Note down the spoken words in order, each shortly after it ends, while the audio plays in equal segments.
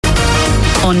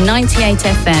on 98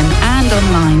 FM and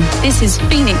online. This is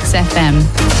Phoenix FM.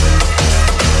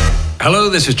 Hello,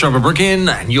 this is Trevor Brookin,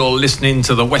 and you're listening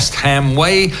to the West Ham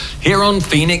Way here on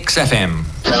Phoenix FM.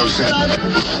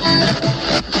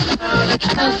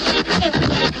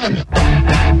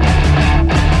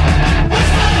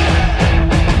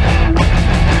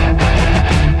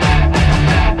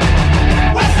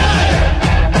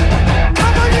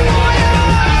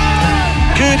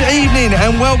 Good evening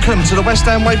and welcome to the West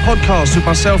Ham Way podcast with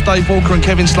myself, Dave Walker, and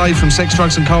Kevin Slade from Sex,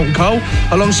 Drugs and Carlton Cole,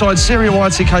 alongside serial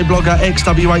ITK blogger,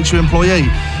 ex-WHU employee.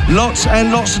 Lots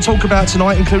and lots to talk about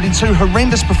tonight, including two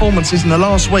horrendous performances in the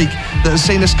last week that has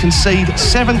seen us concede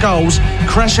 7 goals,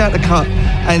 crash out the cup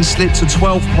and slip to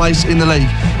 12th place in the league.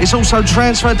 It's also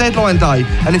transfer deadline day,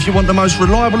 and if you want the most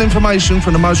reliable information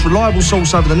from the most reliable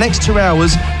source over the next 2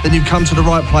 hours, then you come to the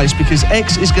right place, because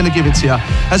X is going to give it to you.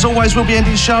 As always, we'll be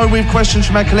ending the show with questions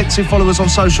from our collective followers on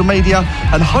social media,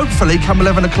 and hopefully come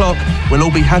 11 o'clock we'll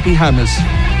all be happy hammers.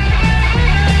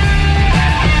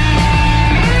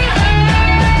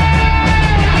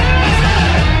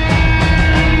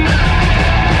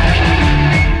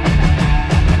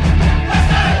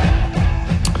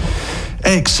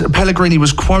 Pellegrini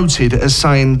was quoted as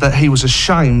saying that he was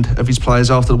ashamed of his players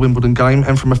after the Wimbledon game,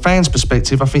 and from a fan's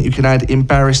perspective, I think you can add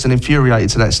embarrassed and infuriated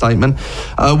to that statement.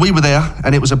 We were there,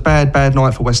 and it was a bad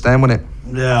night for West Ham, wasn't it?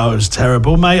 Yeah, it was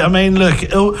terrible, mate. I mean, look,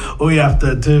 all you have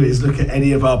to do is look at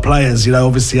any of our players. You know,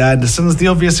 obviously Anderson's the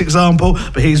obvious example,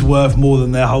 but he's worth more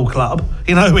than their whole club.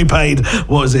 You know, we paid,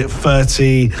 what is it,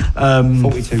 40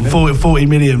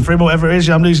 million for him, or whatever it is.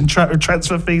 I'm losing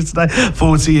transfer fees today.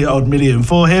 40 odd million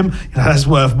for him. You know, that's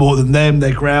worth more than them,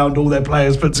 their ground, all their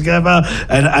players put together.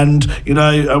 And you know,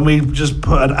 and we just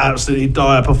put an absolutely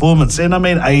dire performance in. I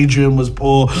mean, Adrian was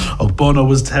poor, Ogbonna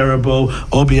was terrible,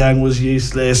 Obiang was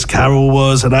useless, Carroll was,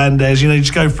 Hernandez, you know, you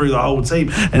just go through the whole team,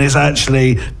 and it's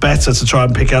actually better to try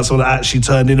and pick out someone that actually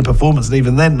turned in a performance, and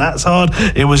even then that's hard.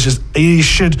 It was just,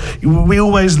 we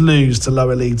always lose to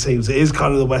lower league teams. It is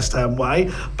kind of the West Ham way,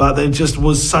 but there just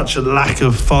was such a lack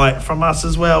of fight from us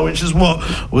as well, which is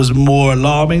what was more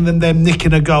alarming than them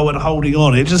nicking a goal and holding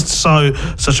on. It just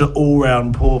such an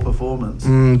all-round poor performance.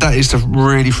 That is the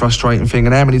really frustrating thing,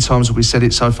 and how many times have we said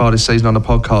it so far this season on the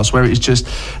podcast, where it is just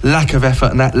lack of effort,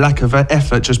 and that lack of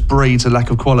effort just breeds a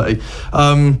lack of quality.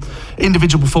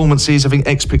 Individual performances, I think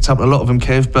X picked up a lot of them,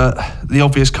 Kev, but the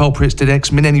obvious culprits, did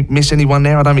X miss anyone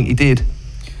there? I don't think he did.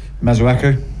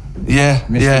 Masuaku? Yeah,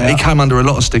 he came under a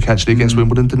lot of stick actually against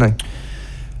Wimbledon, didn't he?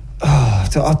 I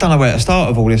don't know where to start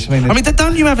with all this. I mean,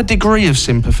 don't you have a degree of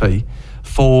sympathy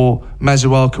for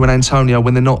Masuaku and Antonio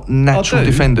when they're not natural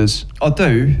defenders? I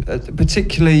do,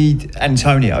 particularly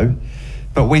Antonio.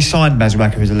 But we signed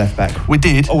Masuaku as a left-back. We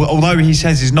did. Although he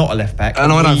says he's not a left-back.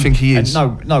 And I don't think he is.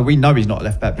 No, we know he's not a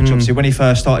left-back. Because obviously when he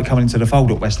first started coming into the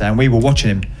fold at West Ham, we were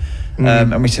watching him.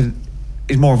 And we said,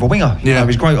 he's more of a winger. You know,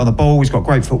 he's great on the ball, he's got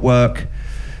great footwork.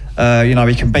 You know,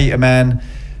 he can beat a man.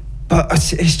 But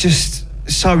it's just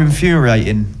so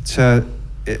infuriating to...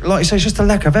 Like you say, it's just a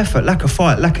lack of effort, lack of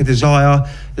fight, lack of desire,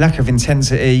 lack of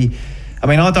intensity. I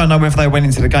mean, I don't know whether they went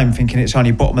into the game thinking it's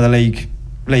only bottom of the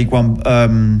League One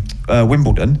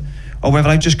Wimbledon, or whether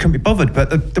they just couldn't be bothered.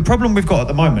 But the problem we've got at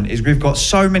the moment is we've got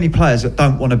so many players that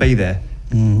don't want to be there.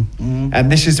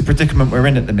 And this is the predicament we're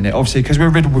in at the minute, obviously, because we're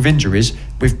riddled with injuries.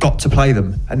 We've got to play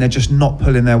them, and they're just not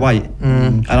pulling their weight.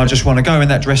 And I just want to go in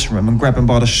that dressing room and grab them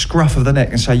by the scruff of the neck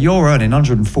and say, you're earning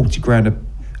 140 grand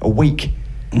a week.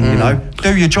 You know,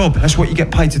 do your job. That's what you get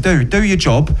paid to do. Do your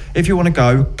job. If you want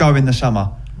to go in the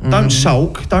summer. Don't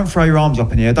sulk, don't throw your arms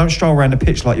up in the air, don't stroll around the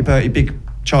pitch like you're Bertie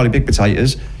Charlie Big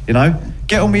Potatoes, you know.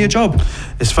 Get on with your job.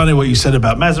 It's funny what you said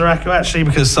about Masuaku, actually,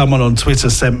 because someone on Twitter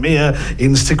sent me a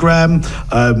Instagram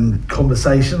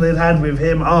conversation they'd had with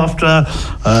him after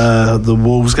the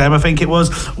Wolves game, I think it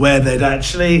was, where they'd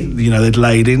actually, you know, they'd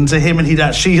laid into him, and he'd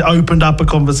actually opened up a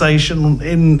conversation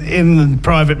in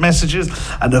private messages,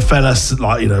 and the fella,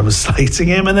 like, you know, was slating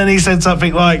him, and then he said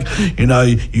something like, you know,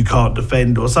 you can't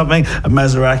defend or something, and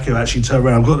Masuaku actually turned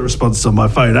around. I've got the responses on my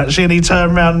phone, actually, and he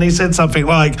turned around and he said something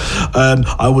like,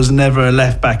 I was never a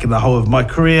left back in the whole of my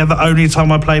career. The only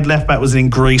time I played left back was in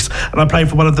Greece, and I played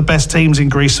for one of the best teams in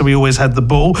Greece, so we always had the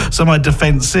ball. So my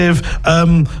defensive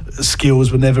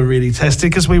skills were never really tested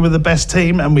because we were the best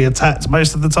team and we attacked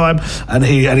most of the time. And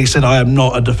he said, I am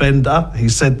not a defender. He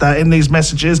said that in these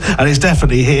messages, and it's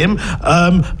definitely him.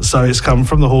 So it's come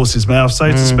from the horse's mouth,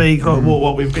 so to speak,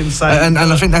 what we've been saying.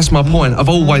 And I think that's my point. I've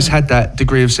always had that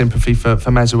degree of sympathy for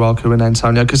Masuaku and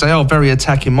Antonio, because they are very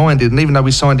attacking minded, and even though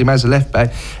we signed him as a left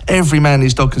back, every man and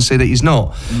his dog can see that he's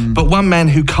not. But one man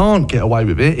who can't get away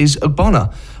with it is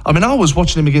Ogbonna. I mean, I was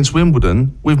watching him against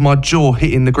Wimbledon with my jaw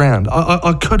hitting the ground.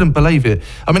 I couldn't believe it.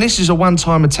 I mean, this is a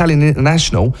one-time Italian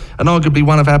international and arguably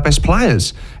one of our best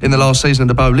players in the last season at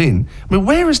the Boleyn. I mean,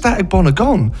 where has that Ogbonna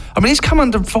gone? I mean, he's come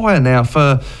under fire now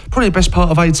for probably the best part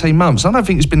of 18 months. I don't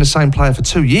think he's been the same player for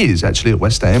 2 years, actually, at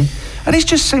West Ham. And he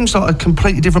just seems like a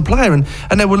completely different player. And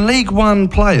there were League One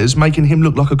players making him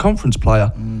look like a conference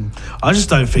player. I just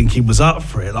don't think he was up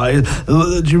for it. Like,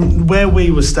 where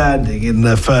we were standing in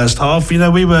the first half, you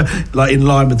know, we were like in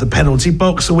line with the penalty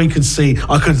box, so I couldn't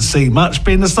see much,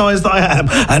 being the size that I am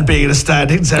and being in a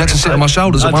standing. You had to sit on my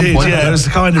shoulders at one point. Yeah, it was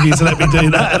kind of you to let me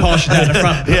do that. Pass you down the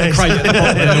front. Yeah, crate at the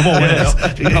bottom of the wall.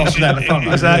 Pass you down the front.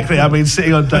 Exactly. I mean,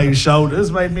 sitting on Dave's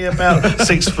shoulders made me about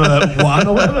 6'1"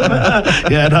 or whatever.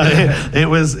 Yeah, no, it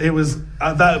was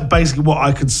that basically what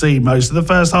I could see most of the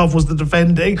first half was the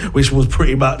defending, which was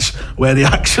pretty much where the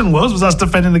action was us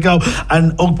defending the goal.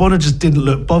 And Ogbonna just didn't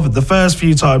look bothered. The first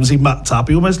few times he mucked up,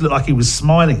 he almost looked like he was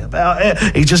smiling about it.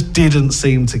 He just didn't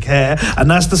seem to care. And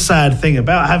that's the sad thing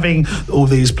about having all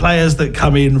these players that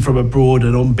come in from abroad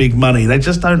and on big money. They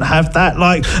just don't have that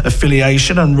like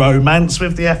affiliation and romance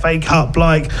with the FA Cup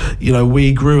like, you know,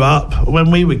 we grew up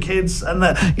when we were kids, and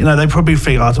that, you know, they probably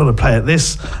think, I don't want to play at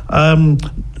this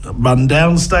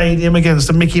run-down stadium against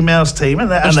a Mickey Mouse team.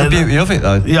 And that's the beauty of it,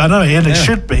 though. Yeah, I know, and it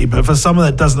should be, but for someone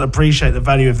that doesn't appreciate the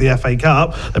value of the FA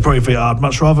Cup, they probably think, I'd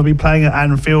much rather be playing at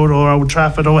Anfield or Old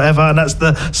Trafford or whatever, and that's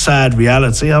the sad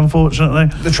reality, unfortunately.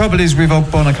 The trouble is with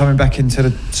Ogbonna coming back into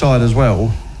the side as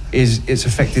well, is it's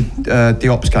affected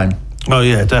Diop's game. Oh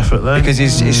yeah, definitely. Because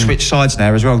he's switched sides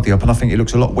now as well, Diop, and I think he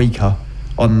looks a lot weaker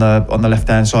on the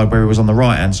left-hand side where he was on the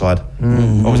right-hand side.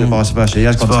 Or was it vice versa? He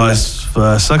has gone to vice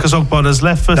versa, because Ogbonna's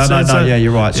left foot. No, yeah,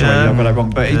 you're right. Sorry, I've got that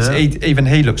wrong. But even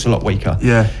he looks a lot weaker.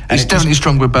 Yeah, and he's definitely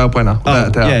strong with Balbuena, without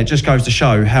a doubt. Yeah, it just goes to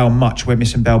show how much we're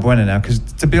missing Balbuena now. Because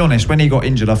to be honest, when he got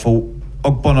injured, I thought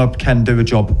Ogbonna can do a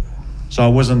job. So I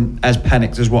wasn't as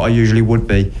panicked as what I usually would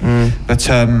be. But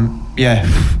yeah,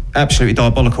 absolutely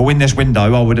diabolical. In this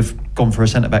window, I would have gone for a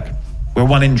centre-back. We're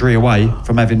one injury away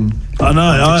from having... I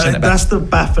know, that's the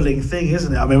baffling thing,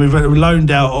 isn't it? I mean, we've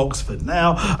loaned out Oxford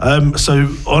now, so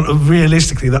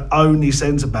realistically, the only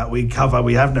centre-back we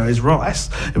have now is Rice,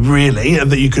 really, and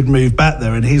that you could move back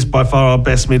there, and he's by far our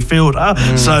best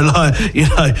midfielder. So, like, you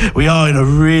know, we are in a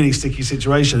really sticky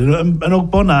situation, and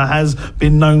Ogbonna has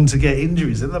been known to get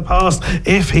injuries in the past.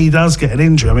 If he does get an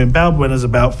injury, I mean, Balbuena's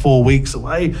about 4 weeks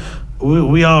away.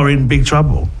 We are in big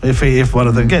trouble if one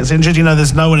of them gets injured. You know,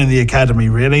 there's no one in the academy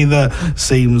really that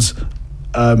seems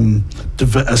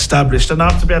established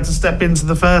enough to be able to step into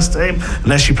the first team,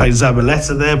 unless you play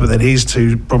Zabaleta there, but then he's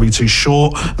probably too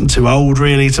short and too old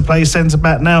really to play centre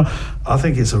back now. I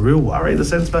think it's a real worry, the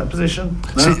centre back position.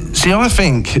 No? See, I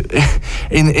think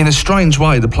in a strange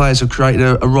way the players have created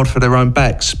a rod for their own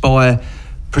backs by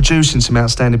producing some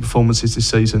outstanding performances this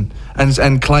season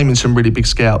and claiming some really big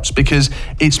scalps, because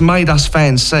it's made us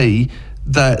fans see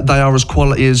that they are as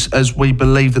quality as we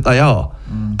believe that they are.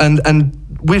 And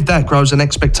with that grows an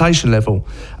expectation level.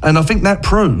 And I think that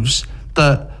proves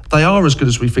that they are as good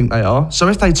as we think they are. So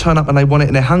if they turn up and they want it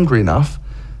and they're hungry enough,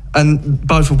 and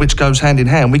both of which goes hand in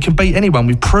hand, we can beat anyone.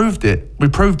 We've proved it.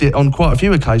 We've proved it on quite a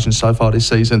few occasions so far this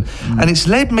season. And it's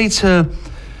led me to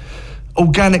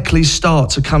organically start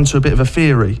to come to a bit of a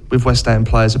theory with West Ham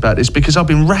players about this, because I've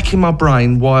been racking my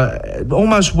brain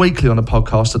almost weekly on a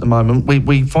podcast at the moment.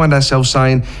 We find ourselves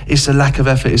saying it's a lack of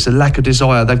effort, it's a lack of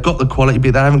desire. They've got the quality,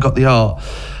 but they haven't got the art.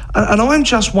 And I'm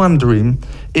just wondering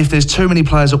if there's too many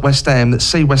players at West Ham that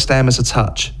see West Ham as a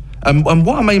touch. And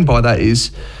what I mean by that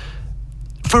is,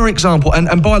 for example,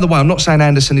 and by the way, I'm not saying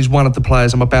Anderson is one of the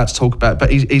players I'm about to talk about,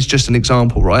 but he's just an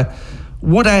example, right?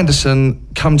 Would Anderson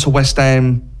come to West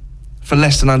Ham for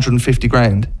less than 150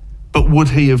 grand, but would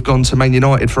he have gone to Man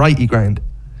United for 80 grand?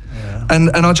 Yeah. And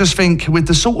I just think with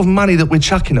the sort of money that we're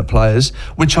chucking at players,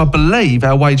 which I believe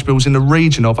our wage bill's in the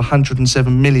region of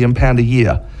 £107 million a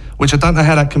year, which I don't know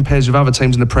how that compares with other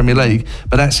teams in the Premier League,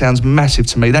 but that sounds massive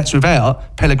to me. That's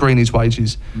without Pellegrini's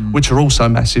wages, which are also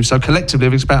massive. So collectively,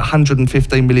 it's about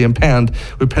 £115 million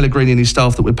with Pellegrini and his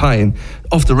staff that we're paying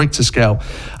off the Richter scale.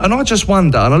 And I just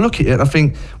wonder, and I look at it and I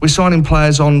think we're signing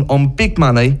players on big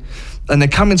money, and they're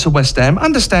coming to West Ham.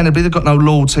 Understandably, they've got no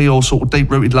loyalty or sort of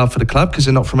deep-rooted love for the club because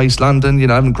they're not from East London, you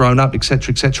know, haven't grown up,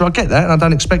 etc., etc. I get that, and I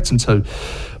don't expect them to.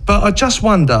 But I just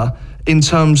wonder, in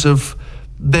terms of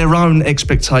their own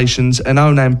expectations and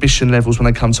own ambition levels when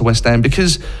they come to West Ham,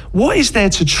 because what is there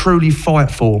to truly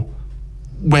fight for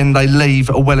when they leave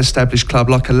a well-established club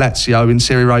like a Lazio in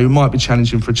Serie A, who might be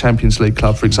challenging for a Champions League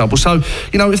club, for example. So,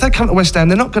 you know, if they come to West Ham,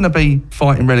 they're not going to be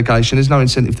fighting relegation. There's no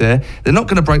incentive there. They're not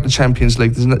going to break the Champions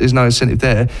League. There's no incentive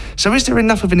there. So is there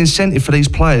enough of an incentive for these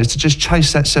players to just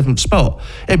chase that 7th spot?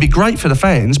 It'd be great for the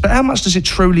fans, but how much does it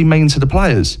truly mean to the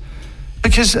players?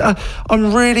 Because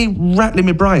I'm really rattling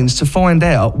my brains to find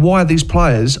out why these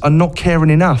players are not caring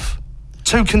enough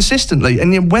too consistently,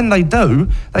 and yet when they do,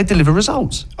 they deliver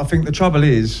results. I think the trouble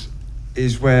is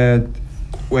where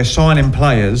we're signing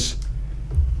players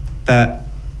that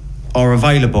are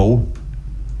available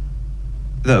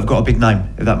that have got a big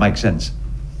name, if that makes sense,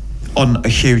 on a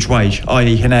huge wage,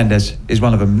 i.e. Hernandez is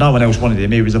one of them. No one else wanted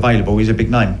him. He was available. He's a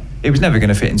big name. He was never going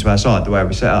to fit into our side the way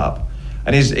we set up,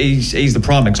 and he's the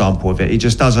prime example of it. He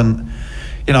just doesn't.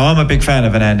 You know, I'm a big fan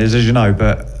of Hernandez, as you know,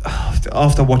 but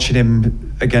after watching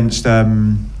him against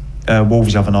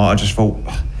Wolves the other night, I just thought,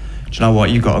 do you know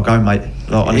what, you got to go, mate.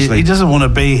 Like, honestly, he doesn't want to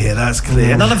be here, that's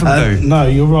clear. None of them do. No,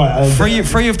 you're right.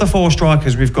 Three of the 4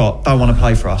 strikers we've got don't want to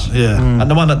play for us. Yeah. And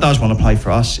the one that does want to play for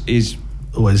us is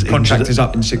always contract injured, is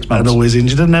up in 6 months. and always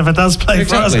injured and never does play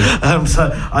Exactly. for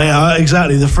us.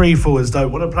 Exactly. The free forwards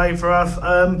don't want to play for us.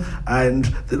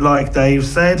 And like Dave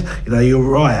said, you know, you're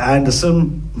right.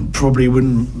 Anderson probably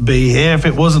wouldn't be here if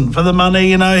it wasn't for the money.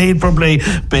 You know, he'd probably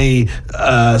be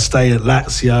stay at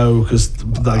Lazio because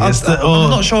I guess I'm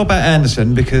not sure about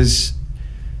Anderson because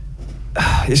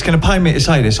it's going to pain me to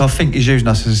say this. I think he's using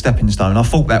us as a stepping stone. I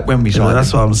thought that when we signed him.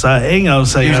 That's what I'm saying. I'm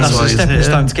saying Using that's us why as a he's stepping here.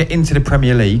 stone to get into the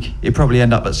Premier League. He'd probably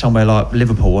end up at somewhere like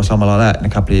Liverpool or somewhere like that in a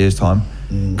couple of years' time.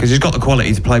 Because he's got the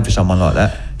quality to play for someone like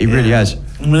that. He really has.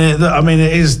 I mean,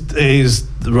 it is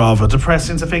rather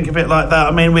depressing to think of it like that.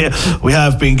 I mean, we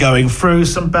have been going through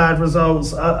some bad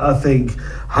results. I think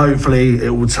hopefully it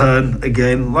will turn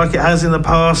again like it has in the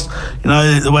past. You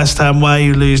know, the West Ham way,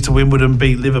 you lose to Wimbledon,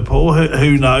 beat Liverpool.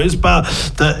 Who knows? But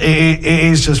it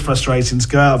is just frustrating to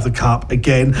go out of the cup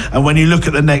again. And when you look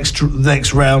at the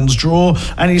next round's draw,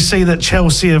 and you see that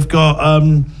Chelsea have got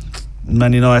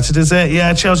Man United, is it?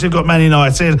 Yeah, Chelsea have got Man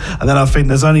United, and then I think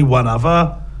there's only one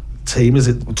other team. Is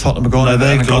it Tottenham have gone? No,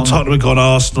 they've gone. Tottenham have gone.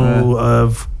 Arsenal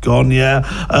have gone. Yeah,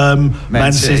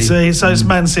 Man City. So it's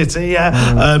Man City. Yeah,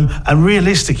 and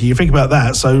realistically, you think about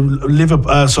that.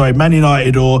 So Man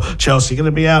United or Chelsea are going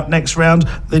to be out next round.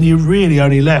 Then you're really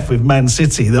only left with Man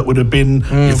City. That would have been.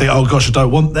 You think, oh gosh, I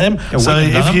don't want them. Yeah, so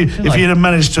if you'd have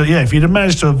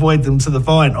managed to avoid them to the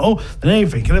final, then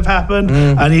anything could have happened.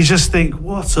 And you just think,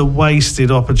 what a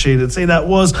wasted opportunity that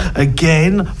was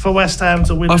again for West Ham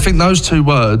to win. I think those 2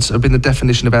 words have been the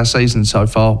definition of our season so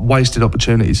far: wasted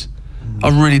opportunities. I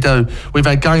really do. We've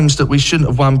had games that we shouldn't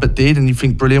have won but did, and you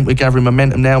think, brilliant, we're gathering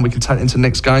momentum now and we can take it into the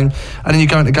next game. And then you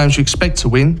go into games you expect to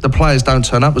win, the players don't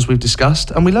turn up, as we've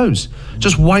discussed, and we lose.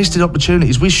 Just wasted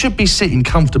opportunities. We should be sitting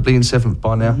comfortably in 7th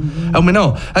by now, and we're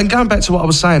not. And going back to what I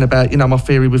was saying about, you know, my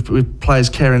theory with players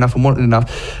caring enough and wanting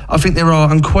enough, I think there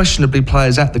are unquestionably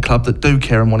players at the club that do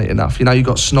care and want it enough. You know, you've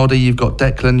got Snoddy, you've got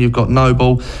Declan, you've got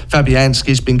Noble.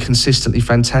 Fabianski's been consistently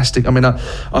fantastic. I mean,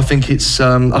 I think it's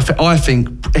I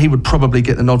think he would probably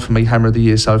get the nod for me, Hammer of the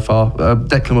Year so far.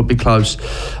 Declan would be close,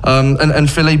 and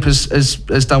Philippe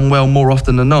has done well more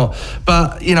often than not.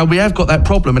 But you know, we have got that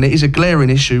problem, and it is a glaring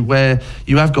issue where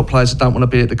you have got players that don't want to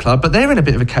be at the club, but they're in a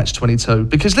bit of a catch-22.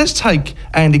 Because let's take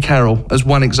Andy Carroll as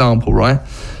one example, right?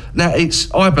 Now,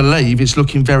 I believe it's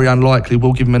looking very unlikely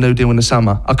we'll give him a new deal in the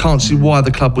summer. I can't see why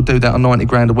the club would do that on 90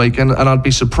 grand a week, and I'd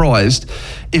be surprised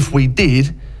if we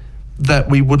did, that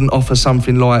we wouldn't offer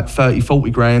something like 30,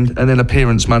 40 grand and then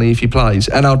appearance money if he plays.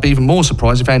 And I'd be even more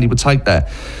surprised if Andy would take that.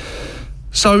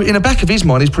 So in the back of his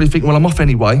mind, he's probably thinking, well, I'm off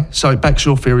anyway. So it backs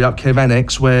your theory up, Kev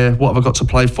Annex, where what have I got to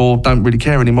play for? Don't really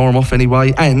care anymore, I'm off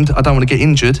anyway. And I don't want to get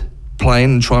injured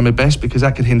playing and try my best because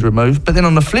that could hinder a move. But then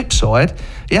on the flip side,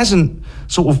 he hasn't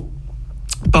sort of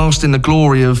basked in the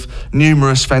glory of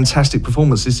numerous fantastic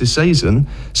performances this season.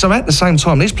 So at the same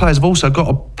time, these players have also got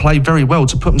to play very well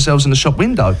to put themselves in the shop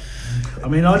window. I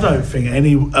mean, I don't think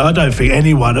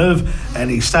anyone of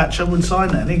any stature would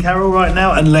sign Andy Carroll right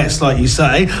now, unless, like you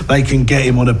say, they can get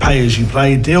him on a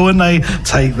pay-as-you-play deal and they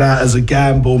take that as a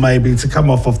gamble maybe to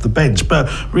come off the bench. But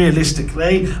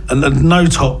realistically, no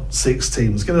top 6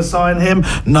 team's going to sign him.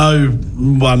 No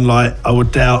one, like, I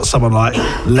would doubt someone like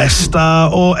Leicester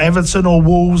or Everton or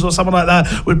Wolves or someone like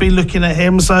that would be looking at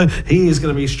him. So he is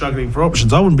going to be struggling for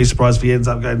options. I wouldn't be surprised if he ends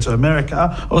up going to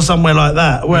America or somewhere like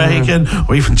that, where he can,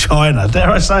 or even China. dare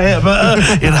I say it,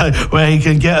 but you know, where he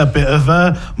can get a bit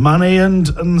of money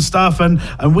and stuff, and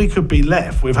we could be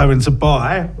left with having to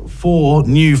buy 4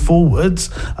 new forwards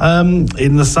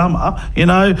in the summer, you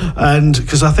know, and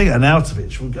because I think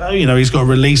Arnautovic will go, you know, he's got a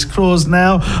release clause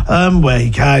now where he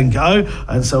can go,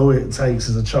 and so all it takes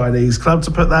is a Chinese club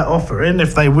to put that offer in,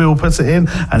 if they will put it in,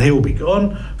 and he will be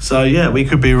gone. So yeah, we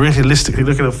could be realistically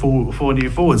looking at 4 new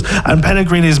forwards. And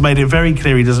Pellegrini has made it very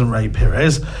clear he doesn't rate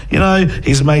Pires. You know,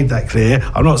 he's made that clear.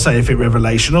 I'm not saying anything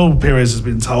revelational. Pires has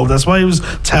been told. That's why he was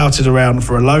touted around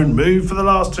for a loan move for the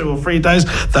last 2 or 3 days.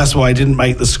 That's why he didn't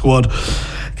make the squad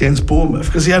against Bournemouth,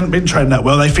 because he hadn't been trained that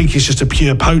well. They think he's just a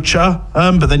pure poacher,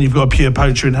 but then you've got a pure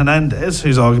poacher in Hernandez,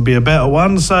 who's arguably a better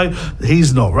one, so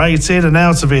he's not rated. And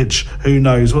Arnautovic, who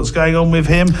knows what's going on with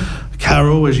him.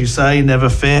 Carroll, as you say, never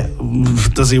fit.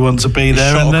 Does he want to be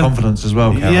there? Shot of confidence as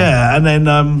well, Carroll. Yeah, and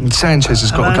then Sanchez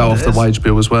has got to go off the wage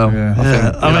bill as well. Yeah. I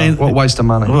think. I mean, what a waste of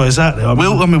money. Well, exactly. I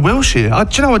mean, Wilshere.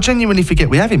 Do you know? I genuinely forget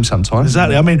we have him sometimes.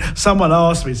 Exactly. I mean, someone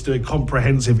asked me to do a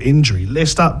comprehensive injury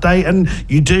list update, and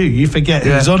you forget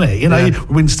who's on it. You know,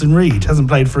 Winston Reid hasn't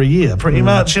played for a year, pretty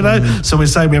much. You know, so we're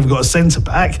saying we haven't got a centre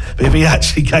back, but if he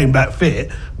actually came back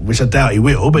fit, which I doubt he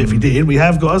will, but if he did, we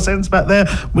have got a centre back there.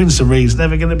 Winston Reid's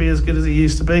never going to be as good as he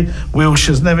used to be.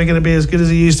 Wilshere's never going to be as good as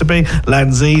he used to be.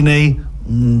 Lanzini,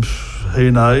 who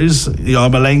knows?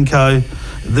 Yarmolenko.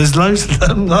 There's loads of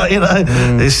them. Like, you know,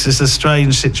 it's just a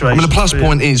strange situation. I mean, the plus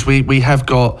point is we have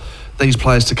got these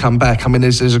players to come back. I mean,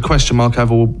 there's a question mark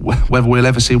over whether we'll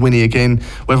ever see Winnie again,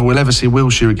 whether we'll ever see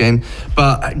Wilshere again.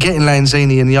 But getting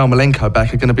Lanzini and Yarmolenko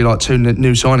back are going to be like 2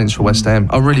 new signings for West Ham.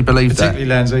 I really believe that.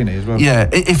 Particularly Lanzini as well. Yeah,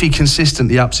 if he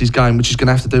consistently ups his game, which he's going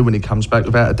to have to do when he comes back,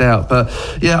 without a doubt. But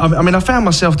yeah, I mean, I found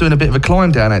myself doing a bit of a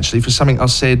climb down actually for something I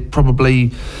said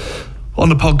probably on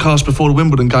the podcast before the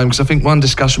Wimbledon game, because I think one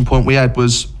discussion point we had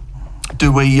was,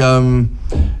 do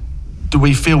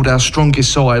we field our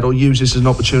strongest side or use this as an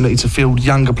opportunity to field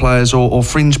younger players or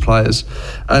fringe players?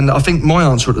 And I think my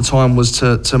answer at the time was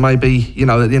to maybe, you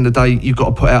know, at the end of the day, you've got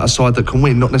to put out a side that can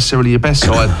win, not necessarily your best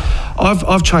side.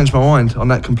 I've changed my mind on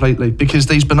that completely, because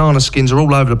these banana skins are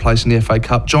all over the place in the FA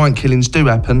Cup. Giant killings do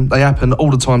happen. They happen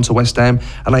all the time to West Ham,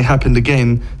 and they happened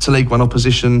again to League One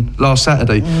opposition last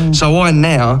Saturday. So I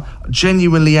now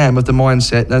genuinely am of the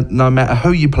mindset that no matter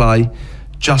who you play,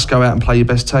 just go out and play your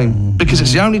best team, because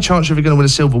it's the only chance you're ever going to win a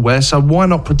silverware. So why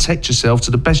not protect yourself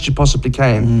to the best you possibly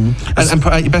can and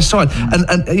put out your best side?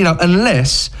 And you know,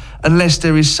 unless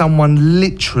there is someone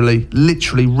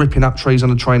literally ripping up trees on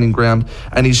the training ground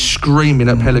and he's screaming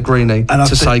at Pellegrini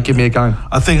to say, give me a game.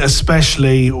 I think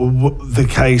especially the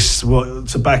case,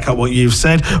 to back up what you've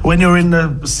said, when you're in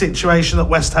the situation that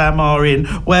West Ham are in,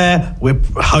 where we're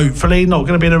hopefully not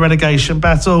going to be in a relegation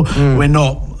battle, we're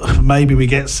not, maybe we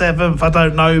get 7th, I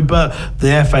don't know, but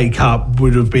the FA Cup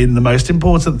would have been the most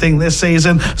important thing this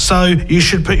season, so you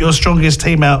should put your strongest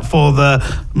team out for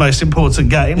the most important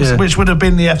games, which would have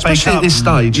been the FA Especially Cup. at this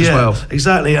stage as well.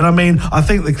 Exactly. And I mean, I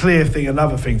think the clear thing,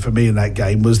 another thing for me in that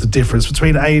game was the difference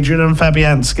between Adrian and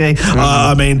Fabianski.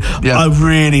 I mean, I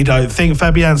really don't think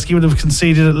Fabianski would have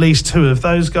conceded at least 2 of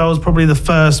those goals, probably the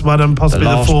first one and possibly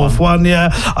the fourth one.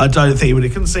 I don't think he would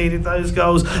have conceded those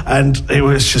goals, and it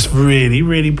was just really,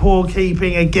 really poor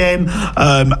keeping again.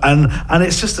 And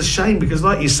it's just a shame, because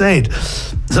like you said,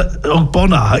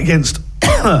 Ogbonna against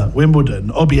Wimbledon,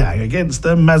 Obiang against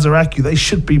them, Mazaraku, they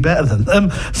should be better than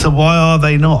them, so why are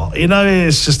they not? You know,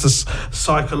 it's just a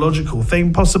psychological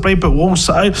thing possibly. But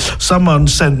also someone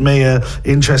sent me an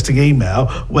interesting email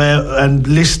and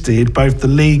listed both the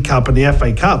League Cup and the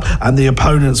FA Cup and the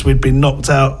opponents we'd been knocked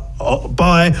out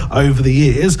by over the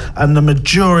years, and the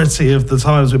majority of the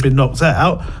times we've been knocked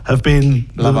out have been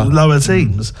lower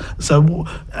teams. So,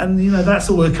 and you know, that's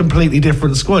all a completely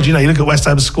different squad. You know, you look at West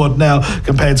Ham's squad now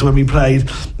compared to when we played,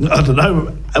 I don't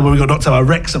know, when we got knocked out by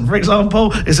Wrexham, for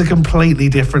example, it's a completely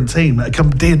different team, a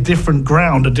different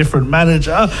ground, a different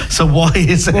manager. So why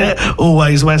is it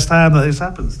always West Ham that this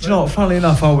happens? Do you know what, funnily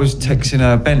enough, I was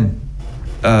texting Ben,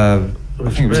 I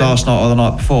think it was last night or the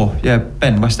night before. Yeah,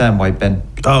 Ben, West Ham way, Ben.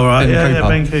 Oh, right,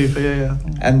 Ben Cooper, yeah.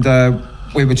 And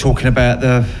we were talking about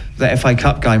the FA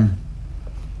Cup game,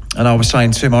 and I was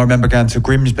saying to him, I remember going to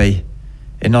Grimsby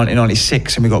in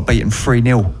 1996 and we got beaten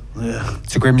 3-0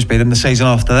 to Grimsby. Then the season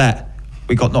after that,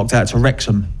 we got knocked out to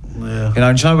Wrexham. Yeah. You know,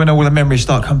 and you know when all the memories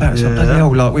start coming back, it's like, bloody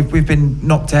hell, like we've been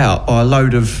knocked out by a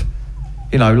load of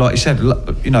You know, like you said,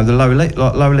 the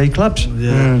lower league clubs.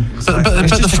 Yeah. But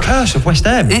it's just a curse of West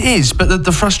Ham. It is, but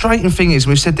the frustrating thing is,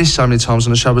 and we've said this so many times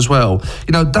on the show as well,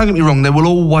 you know, don't get me wrong, there will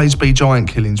always be giant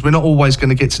killings. We're not always going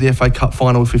to get to the FA Cup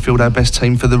final if we field our best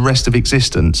team for the rest of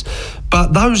existence.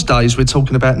 But those days we're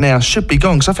talking about now should be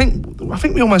gone, because I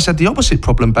think we almost had the opposite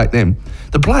problem back then.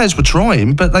 The players were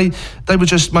trying, but they were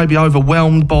just maybe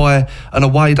overwhelmed by an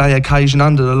away day occasion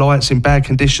under the lights in bad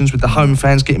conditions, with the home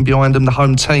fans getting behind them, the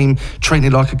home team treating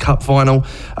it like a cup final,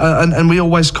 and we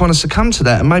always kind of succumbed to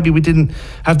that, and maybe we didn't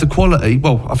have the quality.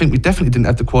 Well, I think we definitely didn't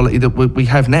have the quality that we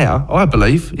have now, I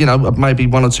believe, you know, maybe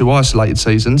one or two isolated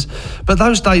seasons, but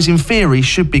those days in theory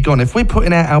should be gone. If we're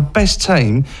putting out our best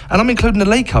team, and I'm including the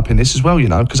League Cup in this as well, you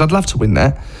know, because I'd love to win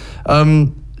that,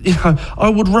 you know, I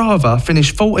would rather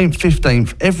finish 14th,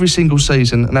 15th every single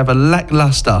season and have a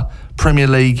lacklustre Premier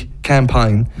League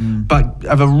campaign, but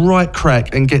have a right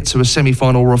crack and get to a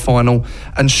semi-final or a final,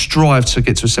 and strive to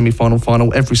get to a semi-final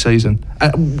final every season.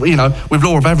 You know, with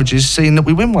law of averages, seeing that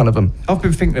we win one of them. I've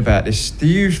been thinking about this. Do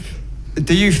you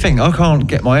think, I can't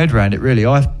get my head around it really,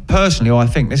 I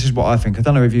think, this is what I think, I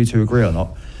don't know if you two agree or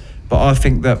not, but I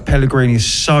think that Pellegrini is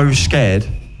so scared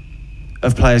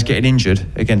of players getting injured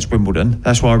against Wimbledon.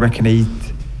 That's why I reckon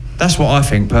that's what I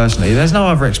think personally. There's no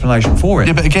other explanation for it.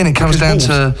 Yeah, but again, it comes down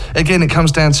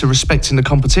to respecting the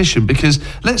competition. Because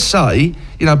let's say,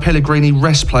 you know, Pellegrini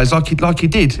rests players like he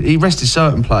did. He rested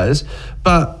certain players,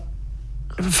 but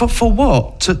for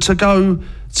what? To go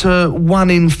to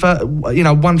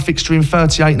one fixture in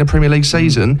 38 in a Premier League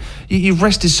season, you've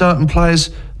rested certain players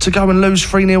to go and lose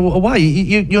 3-0 away.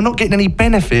 You're not getting any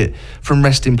benefit from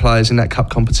resting players in that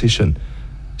cup competition.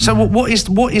 So what is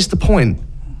the point?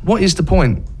 What is the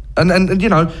point? And you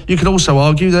know, you could also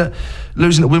argue that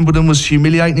losing at Wimbledon was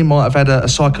humiliating. It might have had a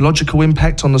psychological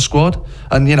impact on the squad.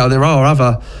 And, you know, there are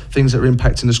other things that are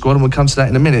impacting the squad, and we'll come to that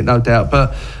in a minute, no doubt.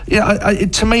 But, yeah,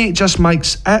 to me, it just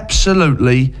makes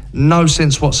absolutely no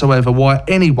sense whatsoever why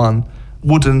anyone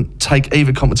wouldn't take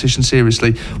either competition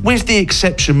seriously, with the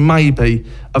exception maybe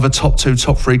of a top 2,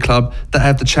 top 3 club that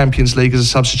have the Champions League as a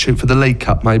substitute for the League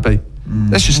Cup, maybe.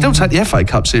 They should still take the FA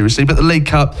Cup seriously, but the League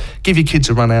Cup, give your kids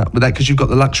a run out with that, because you've got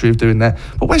the luxury of doing that.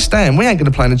 But West Ham, we ain't going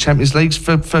to play in the Champions League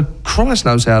for Christ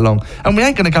knows how long, and we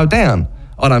ain't going to go down,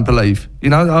 I don't believe. You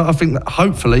know, I think that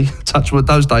hopefully, touch wood,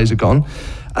 those days are gone.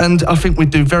 And I think we'd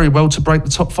do very well to break the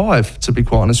top 5, to be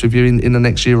quite honest with you, in the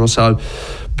next year or so.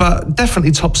 But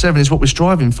definitely top 7 is what we're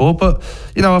striving for. But,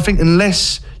 you know, I think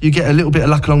unless you get a little bit of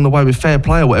luck along the way with fair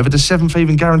play or whatever, does 7th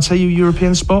even guarantee you a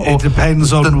European spot? It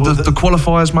depends on the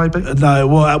qualifiers, maybe? No,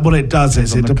 what it does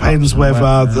is it depends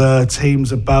whether the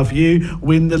teams above you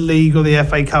win the League or the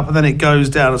FA Cup, and then it goes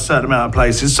down a certain amount of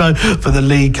places. So for the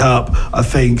League Cup, I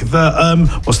think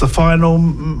that what's the final?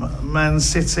 Man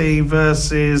City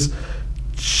versus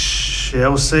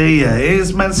Chelsea. Yeah, it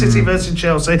is Man City versus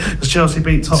Chelsea, because Chelsea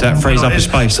beat Tottenham. So that frees up a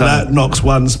space. So that knocks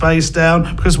one space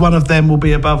down, because one of them will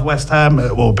be above West Ham,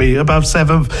 will be above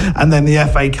 7th, and then the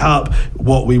FA Cup,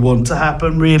 what we want to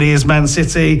happen really is Man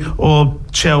City or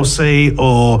Chelsea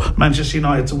or Manchester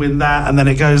United to win that, and then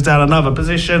it goes down another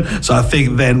position. So I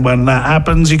think then when that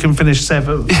happens, you can finish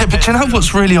 7th. Yeah, but you know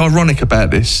what's really ironic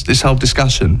about this whole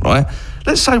discussion, right?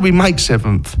 Let's say we make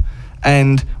 7th,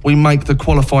 and we make the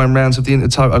qualifying rounds of the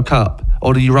Intertoto Cup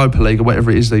or the Europa League or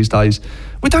whatever it is these days.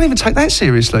 We don't even take that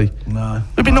seriously. No.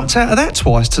 We've been knocked out of that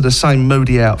twice to the same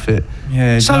moody outfit.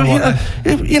 Yeah. So,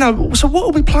 so what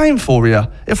are we playing for here?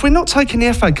 If we're not taking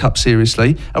the FA Cup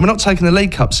seriously, and we're not taking the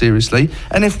League Cup seriously,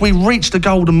 and if we reach the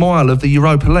golden mile of the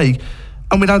Europa League,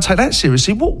 and we don't take that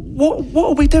seriously, what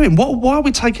are we doing? Why are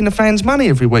we taking the fans' money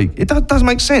every week? It doesn't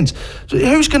make sense.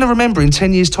 Who's going to remember in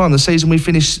 10 years' time the season we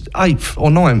finished 8th or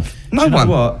 9th? No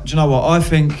one. Do you know what? I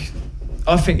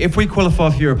think if we qualify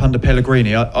for Europe under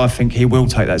Pellegrini, I think he will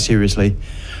take that seriously.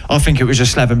 I think it was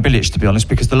just Slaven Bilic, to be honest,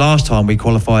 because the last time we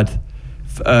qualified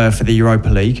for the Europa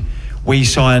League, we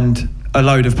signed a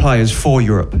load of players for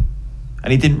Europe.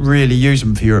 And he didn't really use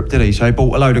them for Europe, did he? So they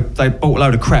bought a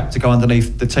load of crap to go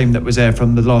underneath the team that was there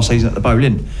from the last season at the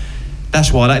Boleyn.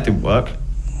 That's why that didn't work.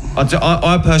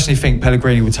 I personally think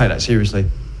Pellegrini would take that seriously,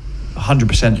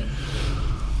 100%.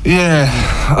 Yeah,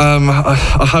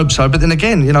 I hope so. But then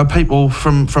again, you know, people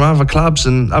from other clubs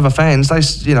and other fans,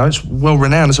 it's well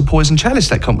renowned as a poison chalice,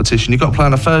 that competition. You've got to play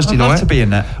on a Thursday night. I'd love to be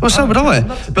in that. Well, so would I.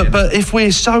 But if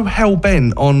we're so hell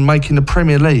bent on making the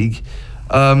Premier League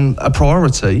a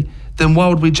priority, then why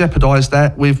would we jeopardise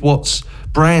that with what's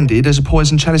branded as a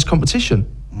poison chalice competition?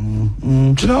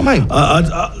 Do you know what I mean?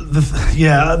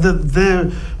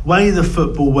 way the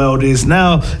football world is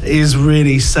now is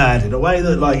really sad in a way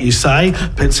that, like you say,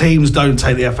 but teams don't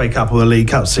take the FA Cup or the League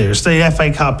Cup seriously. The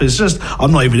FA Cup is just,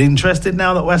 I'm not even interested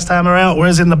now that West Ham are out,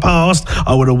 whereas in the past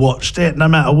I would have watched it no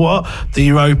matter what. The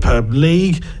Europa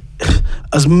League,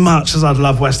 as much as I'd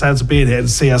love West Ham to be in it and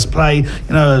see us play, you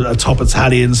know, a top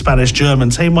Italian, Spanish,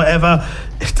 German team, whatever,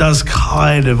 it does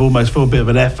kind of almost feel a bit of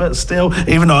an effort still,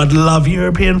 even though I'd love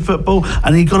European football.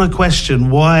 And you've got to question,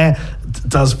 why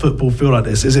does football feel like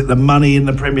this? Is it the money in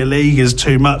the Premier League is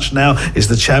too much now? Is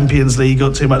the Champions League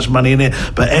got too much money in it?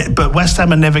 But West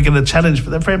Ham are never going to challenge for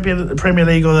the Premier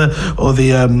League or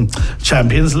the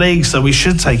Champions League, so we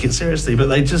should take it seriously. But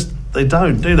they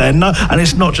don't, do they? No, and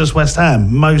it's not just West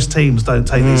Ham. Most teams don't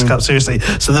take these cups seriously.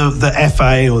 So the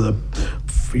FA or the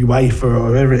UEFA or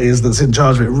whoever it is that's in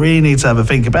charge of it really need to have a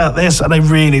think about this, and they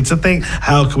really need to think,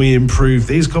 how can we improve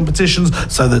these competitions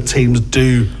so that teams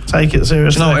do take it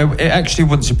seriously? No, it actually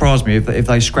wouldn't surprise me if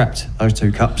they scrapped those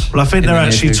 2 cups. Well, I think they're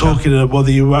actually talking about, well,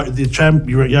 what's it called?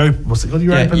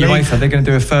 Europa League? UEFA, they're going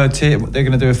to do a third tier. They're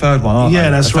going to do a third one, aren't they? Yeah,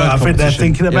 that's right. I think they're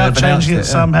thinking about changing it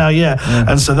somehow,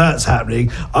 and so that's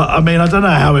happening. I mean, I don't know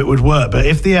how it would work, but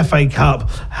if the FA Cup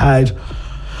had,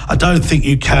 I don't think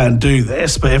you can do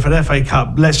this, but if an FA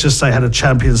Cup, let's just say, had a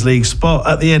Champions League spot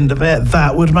at the end of it,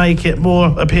 that would make it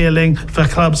more appealing for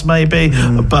clubs maybe.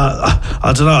 But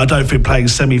I don't know, I don't think playing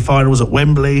semi-finals at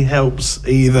Wembley helps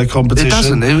either competition. It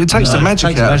doesn't. It takes the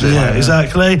magic out of it. Yeah,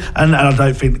 exactly. And I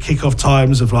don't think the kick-off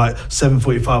times of like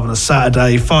 7:45 on a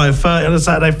Saturday, 5:30 on a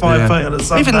Saturday, 5:30 on a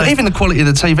Sunday. Even the quality of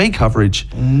the TV coverage,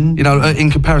 you know,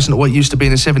 in comparison to what it used to be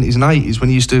in the 70s and 80s when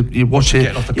you watch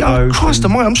it. Christ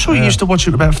almighty, I'm sure you used to watch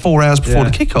it about 4 hours before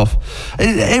the kick-off.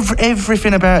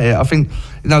 Everything about it, I think,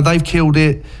 you know, they've killed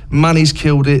it. Money's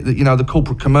killed it. You know, the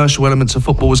corporate commercial elements of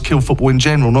football has killed football in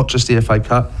general, not just the FA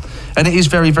Cup. And it is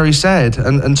very, very sad.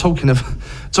 And talking of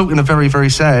very, very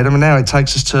sad, I mean, now it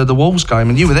takes us to the Wolves game,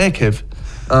 and you were there, Kev.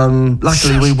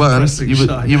 Luckily, we weren't.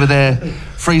 You were there,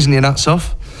 freezing your nuts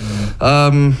off. I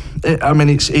mean,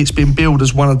 it's been billed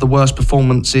as one of the worst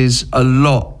performances a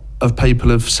lot of people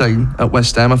have seen at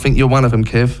West Ham. I think you're one of them,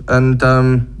 Kev. And,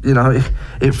 you know,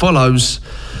 it follows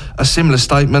a similar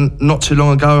statement not too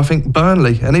long ago. I think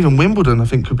Burnley and even Wimbledon, I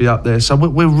think, could be up there. So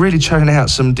we're really churning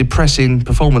out some depressing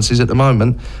performances at the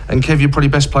moment. And, Kev, you're probably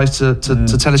best placed to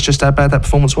tell us just how bad that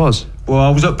performance was. Well,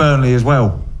 I was at Burnley as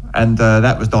well, and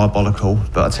that was diabolical.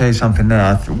 But I'll tell you something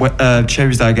now.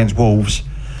 Tuesday against Wolves,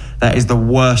 that is the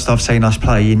worst I've seen us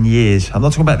play in years. I'm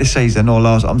not talking about this season or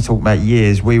last, I'm talking about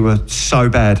years. We were so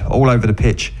bad, all over the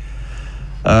pitch.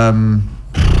 Turn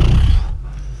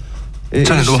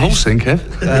into a horse thing, Kev.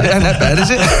 It ain't that bad, is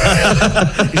it?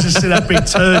 You just see that big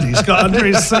turd he's got under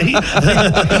his seat.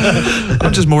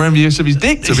 I'm just more envious of his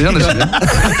dick, to be honest with you.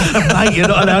 Mate, you're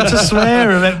not allowed to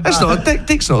swear. That's not a dick.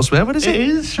 Dick's not a swear word, is it? It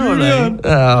is, surely. Oh,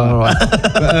 all right.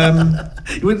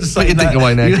 But, you wouldn't say put your that. dick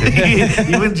away now, Kev.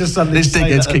 You wouldn't just suddenly this dick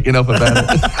gets kicking off about it.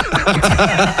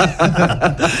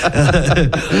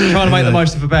 Trying to make the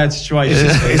most of a bad situation.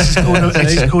 It's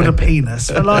called a penis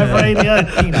for live radio.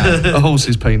 A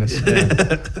horse's penis.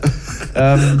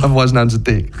 Otherwise known as a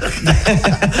dick.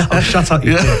 Oh, shut up,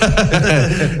 you dick.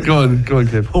 Go on,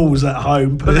 Kev. Paul's at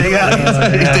home putting out his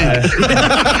dick.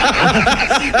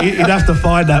 You'd have to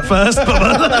find that first.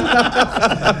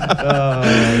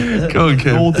 Go on,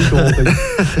 Kev. Gaudy.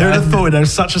 Who would have thought there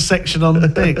was such a section on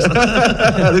dicks?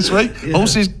 This week? Yeah.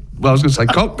 Horses. Well, I was going to say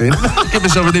cock then. Get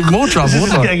myself in even more trouble,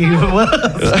 wouldn't I? Getting even worse.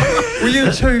 Will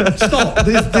you two stop?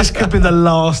 This could be the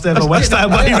last ever West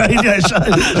Ham Way radio show.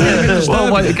 What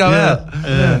a way to go out.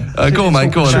 Yeah. Go on,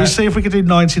 mate, go on. Should we see if we could do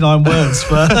 99 words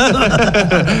for...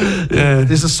 Yeah.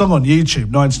 There's a song on YouTube,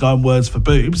 99 words for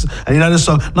boobs. And you know the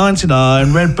song,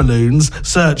 99 red balloons.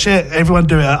 Search it. Everyone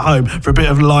do it at home for a bit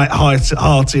of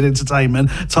light-hearted entertainment.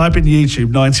 Type in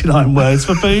YouTube, 99 words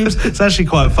for boobs. It's actually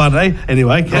quite funny.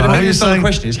 Anyway, the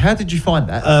question is, how did you find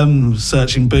that?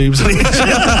 Searching boobs.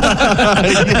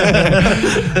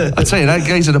 I tell you, that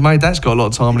geezer that made that's got a lot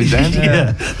of time on his hands.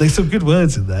 Yeah, there's some good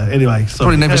words in there. Anyway, sorry.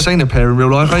 Probably never seen a pair in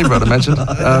real life either, I'd imagine.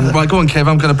 Right, go on, Kev.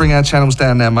 I'm going to bring our channels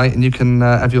down now, mate, and you can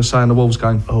have your say on the Wolves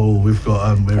game. Oh, we've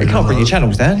got... you can't bring your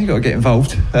channels down. You've got to get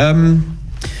involved.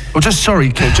 Well, just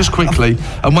sorry, Kev, just quickly.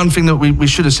 And one thing that we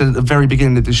should have said at the very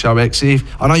beginning of the show, X, I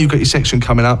know you've got your section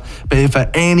coming up, but if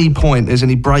at any point there's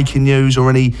any breaking news or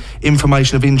any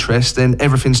information of interest, then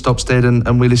everything stops dead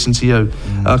and we listen to you.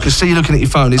 Because see you looking at your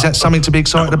phone, is that something to be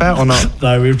excited about or not?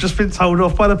 No, we've just been told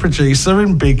off by the producer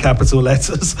in big capital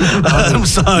letters.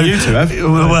 So you two have?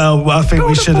 Well, I think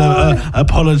we should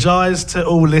apologise to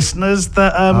all listeners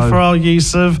that for our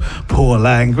use of poor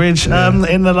language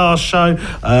in the last show.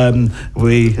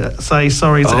 We say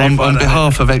sorry to everyone. On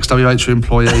behalf of ex-WH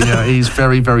employee, he's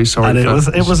very, very sorry. And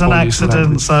it was an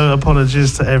accident, so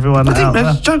apologies to everyone out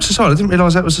there. Jokes aside, I didn't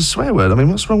realise that was a swear word. I mean,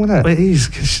 what's wrong with that? It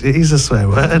is a swear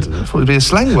word. I thought it'd be a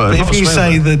slang word. But if you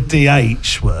say the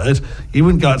DH word, you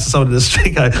wouldn't go out to someone in the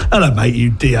street and go, hello mate, you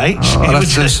DH. I'll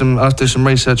have to do some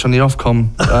research on the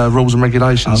Ofcom rules and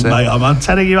regulations there. Mate, I'm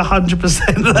telling you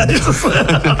 100% that is a swear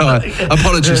word.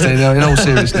 Apologies then, in all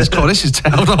seriousness. God, this is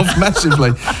tailed off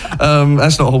massively.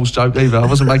 That's not a horse joke either. I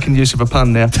wasn't making use of a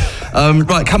pun there.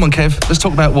 Right, come on, Kev. Let's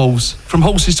talk about Wolves. From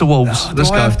horses to Wolves. Let's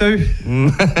go. I have to?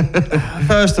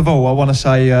 First of all, I want to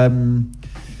say,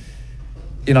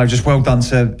 just well done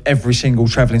to every single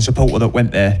travelling supporter that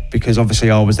went there, because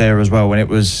obviously I was there as well, and it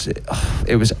was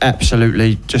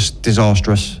absolutely just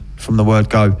disastrous from the word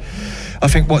go. I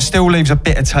think what still leaves a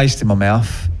bitter taste in my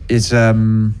mouth is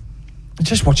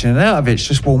just watching it out of it. It's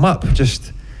just warm up,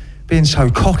 just being so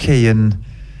cocky and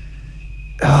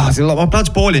my blood's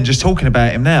boiling just talking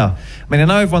about him now. I mean, I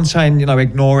know everyone's saying,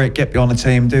 ignore it, get behind the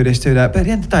team, do this, do that. But at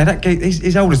the end of the day, that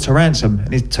he's held us to ransom,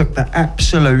 and he took the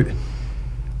absolute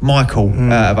Michael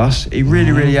out of us. He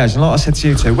really, really has. And like I said to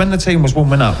you two, when the team was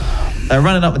warming up, they were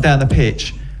running up and down the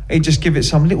pitch, he'd just give it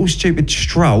some little stupid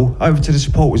stroll over to the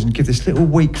supporters and give this little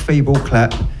weak, feeble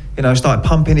clap. Start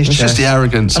pumping his chest. It's just the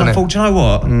arrogance, and I isn't thought, do you know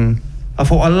what? I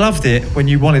thought I loved it when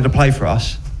you wanted to play for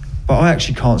us, but I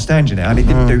actually can't stand you now. And he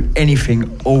didn't do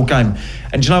anything all game.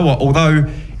 And do you know what?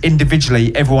 Although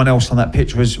individually everyone else on that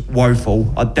pitch was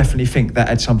woeful, I definitely think that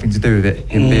had something to do with it,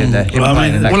 him being there.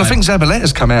 I think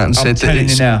Zabaleta's come out and said that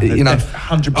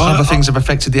 100%. other things have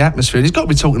affected the atmosphere. He's got to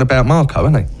be talking about Marco,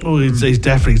 hasn't he? Well, he's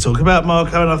definitely talking about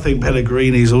Marco, and I think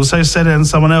Pellegrini's also said it, and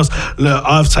someone else. Look,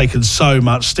 I've taken so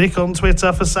much stick on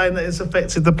Twitter for saying that it's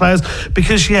affected the players,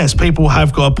 because yes, people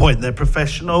have got a point. They're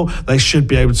professional. They should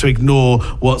be able to ignore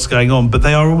what's going on, but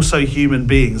they are also human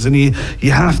beings, and you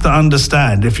have to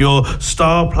understand, if your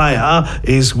star player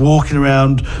is walking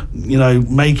around,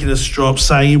 making a strop,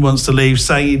 saying he wants to leave,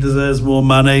 saying he deserves more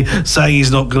money, saying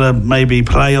he's not going to maybe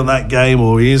play on that game,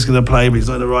 or he is going to play but he's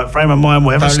not in the right frame of mind,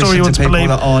 whatever story you want to believe.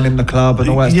 That aren't in the club and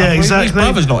all that stuff. Exactly. His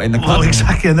brother's not in the club. Well,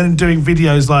 exactly. And then doing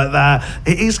videos like that,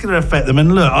 it is going to affect them.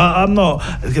 And look, I'm not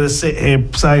going to sit here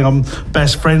saying I'm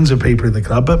best friends with people in the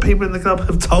club, but people in the club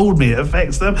have told me it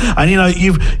affects them. And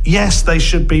yes, they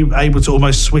should be able to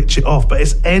almost switch it off, but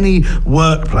it's any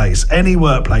workplace.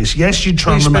 Yes, you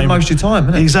try and remain... spend most of your time,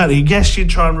 innit? Exactly. Yes, you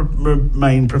try and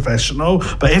remain professional,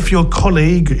 but if your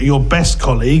colleague, your best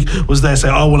colleague, was there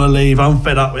saying, I want to leave, I'm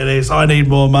fed up with this, I need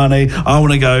more money, I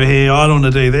want to go here, I don't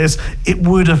want to do this, it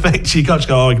would affect you. You got to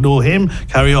go, ignore him,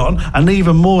 carry on. And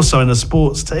even more so in a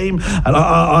sports team. And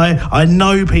I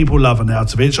know people love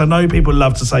Arnautovic. I know people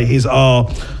love to say he's our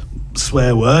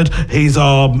swear word, he's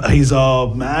our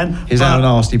man. He's our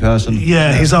nasty person.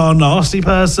 Yeah, he's our nasty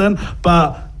person,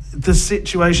 but the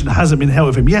situation hasn't been held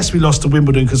with him. Yes, we lost to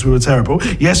Wimbledon because we were terrible.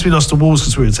 Yes, we lost to Wolves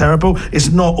because we were terrible.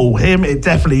 It's not all him. It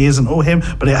definitely isn't all him,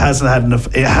 but it has had an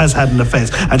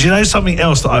effect. And do you know something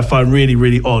else that I find really,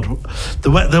 really odd?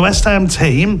 The West Ham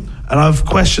team, and I've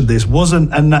questioned this,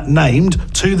 wasn't named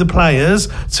to the players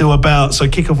till about, so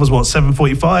kickoff was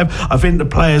 7:45. I think the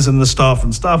players and the staff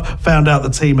and stuff found out the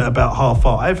team at about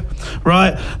 5:30.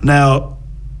 Right now,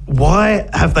 why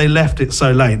have they left it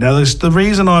so late? Now, the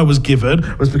reason I was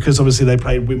given was because obviously they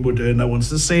played Wimbledon. They wanted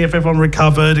to see if everyone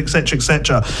recovered, etc.,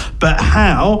 etc. But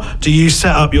how do you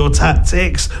set up your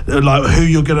tactics, like who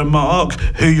you're going to mark,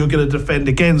 who you're going to defend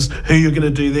against, who you're going to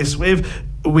do this with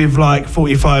like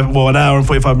an hour and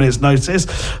 45 minutes notice?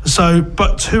 So,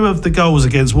 but two of the goals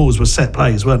against Wolves were set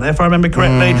plays, weren't they? If I remember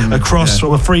correctly,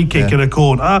 a free kick in a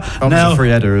corner. Now, a free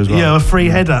header as well. Yeah, a free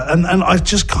header. And I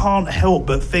just can't help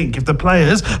but think, if the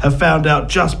players have found out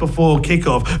just before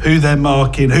kickoff who they're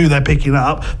marking, who they're picking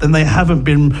up, then they haven't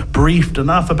been briefed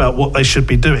enough about what they should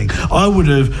be doing. I would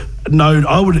have known,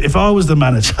 if I was the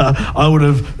manager, I would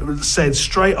have said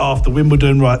straight after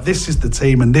Wimbledon, right, this is the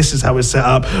team and this is how it's set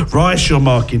up. Rice, you're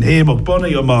marking him, or Bonner,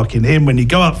 you're marking him. When you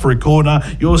go up for a corner,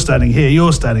 you're standing here,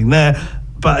 you're standing there.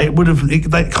 But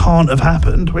that can't have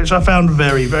happened, which I found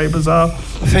very, very bizarre.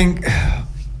 I think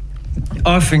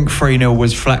 3-0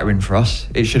 was flattering for us.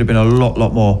 It should have been a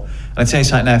lot more. And I tell you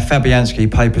something now,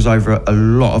 Fabianski papers over a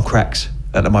lot of cracks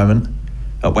at the moment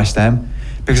at West Ham.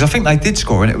 Because I think they did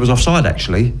score and it was offside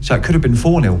actually, so it could have been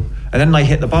 4-0. And then they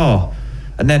hit the bar,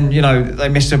 and then they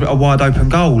missed a wide open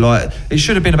goal. Like, it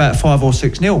should have been about 5 or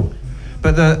 6-0.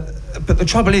 But the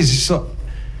trouble is, it's like,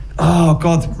 oh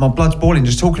God, my blood's boiling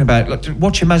just talking about it. Like,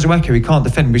 watching Masuaku, he can't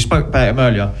defend. We spoke about him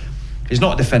earlier. He's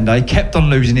not a defender. He kept on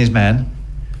losing his man,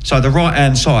 so the right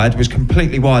hand side was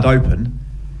completely wide open,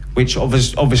 which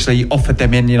obviously offered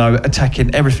them in,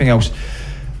 attacking everything else.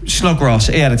 Snodgrass,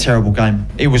 he had a terrible game.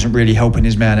 He wasn't really helping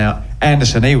his man out.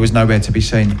 Anderson, he was nowhere to be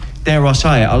seen. Dare I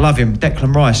say it, I love him.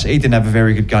 Declan Rice, he didn't have a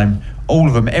very good game. All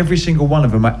of them, every single one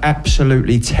of them are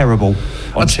absolutely terrible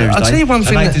on Tuesday. I'll tell you one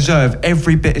thing. And they deserve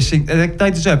every bit of stick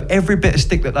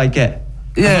that they get.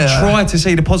 Yeah, I try to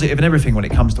see the positive in everything when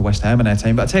it comes to West Ham and their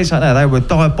team, but I tell you something now, they were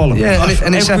diabolical. Yeah,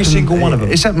 and every single one of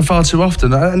them. It's happened far too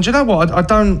often. And do you know what? I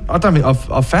don't think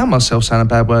I've found myself saying a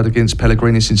bad word against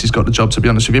Pellegrini since he's got the job, to be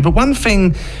honest with you. But one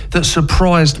thing that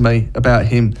surprised me about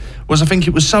him was I think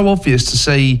it was so obvious to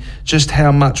see just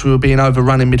how much we were being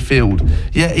overrun in midfield.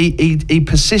 Yeah, he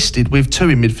persisted with 2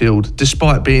 in midfield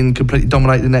despite being completely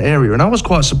dominated in that area. And I was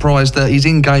quite surprised that his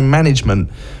in-game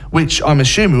management, which I'm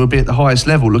assuming would be at the highest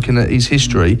level looking at his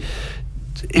history.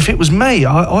 If it was me,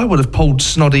 I would have pulled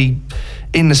Snoddy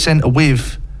in the centre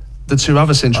with the 2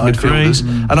 other central midfielders,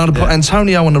 and I'd have put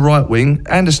Antonio on the right wing,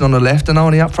 Anderson on the left, and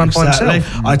Arnie up front by himself.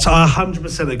 I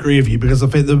 100% agree with you, because I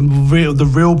think the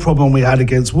real problem we had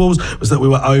against Wolves was that we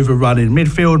were overrun in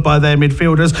midfield by their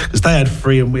midfielders, because they had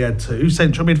 3 and we had 2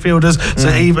 central midfielders. So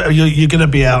either you're going to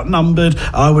be outnumbered.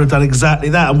 I would have done exactly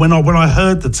that. And when I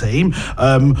heard the team,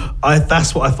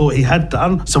 that's what I thought he had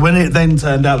done. So when it then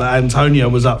turned out that Antonio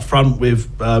was up front with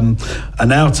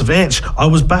Arnautovic, I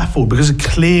was baffled, because it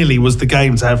clearly was the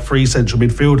game to have 3 central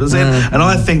midfielders in, and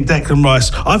I think Declan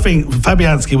Rice, I think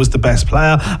Fabianski was the best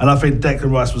player, and I think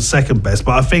Declan Rice was second best,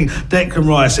 but I think Declan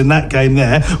Rice in that game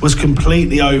there was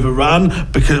completely overrun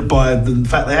because by the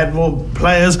fact they had more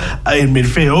players in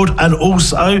midfield, and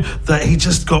also that he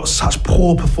just got such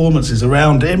poor performances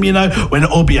around him. You know, when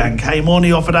Obiang came on,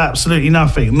 he offered absolutely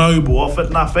nothing. Noble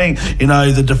offered nothing. You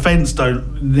know, the defence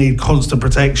don't need constant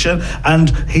protection,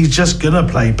 and he's just gonna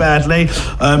play badly.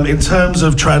 In terms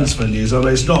of transfer news, I mean,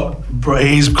 it's not.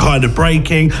 He's kind of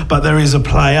breaking, but there is a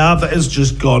player that has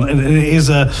just gone, and it is.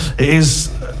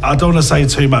 I don't want to say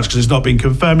too much because it's not been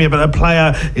confirmed yet, but a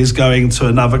player is going to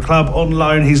another club on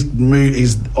loan. He's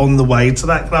on the way to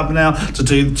that club now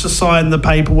to sign the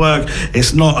paperwork.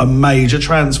 It's not a major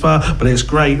transfer, but it's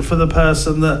great for the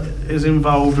person that is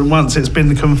involved. And once it's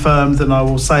been confirmed, then I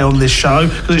will say on this show,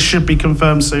 because it should be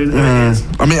confirmed soon.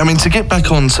 I mean, to get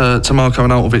back on to Marko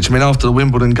Arnautovic, I mean, after the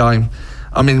Wimbledon game,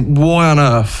 I mean, why on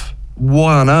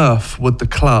earth would the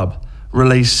club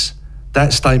release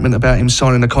that statement about him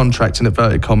signing a contract in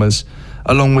inverted commas,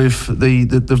 along with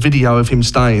the video of him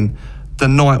staying the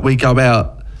night we go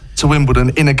out to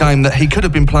Wimbledon in a game that he could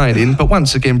have been playing in, but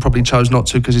once again probably chose not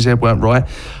to because his head weren't right?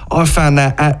 I found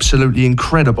that absolutely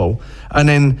incredible. And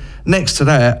then next to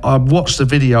that, I watched the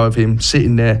video of him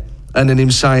sitting there, and then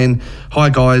him saying, "Hi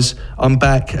guys, I'm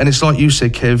back." And it's like you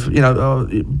said, Kev, you know,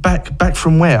 back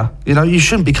from where? You know, you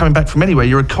shouldn't be coming back from anywhere.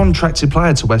 You're a contracted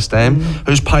player to West Ham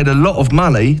who's paid a lot of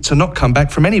money to not come back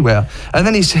from anywhere. And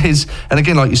then he says, and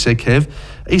again, like you said, Kev,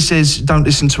 he says, don't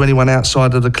listen to anyone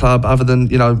outside of the club other than,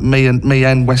 you know, me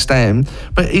and West Ham.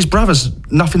 But his brother's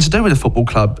nothing to do with the football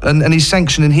club, and he's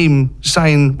sanctioning him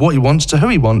saying what he wants to who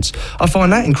he wants. I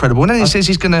find that incredible. And then he says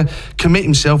he's going to commit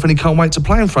himself and he can't wait to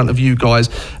play in front of you guys.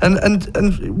 And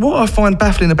what I find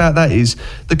baffling about that is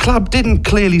the club didn't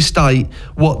clearly state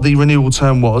what the renewal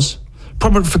term was,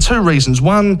 probably for 2 reasons.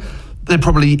 One, there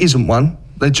probably isn't one.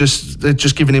 They're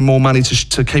just giving him more money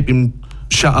to keep him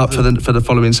shut up for the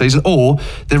following season, or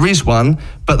there is one,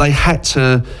 but they had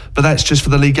to. But that's just for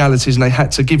the legalities, and they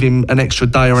had to give him an extra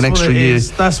day or an extra year.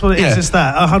 That's what it is. It's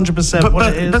that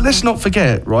 100%. But let's not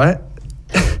forget, right?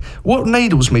 What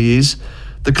needles me is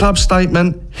the club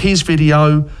statement, his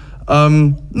video.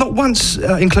 Not once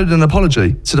included an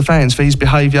apology to the fans for his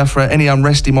behaviour, for any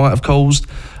unrest he might have caused,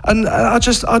 and I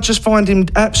just find him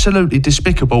absolutely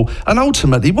despicable. And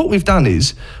ultimately, what we've done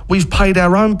is we've paid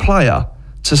our own player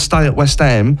to stay at West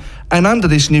Ham, and under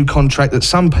this new contract that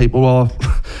some people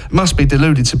must be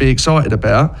deluded to be excited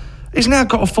about, he's now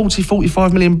got a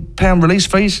 £45 million release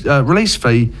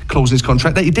fee clause in his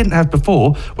contract that he didn't have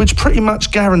before, which pretty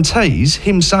much guarantees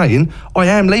him saying, I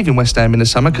am leaving West Ham in the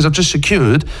summer because I've just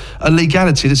secured a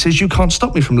legality that says you can't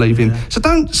stop me from leaving. Yeah. So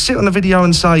don't sit on the video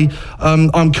and say,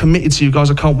 I'm committed to you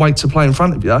guys, I can't wait to play in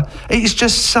front of you. It's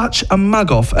just such a mug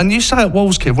off. And you say at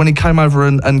Wolves, Kev, when he came over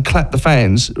and clapped the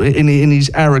fans in his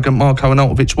arrogant Marko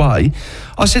Arnautovic way,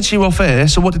 I said to you off air,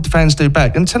 so what did the fans do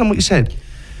back? And tell them what you said.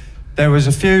 There was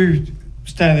a few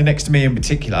standing next to me in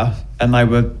particular, and they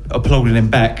were applauding him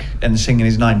back and singing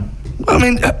his name. I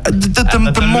mean,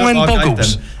 the mind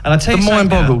boggles. And I tell you, the mind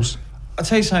boggles. I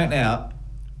tell you something now.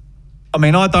 I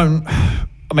mean,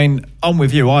 I'm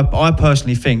with you. I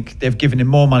personally think they've given him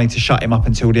more money to shut him up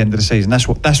until the end of the season. That's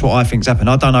what I think's happened.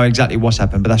 I don't know exactly what's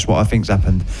happened, but that's what I think's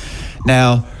happened.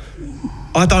 Now,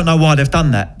 I don't know why they've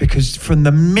done that, because from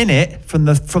the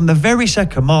very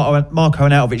second Marko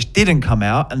Arnautovic didn't come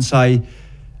out and say,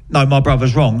 no, my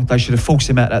brother's wrong, they should have forced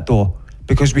him out that door.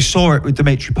 Because we saw it with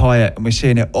Dimitri Payet and we're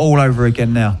seeing it all over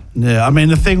again now. Yeah, I mean,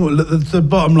 the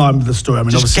bottom line with the story, I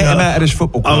mean, just get him out of this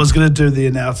football club. I was going to do the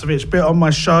Arnautovic bit on my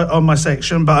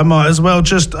section, but I might as well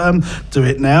just do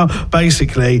it now.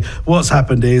 Basically, what's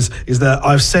happened is that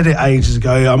I've said it ages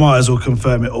ago, I might as well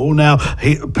confirm it all now.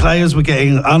 Players were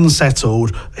getting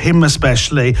unsettled, him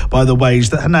especially, by the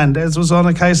wage that Hernandez was on.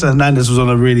 Okay, so Hernandez was on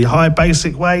a really high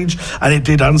basic wage, and it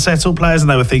did unsettle players,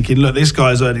 and they were thinking, look, this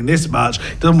guy's earning this much,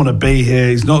 he doesn't want to be here,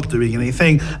 he's not doing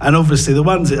anything. And obviously the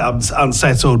ones that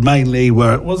unsettled mainly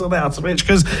were it wasn't Arnautovic,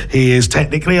 because he is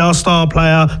technically our star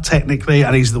player,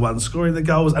 and he's the one scoring the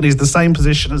goals, and he's the same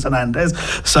position as Hernandez.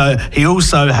 So he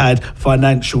also had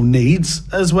financial needs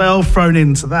as well thrown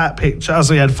into that picture.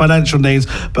 So he had financial needs,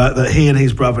 but that he and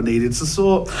his brother needed to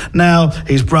sort. Now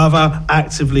his brother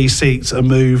actively seeks a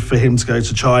move for him to go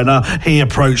to China. He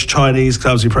approached Chinese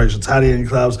clubs, he approached Italian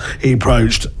clubs, he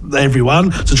approached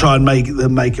everyone to try and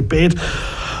make a bid.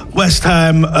 West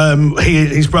Ham,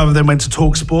 his brother then went to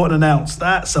TalkSport and announced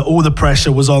that, so all the pressure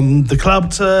was on the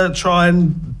club to try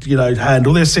and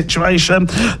handle this situation.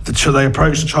 They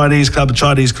approached the Chinese club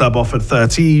offered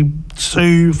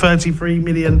 33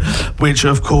 million, which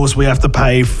of course we have to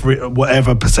pay for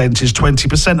whatever percentage,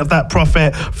 20% of that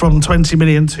profit, from 20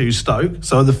 million to Stoke,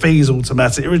 so the fees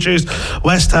automatically reduced.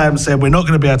 West Ham said, we're not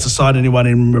going to be able to sign anyone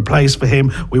in replace for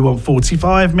him, we want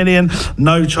 45 million.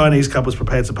 No Chinese club was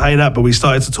prepared to pay that, but we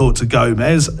started to talk to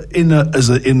Gomez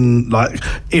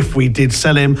if we did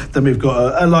sell him, then we've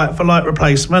got a like-for-like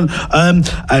replacement.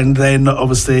 And then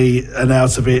obviously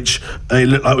Arnautovic, it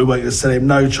looked like we weren't going to sell him.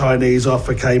 No Chinese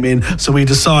offer came in, so we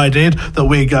decided that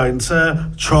we're going to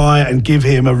try and give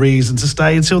him a reason to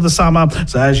stay until the summer.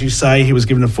 So as you say, he was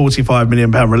given a £45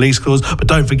 million release clause, but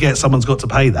don't forget, someone's got to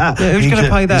pay that. Yeah, who's going to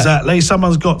pay that? Exactly,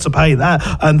 someone's got to pay that.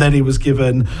 And then he was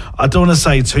given, I don't want to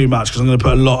say too much because I'm going to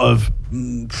put a lot of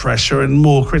pressure and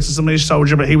more criticism on his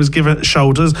shoulder, but he was given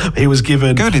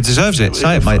good, he deserves it,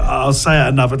 say it, mate. I'll say it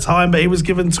another time, but he was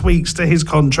given tweaks to his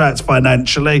contract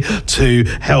financially to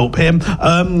help him,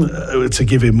 to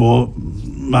give him more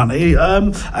money,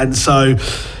 and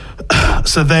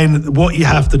so then what you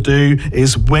have to do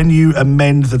is, when you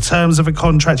amend the terms of a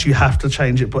contract, you have to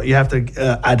change it, but you have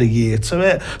to add a year to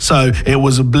it. So it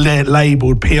was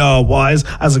labelled PR-wise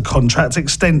as a contract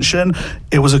extension.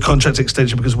 It was a contract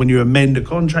extension because when you amend a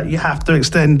contract, you have to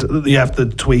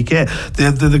tweak it.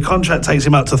 The contract takes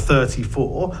him up to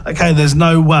 34. Okay, there's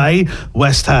no way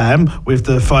West Ham, with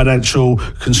the financial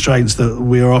constraints that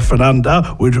we are often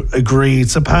under, would agree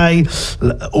to pay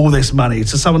all this money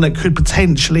to someone that could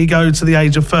potentially go to the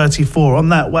age of 34 on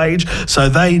that wage. So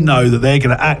they know that they're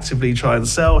going to actively try and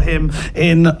sell him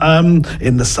in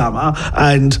the summer,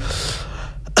 and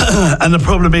the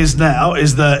problem is now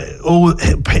is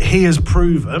that he has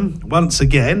proven once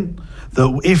again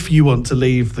that if you want to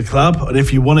leave the club and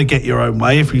if you want to get your own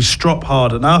way, if you strop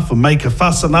hard enough and make a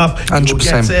fuss enough, 100%. You will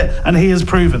get it. And he has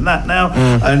proven that now.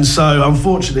 And so,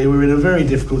 unfortunately, we're in a very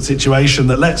difficult situation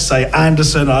that, let's say,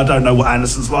 Anderson, I don't know what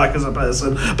Anderson's like as a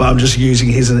person, but I'm just using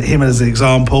him as an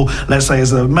example. Let's say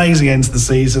he's an amazing end to the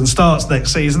season, starts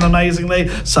next season amazingly,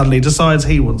 suddenly decides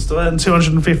he wants to earn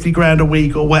 250 grand a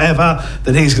week or whatever,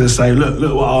 then he's going to say,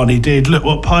 look what Arnie did, look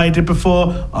what Pai did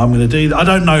before, I'm going to do that. I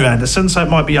don't know Anderson, so it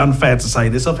might be unfair to say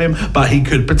this of him, but he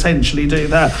could potentially do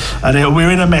that. And we're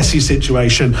in a messy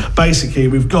situation. Basically,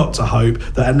 we've got to hope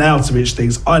that Arnautovic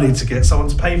thinks, I need to get someone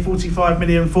to pay 45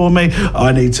 million for me,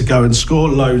 I need to go and score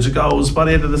loads of goals by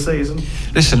the end of the season.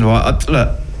 Listen,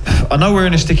 look, I know we're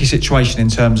in a sticky situation in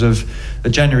terms of the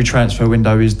January transfer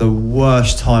window is the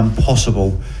worst time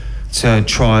possible to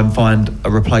try and find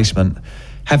a replacement.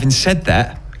 Having said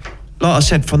that, like I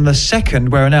said, from the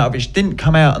second where Arnautovic didn't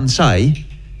come out and say,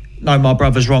 no, my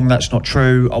brother's wrong, that's not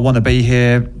true, I want to be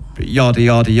here, yada,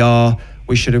 yada, yada,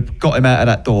 we should have got him out of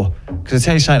that door. Because I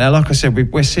tell you something now, like I said,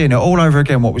 we're seeing it all over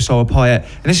again, what we saw with Payet.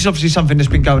 And this is obviously something that's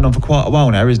been going on for quite a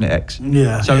while now, isn't it, X?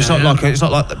 Yeah. So it's not like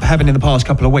having in the past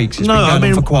couple of weeks. It's been going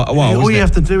on for quite a while, all you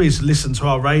have to do is listen to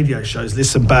our radio shows,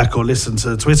 listen back or listen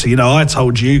to Twitter. I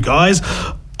told you guys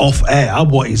off air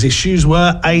what his issues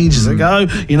were ages ago,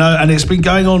 and it's been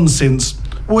going on since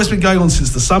Well, it's been going on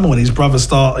since the summer when his brother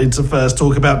started to first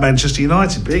talk about Manchester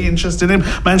United being interested in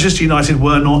him. Manchester United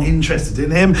were not interested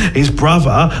in him. His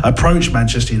brother approached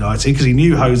Manchester United because he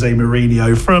knew Jose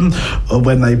Mourinho from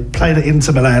when they played at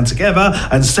Inter Milan together,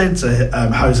 and said to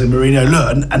Jose Mourinho,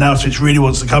 look, Arnautovic really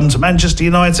wants to come to Manchester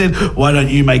United, why don't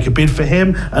you make a bid for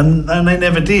him? And they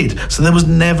never did. So there was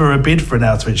never a bid for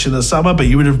Arnautovic in the summer, but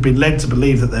you would have been led to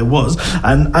believe that there was.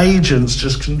 And agents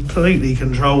just completely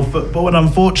control football, and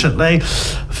unfortunately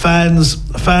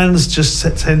fans just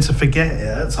tend to forget it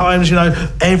at times. You know,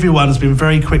 everyone's been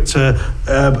very quick to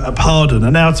pardon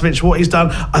Arnautovic what he's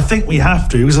done. I think we have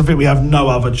to, because I think we have no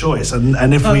other choice. And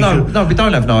if we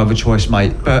don't have no other choice,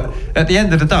 mate. But at the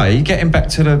end of the day, getting back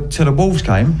to the Wolves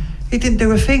game, he didn't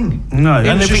do a thing. No, he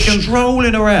was just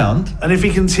strolling around. And if he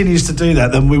continues to do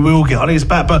that, then we will get on his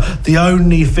back. But the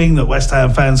only thing that West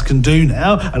Ham fans can do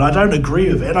now, and I don't agree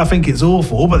with it, I think it's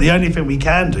awful, but the only thing we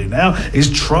can do now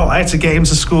is try to get him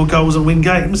to score goals and win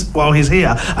games while he's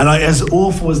here. And as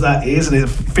awful as that is, and it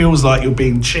feels like you're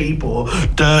being cheap or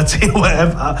dirty or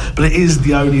whatever, but it is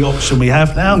the only option we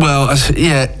have now. Well,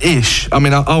 yeah, ish. I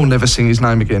mean, I'll never sing his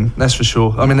name again, that's for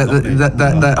sure. I mean,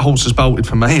 that horse has bolted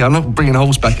for me. I'm not bringing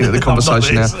horse back into the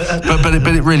conversation now, but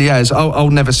it really has. I'll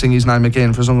never sing his name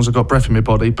again for as long as I've got breath in my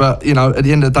body. But you know, at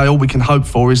the end of the day, all we can hope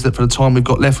for is that for the time we've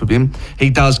got left with him, he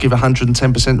does give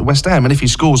 110% to West Ham, and if he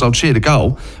scores, I'll cheer the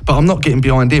goal. But I'm not getting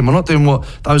behind him. I'm not doing what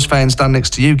those fans done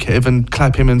next to you, Kev, and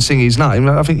clap him and sing his name.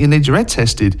 I think you need your head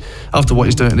tested after what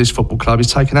he's doing at this football club.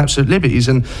 He's taking absolute liberties,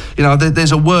 and you know,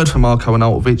 there's a word for Marko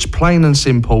Arnautovic, plain and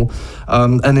simple.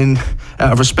 And in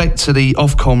out of respect to the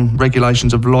Ofcom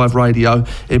regulations of live radio,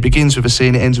 it begins with a C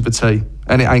and it ends with a T,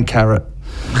 and it ain't carrot.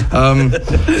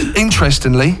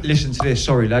 Interestingly, listen to this.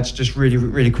 Sorry, lads, just really,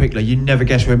 really quickly. You never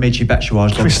guess where Michy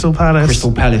Batshuayi's gone. Crystal Palace.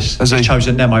 Crystal Palace. Has he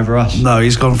chosen them over us? No,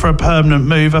 he's gone for a permanent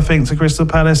move, I think, to Crystal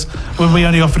Palace when we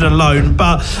only offered a loan.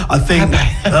 But I think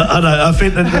I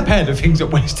think compared to things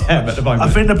at West Ham at the moment,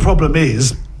 I think the problem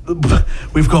is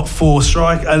we've got 4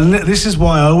 strikers, and this is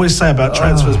why I always say about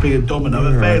transfers being domino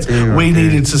effects. We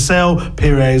needed to sell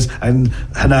Pires and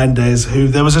Hernandez, who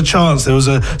there was a chance. There was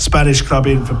a Spanish club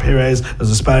in for Pires, there was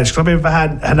a Spanish club in for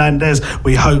Hernandez.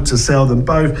 We hoped to sell them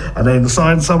both and then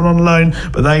sign someone on loan,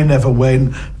 but they never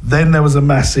went. Then there was a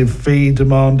massive fee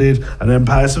demanded, and then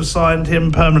Palace have signed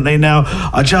him permanently. Now,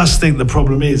 I just think the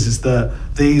problem is that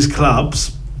these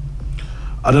clubs,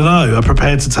 I don't know, are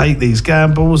prepared to take these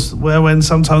gambles when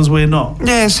sometimes we're not.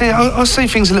 Yeah, see, I see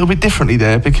things a little bit differently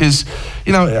there, because,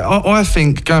 you know, I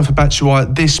think going for Batshuayi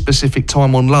at this specific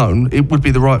time on loan, it would be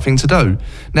the right thing to do.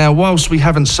 Now, whilst we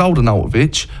haven't sold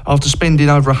Arnautovic, after spending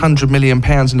over £100 million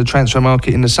in the transfer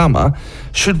market in the summer,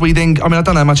 should we then, I mean, I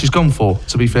don't know how much he's gone for,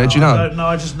 to be fair, do you know? I don't know,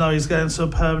 I just know he's going to a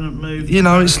permanent move. You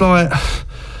know, it's like,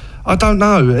 I don't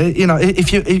know. You know,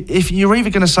 if you're either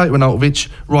going to say to Arnautovic,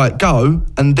 right, go,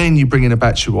 and then you bring in a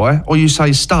Batshuayi, or you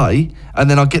say stay, and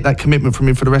then I get that commitment from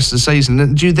him for the rest of the season.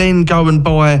 And do you then go and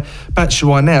buy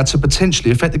Batshuayi now to potentially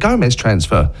affect the Gomez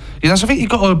transfer? You know, so I think you've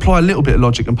got to apply a little bit of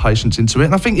logic and patience into it.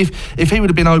 And I think if he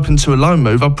would have been open to a loan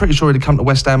move, I'm pretty sure he'd have come to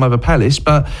West Ham over Palace.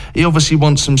 But he obviously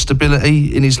wants some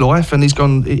stability in his life, and he's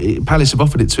gone. Palace have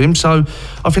offered it to him, so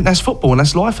I think that's football and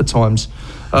that's life at times.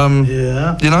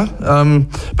 Yeah. You know,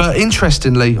 but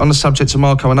interestingly, on the subject of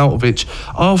Marko Arnautovic,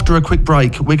 after a quick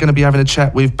break, we're going to be having a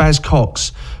chat with Baz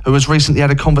Cox, who has recently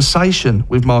had a conversation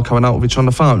with Marko Arnautovic on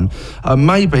the phone.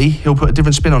 Maybe he'll put a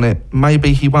different spin on it.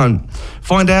 Maybe he won't.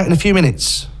 Find out in a few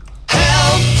minutes.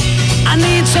 Help! I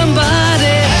need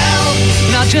somebody. Help!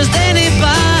 Not just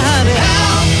anybody.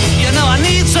 Help! You know I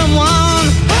need someone.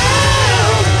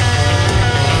 Help!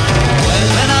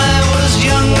 When I was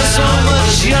younger, so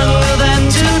much younger than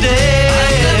today,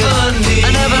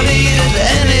 I never needed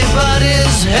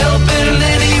anybody's help in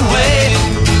any way.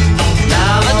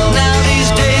 Now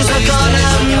these days are gone,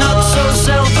 I'm not so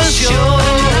self-assured.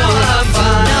 Now I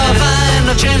find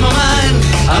I've changed my mind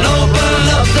and open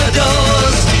up the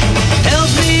doors. Help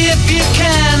me if you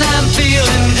can, I'm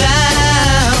feeling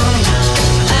down.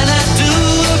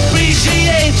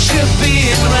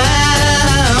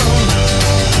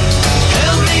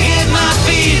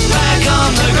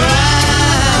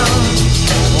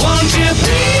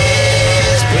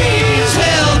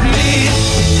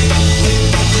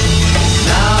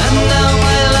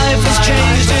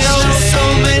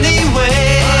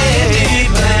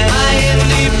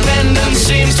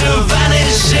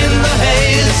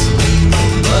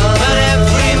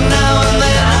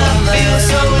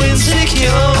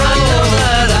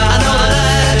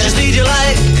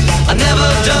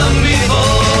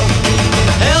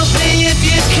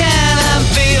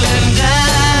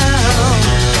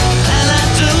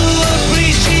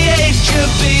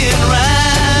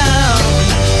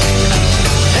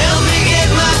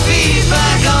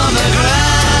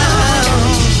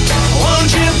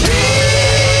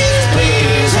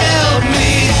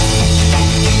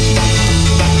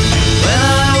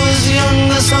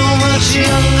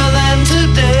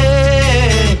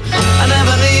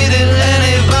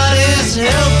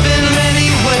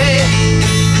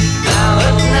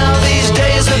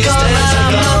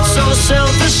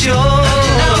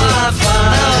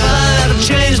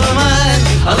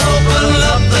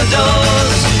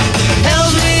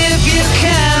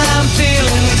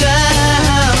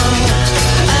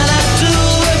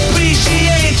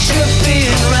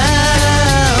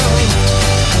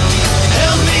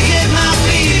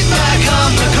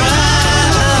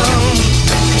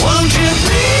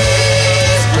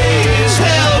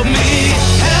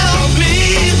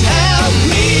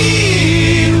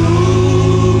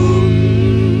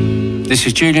 This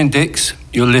is Julian Dix.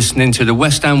 You're listening to the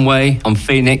West Ham Way on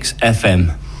Phoenix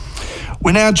FM.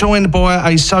 We're now joined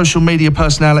by a social media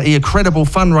personality, a credible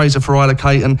fundraiser for Isla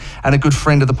Caton, and a good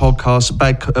friend of the podcast,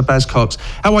 Baz Cox.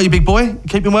 How are you, big boy?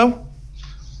 Keeping well?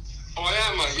 I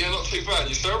am, mate. Yeah, not too bad.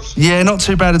 Yourself? Yeah, not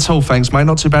too bad at all, thanks, mate.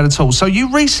 Not too bad at all. So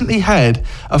you recently had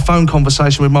a phone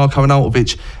conversation with Marko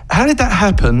Arnautovic. How did that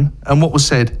happen, and what was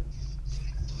said?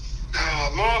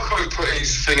 Marko put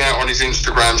his thing out on his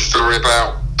Instagram story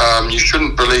about you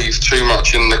shouldn't believe too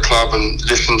much in the club and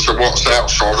listen to what's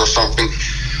outside or something.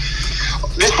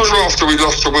 This was after we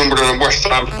lost to Wimbledon and West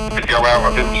Ham. Video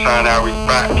out of him saying how he's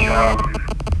back.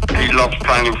 He loves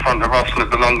playing in front of us and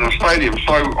at the London Stadium.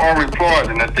 So I replied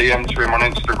in a DM to him on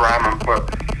Instagram and put,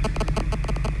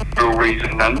 real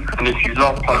reason then, and if you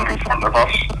love playing in front of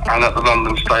us and at the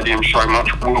London Stadium so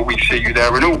much, will we see you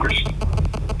there in August?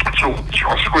 So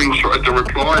I screenshotted the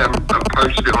reply and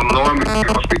posted it online, which he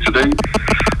asked me to do,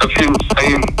 of him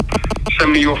saying,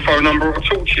 send me your phone number, I'll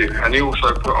talk to you. And he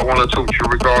also put, I want to talk to you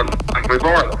regarding with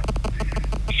Isla.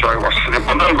 So I sent him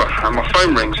my number and my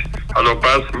phone rings. Hello,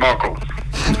 Baz, Marko.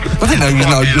 I didn't know you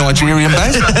know Nigerian,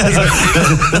 Baz.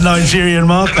 The Nigerian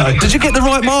Marko. Did you get the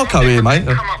right Marko here, mate?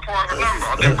 Come up private number,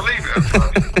 I didn't believe it at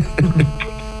first.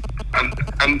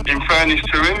 And in fairness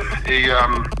to him,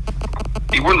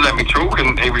 he wouldn't let me talk,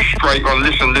 and he was straight on,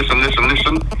 listen.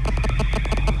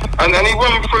 And then he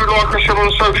went through, like I said,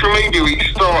 on social media. He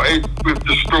started with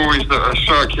the stories that are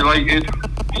circulated.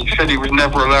 He said he was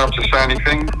never allowed to say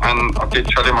anything, and I did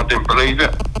tell him I didn't believe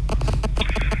it.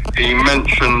 He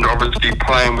mentioned, obviously,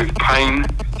 playing with pain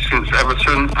since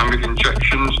Everton and with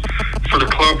injections for the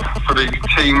club, for the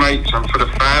teammates and for the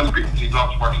fans, because he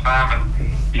loves West Ham and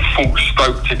he fought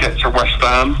Stoke to get to West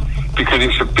Ham, because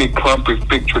it's a big club with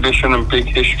big tradition and big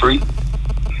history.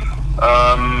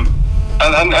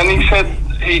 And he said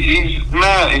he's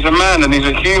a man and he's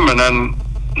a human, and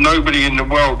nobody in the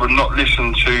world would not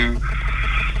listen to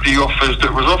the offers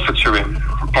that was offered to him.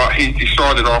 But he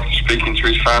decided after speaking to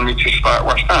his family to stay at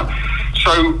West Ham.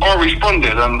 So I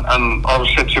responded and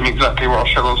I said to him exactly what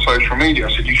I said on social media.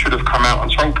 I said, you should have come out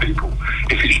and told people.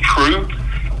 If it's true,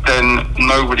 then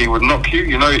nobody would knock you.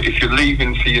 You know, if you're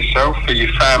leaving for yourself, for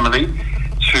your family,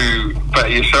 to better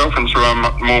yourself and to earn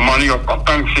more money, I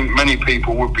don't think many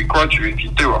people would begrudge you. If you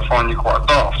do, I find you quite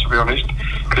daft, to be honest,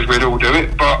 because we'd all do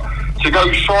it. But to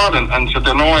go silent and to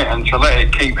deny it and to let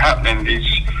it keep happening is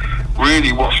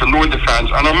really what's annoyed the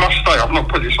fans. And I must say, I've not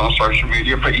put this on social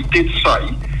media, but he did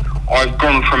say, I've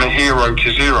gone from a hero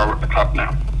to zero at the club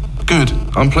now. Good.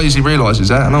 I'm pleased he realises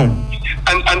that and all.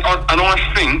 And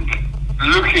I think,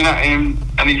 looking at him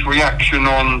and his reaction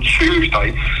on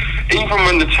Tuesday, even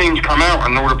when the teams come out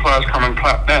and all the players come and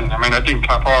clap then, I mean, they didn't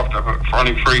clap after, but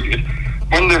only three did.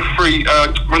 When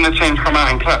the teams come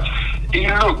out and clap, he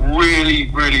looked really,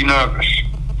 really nervous.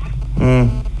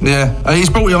 Yeah, he's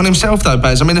brought it on himself though,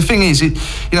 Baz. I mean, the thing is,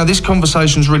 this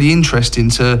conversation's really interesting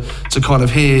to kind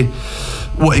of hear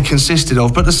what it consisted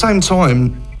of, but at the same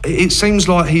time, it seems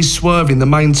like he's swerving the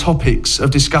main topics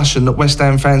of discussion that West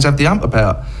Ham fans have the ump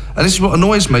about. And this is what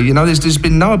annoys me. There's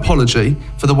been no apology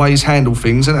for the way he's handled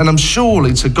things, and I'm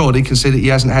surely to God he can see that he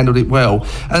hasn't handled it well.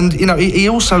 And, he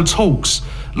also talks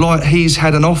like he's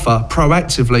had an offer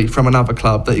proactively from another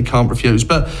club that he can't refuse.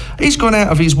 But he's gone out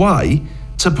of his way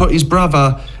to put his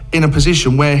brother in a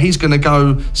position where he's going to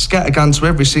go scattergun to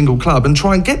every single club and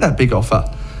try and get that big offer.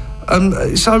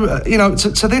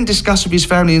 To then discuss with his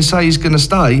family and say he's going to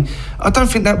stay, I don't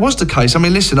think that was the case. I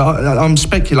mean, listen, I'm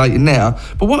speculating now,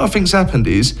 but what I think's happened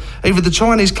is either the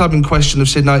Chinese club in question have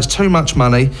said, no, it's too much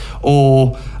money,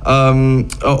 or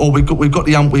we've got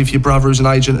the ump with your brother who's an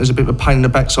agent, as a bit of a pain in the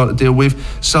backside to deal with,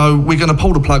 so we're going to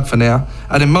pull the plug for now.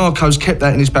 And then Marko's kept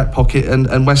that in his back pocket,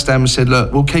 and West Ham has said,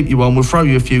 look, we'll keep you on, we'll throw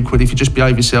you a few quid if you just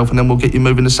behave yourself, and then we'll get you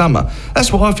moving this summer.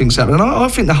 That's what I think's happening. I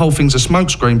think the whole thing's a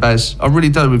smokescreen, Baz. I really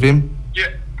do with him. Yeah,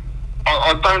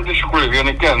 I don't disagree with you, and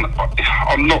again,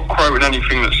 I'm not quoting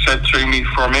anything that's said to me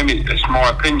from him, it's my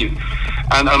opinion.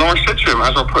 And I said to him,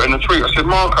 as I put in a tweet, I said,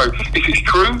 Marko, if it's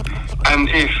true, and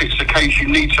if it's the case you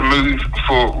need to move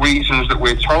for reasons that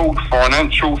we're told,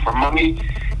 financial, for money,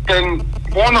 then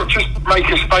why not just make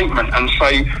a statement and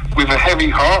say, with a heavy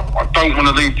heart, I don't want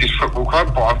to leave this football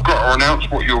club, but I've got to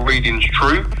announce what you're reading's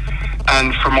true.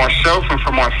 And for myself and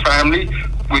for my family,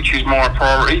 which is my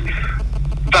priority,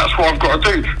 that's what I've got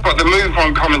to do. But the move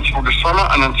won't come until the summer,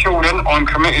 and until then, I'm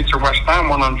committed to West Ham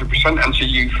 100%, and to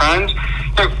you fans.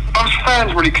 Us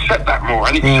fans will accept that more,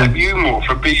 and accept you more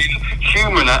for being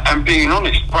human and being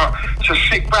honest. But to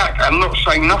sit back and not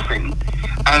say nothing,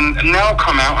 and now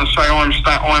come out and say,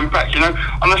 I'm back, And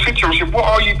I said to him, I said, what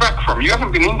are you back from? You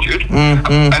haven't been injured.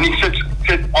 And he said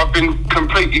said, I've been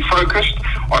completely focused.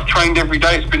 I've trained every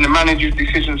day. It's been the manager's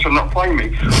decision to not play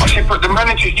me. I said, but the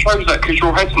manager chose that because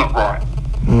your head's not right.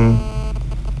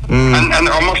 And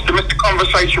I must admit, the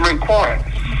conversation went quiet.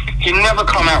 He never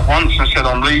come out once and said,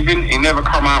 I'm leaving. He never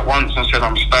come out once and said,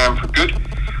 I'm staying for good.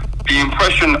 The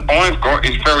impression I've got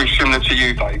is very similar to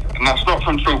you, Dave. And that's not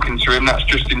from talking to him, that's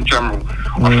just in general.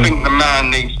 I think the man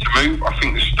needs to move. I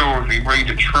think the stories we read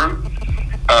are true.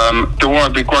 Do I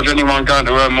begrudge anyone going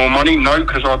to earn more money? No,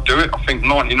 because I'd do it. I think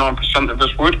 99% of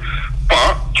us would.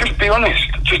 But just be honest.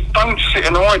 Just don't sit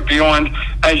and hide behind,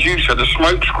 as you said, a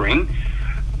smoke screen,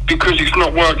 because it's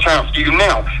not worked out for you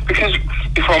now. Because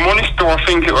if I'm honest, do I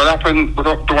think it will happen? Do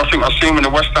I think I'll see him in a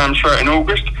West Ham shirt in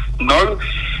August? No.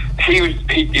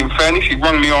 In fairness, he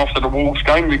rang me after the Wolves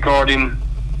game regarding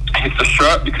the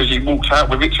shirt, because he walked out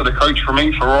with it to the coach for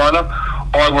me, for Ryder.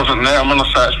 I wasn't there. I'm going to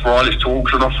say it's for Ryder. It's to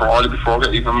auction off for Ryder before I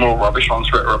get even more rubbish on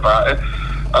Twitter about it.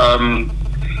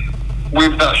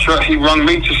 With that shirt, he rang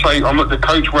me to say, I'm at the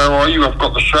coach, where are you? I've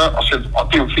got the shirt. I said, I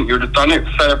didn't think you'd have done it.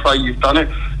 Fair play, you've done it.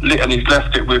 And he's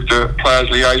left it with the players'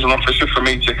 liaison officer for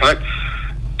me to collect.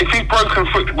 If his broken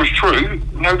foot was true,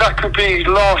 that could be his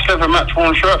last ever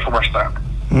match-worn shirt for West Ham.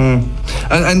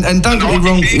 And don't get me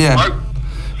wrong,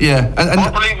 yeah. And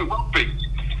I believe it will be.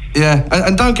 Yeah,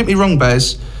 and don't get me wrong,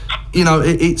 Baz.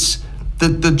 It's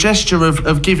the gesture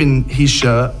of giving his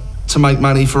shirt to make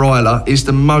money for Isla is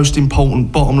the most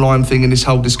important bottom line thing in this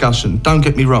whole discussion. Don't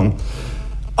get me wrong.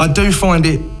 I do find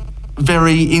it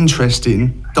very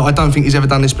interesting that I don't think he's ever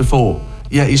done this before.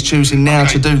 Yet he's choosing now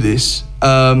to do this.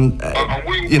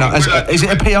 Is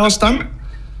it a PR stunt?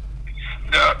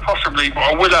 Possibly, but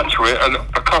I will add to it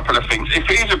a couple of things. If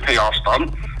it is a PR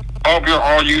stunt,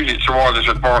 I'll use it to Isla's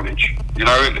advantage.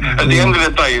 At the end of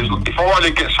the day, if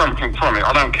Isla gets something from it,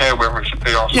 I don't care whether it's a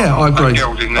PR stunt. Yeah, I agree.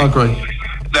 I agree.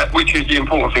 Which is the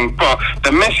important thing. But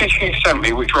the message he sent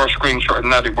me, which I screenshotted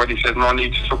and added when he said, I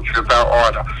need to talk to you about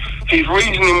Isla, his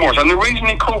reasoning was, and the reason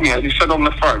he called me, as he said on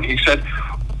the phone, he said,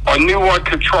 I knew I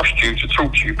could trust you to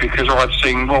talk to you because I had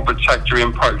seen Robert tagged you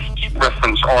in posts,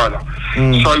 reference Isla.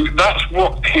 So that's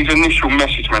what his initial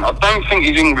message meant. I don't think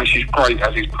his English is great,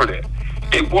 as he's put it.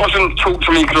 It wasn't talk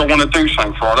to me because I want to do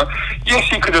something for Isla. Yes,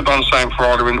 he could have done something for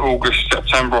Isla in August,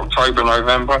 September, October,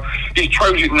 November. He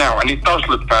chose it now, and it does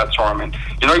look bad timing.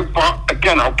 But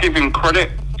again, I'll give him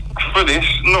credit for this,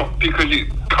 not because it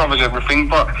covers everything,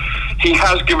 but he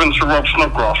has given to Rob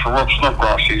Snodgrass for Rob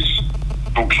Snodgrass's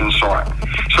auction site.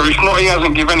 So it's not he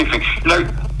hasn't given anything.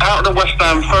 Out of the West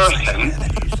Ham first team,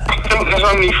 I think there's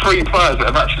only 3 players that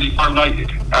have actually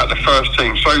donated out of the first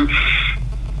team. So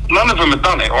none of them have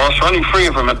done it, or so only 3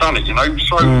 of them have done it,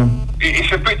 So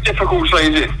it's a bit difficult to say,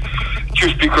 is it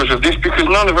just because of this? Because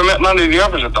none of the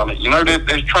others have done it.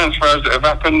 There's transfers that have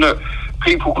happened that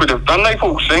people could have done. They've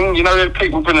all seen. There's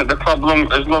people been at the club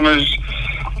as long as,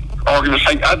 argument's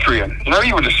sake, Adrian.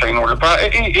 He would have seen all about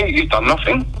it. He's done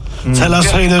nothing. Tell us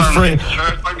who the 3.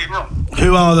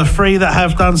 Who are the 3 that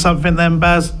have done something then,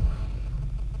 Baz?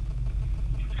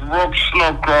 Rob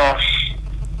Snodgrass,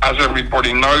 as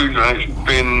everybody knows, and it's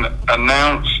been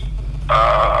announced.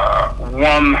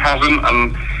 One hasn't,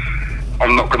 and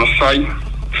I'm not going to say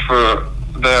for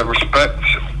their respect,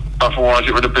 otherwise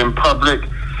it would have been public.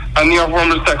 And the other one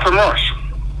was Declan Rice.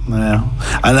 Yeah,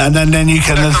 and then you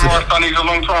can. Declan Rice done it a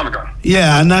long time ago.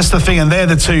 Yeah, and that's the thing, and they're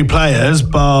the 2 players,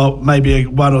 but maybe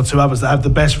 1 or 2 others that have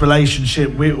the best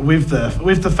relationship with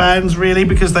the fans, really,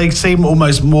 because they seem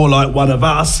almost more like one of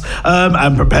us,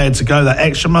 and prepared to go that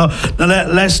extra mile. Now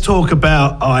let's talk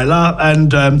about Isla,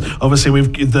 and obviously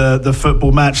we've the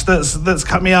football match that's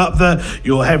coming up that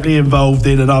you're heavily involved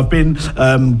in, and I've been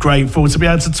grateful to be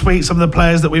able to tweet some of the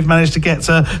players that we've managed to get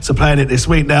to playing it this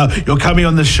week. Now you're coming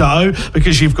on the show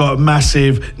because you've got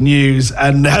massive news,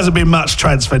 and there hasn't been much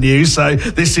transfer news. So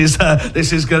this is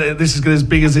good as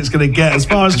big as it's going to get as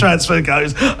far as transfer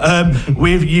goes.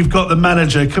 You've got the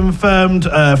manager confirmed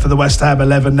for the West Ham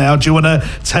 11 now. Do you want to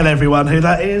tell everyone who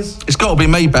that is? It's got to be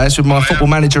me, Baz, with my football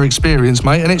manager experience,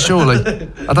 mate. And it's surely.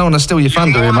 I don't want to steal your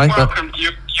thunder here, mate. But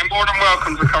you're more than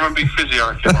welcome to come and be physio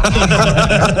if you want.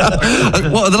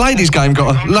 What have the ladies' team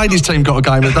got a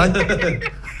game today?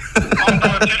 I'm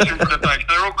dietitian for the day, so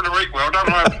they're all going to eat well, don't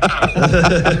worry.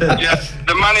 Yeah,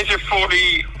 the manager for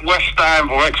the West Ham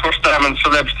or ex-West Ham and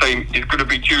celebs team is going to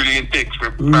be Julian Dix, we're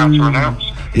about to announce.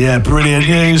 Yeah, brilliant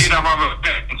news. He did have other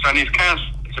events, and he's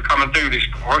cancelled to come and do this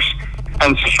for us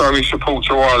and to show his support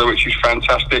to Isla, which is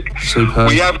fantastic. Superb.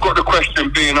 We have got the question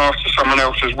being asked to someone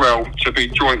else as well to be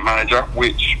joint manager,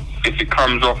 which, if it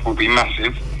comes off, will be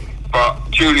massive.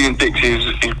 But Julian Dix is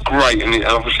great, and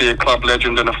obviously a club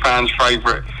legend and a fan's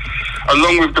favourite.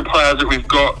 along with the players that we've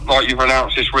got, like you've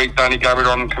announced this week, Danny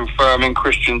Gaviron confirming,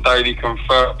 Christian Daly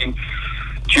confirming,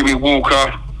 Jimmy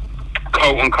Walker,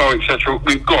 Colton Cole, etc.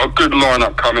 We've got a good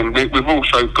lineup coming. We've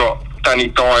also got Danny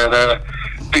Dyer there,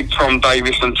 Big Tom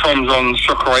Davis, and Tom's on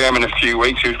Soccer AM in a few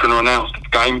weeks, who's going to announce the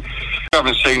game. If you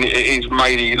haven't seen it, it is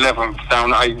May the 11th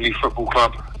down at Aveley Football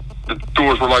Club. The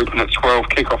doors will open at 12,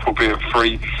 kick-off will be at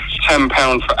 3.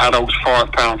 £10 for adults,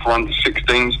 £5 for under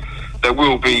 16s. There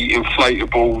will be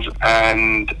inflatables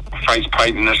and face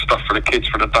painting and stuff for the kids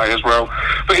for the day as well.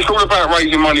 But it's all about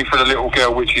raising money for the little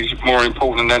girl, which is more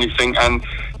important than anything. And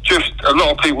just a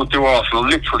lot of people do ask, and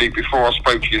literally before I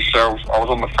spoke to yourselves, I was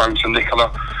on the phone to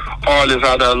Nicola. Isla's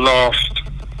had her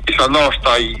last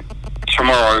day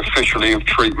tomorrow officially of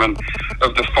treatment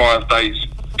of the 5 days.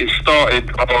 It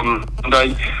started on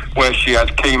Monday where she had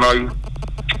chemo.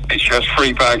 She has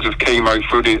 3 bags of chemo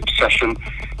through the session.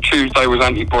 Tuesday was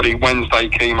antibody, Wednesday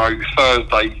chemo,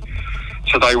 Thursday.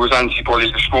 Today was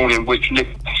antibody this morning, which Nick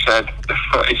said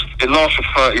it lasted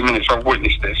 30 minutes. I've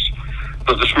witnessed this.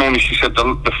 But this morning she said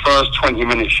the first 20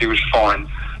 minutes she was fine.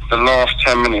 The last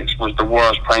 10 minutes was the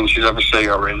worst pain she's ever seen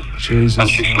her in. Jesus. And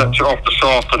she slept it off this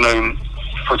afternoon.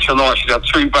 For tonight she's had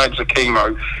 2 bags of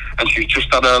chemo and she's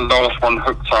just had her last one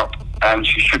hooked up, and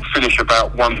she should finish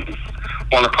about 1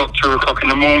 o'clock, 2 o'clock in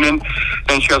the morning.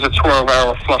 Then she has a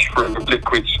 12-hour flush through of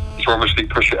liquids to obviously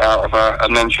push it out of her,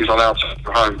 and then she's allowed to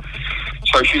go home.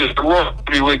 So she's just a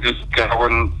rocky week, this girl,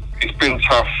 and it's been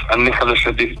tough. And Nicola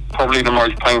said it's probably the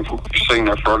most painful she's seen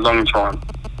her for a long time.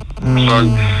 So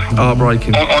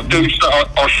heartbreaking.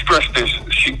 I stress this.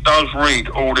 She does read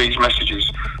all these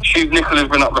messages. Nicola's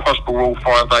been up the hospital all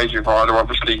 5 days with Isla,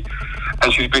 obviously,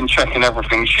 and she's been checking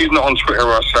everything. She's not on Twitter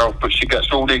herself, but she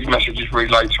gets all these messages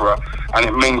relayed to her, and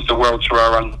it means the world to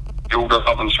her and all the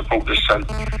love and support this sent.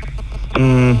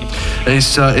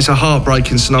 It's a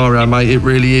heartbreaking scenario, mate. It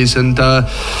really is. And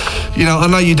I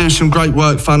know you do some great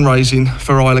work fundraising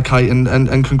for Isla Kate,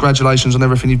 and congratulations on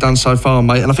everything you've done so far,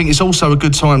 mate. And I think it's also a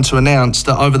good time to announce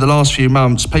that over the last few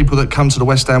months, people that come to the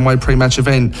West Ham Way pre-match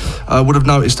event would have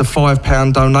noticed a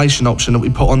 £5 donation option that we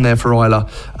put on there for Isla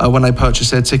when they purchase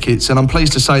their tickets. And I'm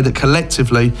pleased to say that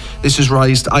collectively this has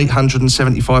raised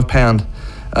 £875.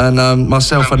 And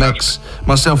myself and X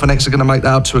are going to make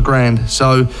that up to £1,000.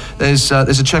 So there's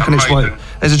a check on its way.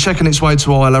 There's a check on its way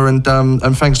to Isla, and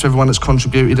thanks to everyone that's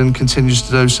contributed and continues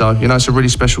to do so. You know, it's a really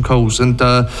special cause. And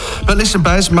but listen,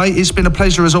 Baz, mate, it's been a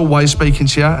pleasure as always speaking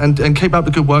to you, and keep up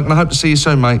the good work. And I hope to see you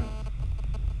soon, mate.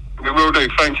 We will do.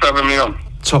 Thanks for having me on.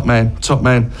 Top man. Take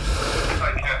it.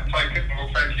 Well,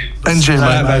 thank you. And you,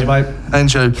 mate.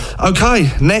 And you.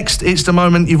 Okay, next, it's the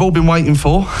moment you've all been waiting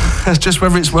for. Just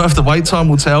whether it's worth the wait, time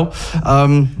will tell.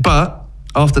 But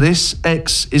after this,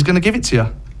 X is going to give it to you.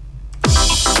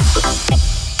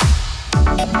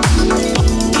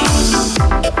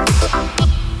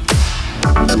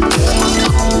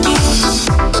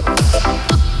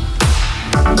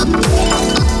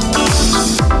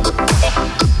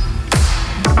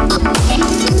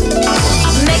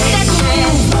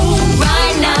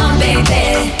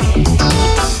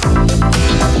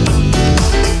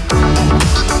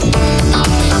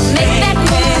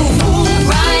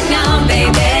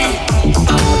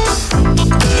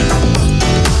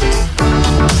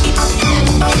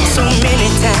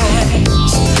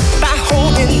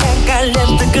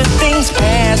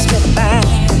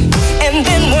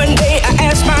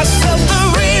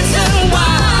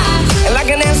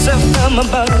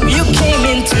 Above, you came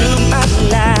into my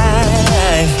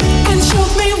life and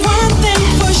showed me one thing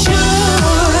for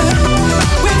sure.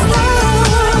 With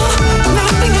love,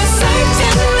 nothing is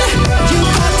certain. You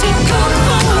got to go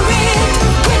for it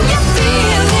when you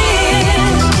feel it.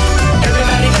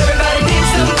 Everybody needs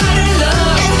somebody to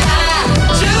love, and I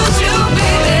choose you,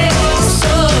 baby.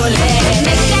 So let's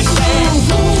make that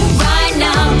move right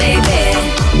now, baby.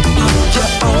 You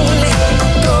only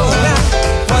go around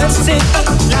once in a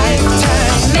lifetime.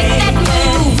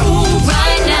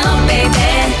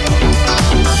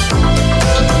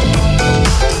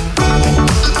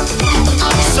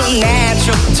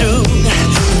 To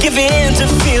give in to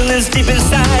feelings deep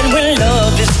inside when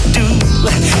love is due.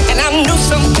 And I knew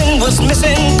something was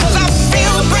missing, 'cause I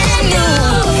feel brand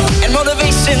new, and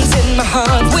motivation's in my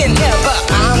heart whenever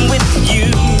I'm with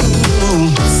you.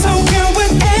 So girl,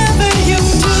 whatever you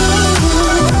do,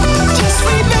 just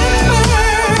remember,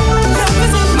 love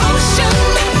is emotion.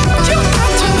 You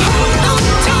got to hold on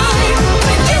tight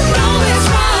when you know it's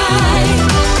right.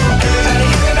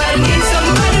 Everybody needs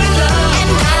somebody to love,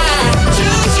 and I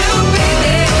choose you,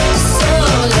 baby. So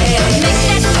let's make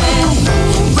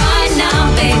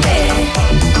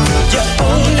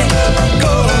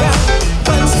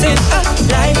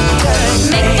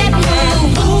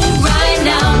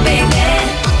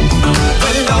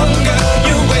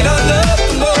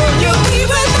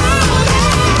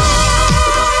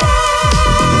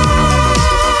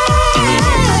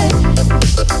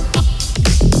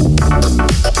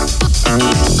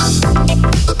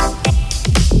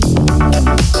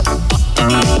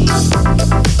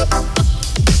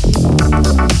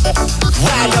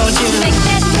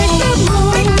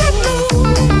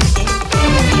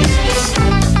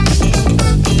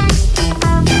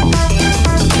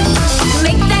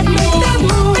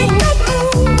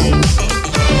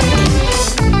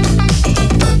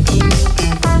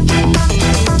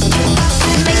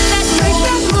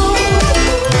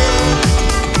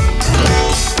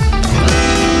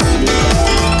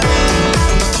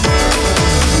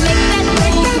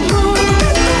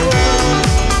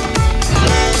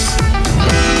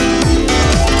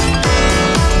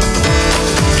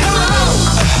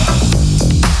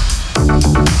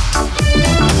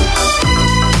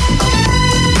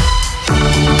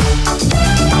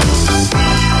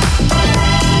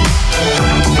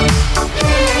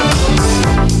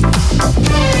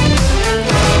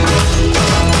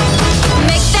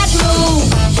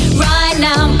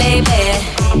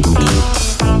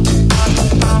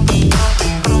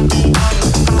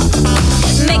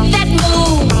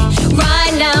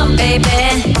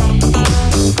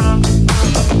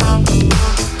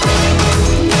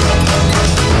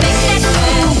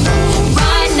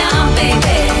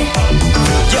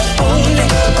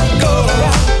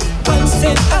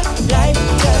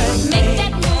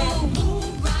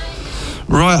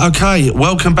Right, okay,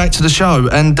 welcome back to the show.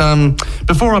 And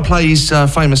before I play his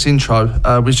famous intro,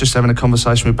 we was just having a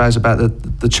conversation with Baz about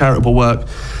the charitable work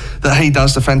that he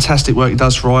does, the fantastic work he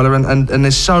does for Isla. And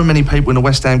there's so many people in the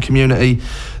West Ham community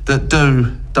that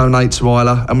do donate to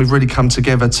Isla, and we've really come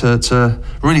together to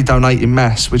really donate in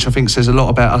mass, which I think says a lot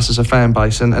about us as a fan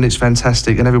base, and it's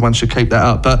fantastic, and everyone should keep that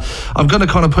up. But I'm going to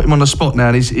kind of put him on the spot now,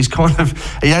 and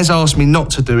he has asked me not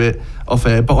to do it off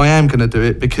air, but I am going to do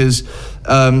it because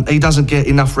he doesn't get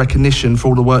enough recognition for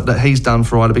all the work that he's done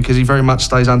for Isla, because he very much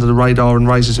stays under the radar and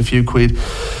raises a few quid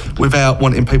without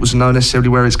wanting people to know necessarily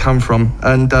where it's come from,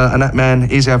 and that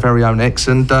man is our very own X,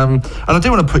 and I do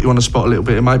want to put you on the spot a little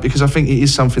bit, mate, because I think it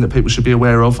is something that people should be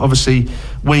aware of. Obviously,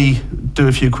 we do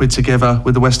a few quid together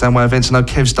with the West Ham Way events. I know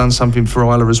Kev's done something for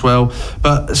Isla as well,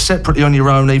 but separately on your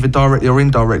own, either directly or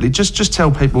indirectly, just tell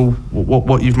people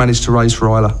what you've managed to raise for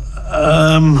Isla.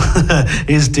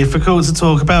 It's difficult to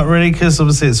talk about, really, because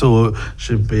obviously it's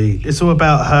all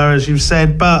about her, as you've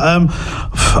said, but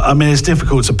I mean, it's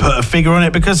difficult to put a figure on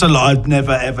it because I've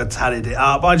never ever tallied it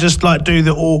up. I just do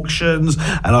the auctions,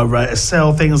 and I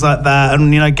sell things like that,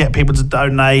 and get people to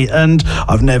donate, and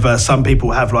some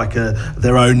people have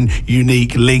their own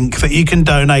unique link that you can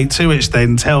donate to, which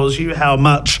then tells you how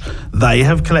much they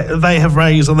have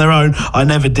raised on their own. I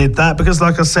never did that because,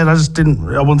 like I said, I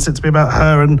wanted it to be about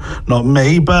her and not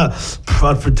me, but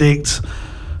I'd predict,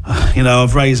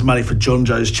 I've raised money for John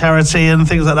Joe's charity and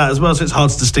things like that as well, so it's hard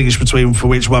to distinguish between for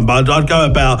which one, but I'd go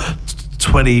about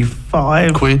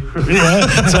 25 quid. Yeah,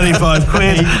 25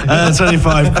 quid.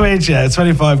 25 quid, yeah,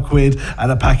 25 quid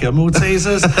and a packet of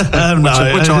Maltesers.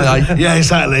 Which I ate. Yeah,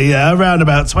 exactly, yeah, around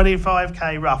about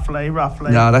 25k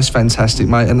roughly. No, that's fantastic,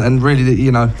 mate, and really,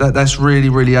 that's really,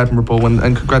 really admirable,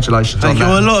 and congratulations on that.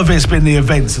 Well, a lot of it's been the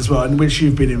events as well, in which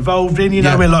you've been involved in.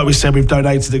 Like we said, we've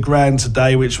donated £1,000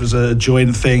 today, which was a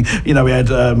joint thing.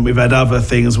 We've had other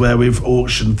things where we've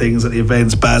auctioned things at the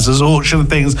events. Baz has auctioned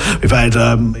things. We've had,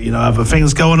 other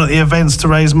things go on at the events to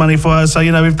raise money for her. So,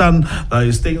 we've done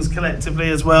those things collectively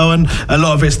as well. And a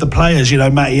lot of it's the players.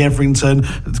 Matty Etherington,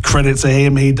 credit to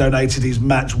him, he donated his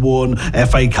match-worn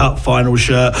FA Cup final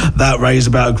shirt. That raised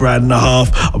about £1.5 grand,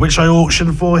 which I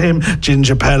auctioned for him.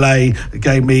 Ginger Pele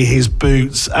gave me his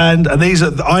boots. And these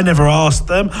are, I never asked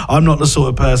them. I'm not the sort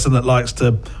of person that likes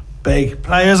to big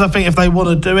players. I think if they want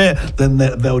to do it, then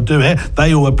they'll do it.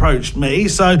 They all approached me,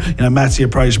 so Matty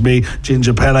approached me.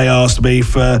 Ginger Pele asked me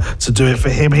to do it for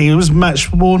him. He was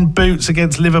match-worn boots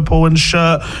against Liverpool and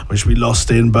shirt, which we lost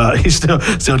in, but he still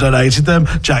donated them.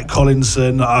 Jack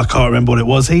Collinson, I can't remember what it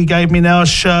was, he gave me now a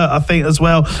shirt, I think, as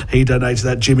well. He donated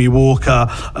that. Jimmy Walker.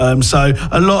 So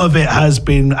a lot of it has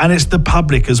been, and it's the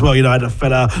public as well. I had a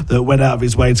fella that went out of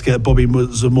his way to get Bobby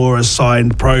Zamora's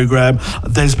signed programme.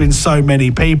 There's been so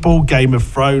many people. Game of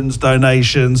Thrones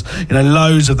donations,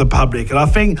 loads of the public. And I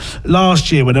think last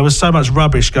year, when there was so much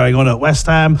rubbish going on at West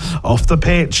Ham off the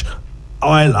pitch,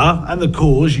 Isla and the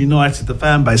cause united the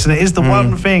fan base, and it is the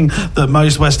one thing that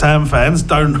most West Ham fans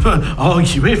don't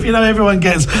argue with. Everyone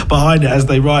gets behind it, as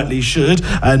they rightly should,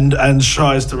 and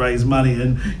tries to raise money,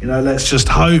 and let's just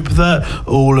hope that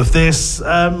all of this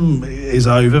is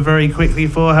over very quickly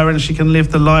for her, and she can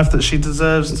live the life that she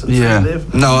deserves to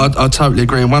live. No, I totally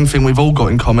agree. And one thing we've all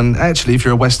got in common, actually, if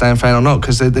you're a West Ham fan or not,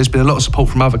 because there's been a lot of support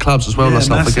from other clubs as well, let's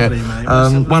not forget.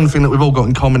 Mate, one thing that we've all got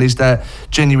in common is that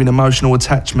genuine emotional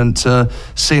attachment to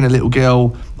seeing a little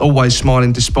girl always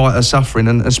smiling despite her suffering,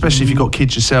 and especially if you've got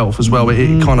kids yourself as well,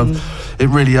 it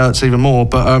really hurts even more.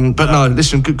 But no,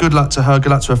 listen, good luck to her, good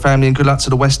luck to her family, and good luck to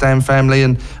the West Ham family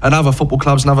and other football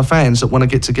clubs and other fans that want to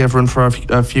get together and throw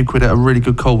a few quid at a really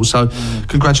good cause. So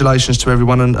congratulations to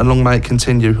everyone, and long may it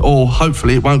continue, or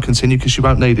hopefully it won't continue because you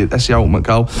won't need it. That's the ultimate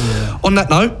goal. On that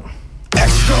note,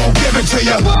 X gon' give it to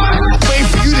you. Wait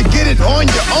for you to get it on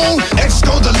your own. X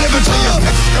gon' deliver to you.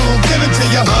 X gon' give it to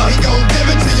you. He gon' give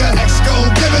it to you. X gon'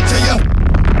 give it to you.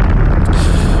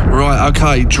 Right,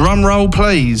 okay, drum roll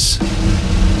please.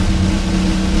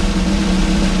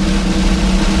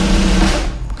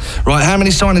 Right, how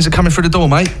many signings are coming through the door,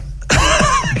 mate?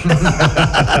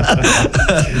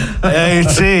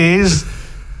 It is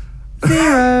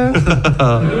 0.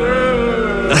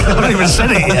 I haven't even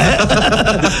said it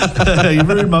yet. You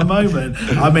ruined my moment.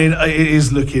 I mean, it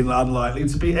is looking unlikely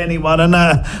to be anyone, and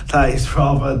that is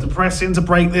rather depressing to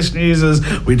break this news, as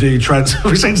we do transfer.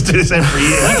 We seem to do this every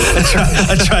year.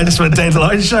 A transfer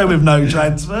deadline show with no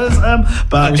transfers.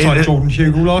 But it was like Jordan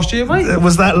Hugill last year, mate.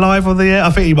 Was that live on the air? I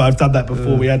think you might have done that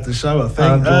before we had the show, I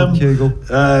think. Jordan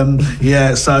Hugill.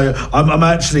 Yeah, so I'm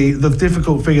actually, the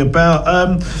difficult thing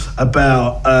about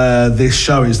this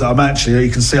show is that I'm actually,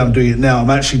 you can see I'm doing it now, I'm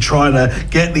actually actually trying to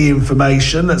get the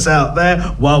information that's out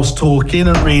there whilst talking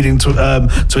and reading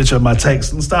Twitter and my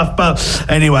text and stuff. But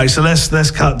anyway, so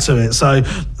let's cut to it. So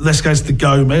let's go to the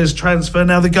Gomez transfer.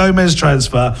 Now, the Gomez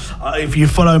transfer, if you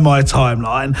follow my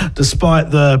timeline,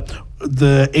 despite the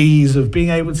ease of being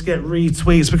able to get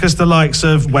retweets, because the likes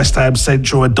of West Ham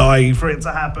Central are dying for it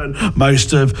to happen.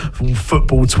 Most of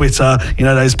football Twitter,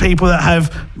 there's people that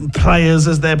have players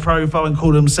as their profile and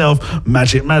call themselves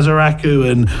Magic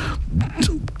Mazaraku and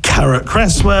Carrot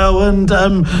Cresswell and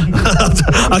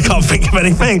I can't think of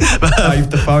anything. Dave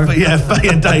Defoe.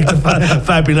 Dave Defoe,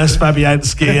 Fabulous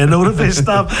Fabianski and all of this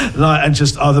stuff, and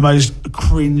just are the most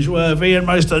cringeworthy and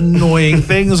most annoying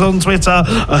things on Twitter,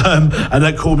 and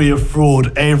that call me a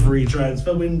fraud every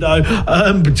transfer window,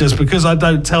 just because I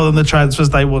don't tell them the transfers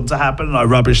they want to happen and I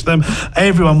rubbish them.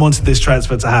 Everyone wanted this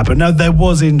transfer to happen. Now, there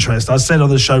was interest. I said on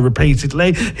the show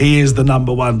repeatedly, he is the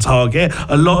number one target.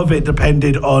 A lot of it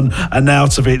depended on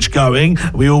Arnautovic going.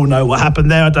 We all know what happened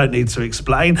there. I don't need to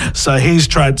explain. So his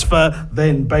transfer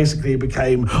then basically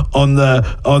became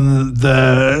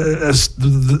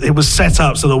it was set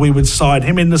up so that we would sign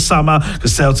him in the summer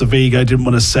because Celta Vigo didn't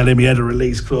want to sell him. He had a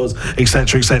release clause,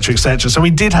 etc, etc, etc. So we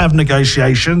did have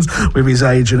negotiations with his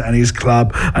agent and his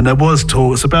club, and there was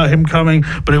talks about him coming,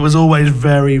 but it was always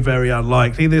very, very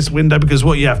unlikely this window, because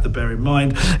what you have to bear in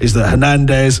mind is that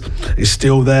Hernandez is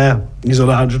still there. He's on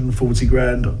 140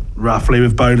 grand roughly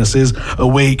with bonuses a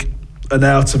week.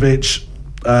 Arnautovic,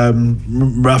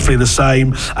 roughly the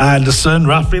same. Anderson,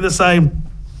 roughly the same.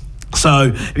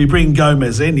 So if you bring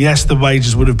Gomez in, yes, the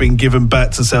wages would have been given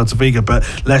back to Celta Vigo, but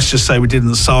let's just say we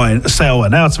didn't sell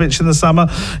Arnautovic in the summer,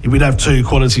 we'd have two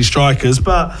quality strikers.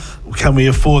 But can we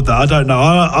afford that? I don't know.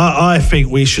 I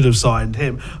think we should have signed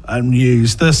him and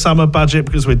used the summer budget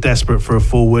because we're desperate for a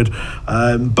forward,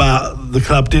 but the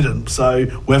club didn't. So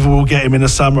whether we'll get him in the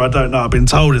summer, I don't know. I've been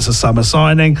told it's a summer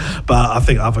signing, but I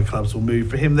think other clubs will move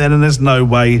for him then, and there's no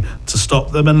way to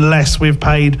stop them unless we've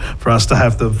paid for us to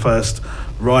have the first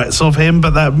rights of him,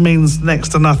 but that means next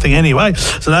to nothing anyway.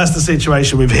 So that's the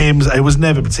situation with him. It was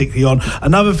never particularly on.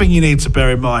 Another thing you need to bear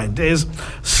in mind is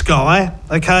Sky.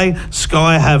 Okay,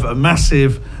 Sky have a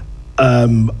massive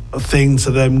thing to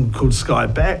them called Sky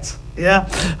Bet. Yeah,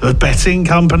 a betting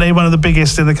company, one of the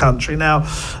biggest in the country. Now,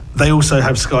 they also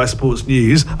have Sky Sports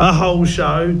News, a whole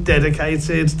show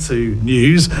dedicated to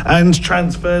news and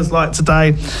transfers like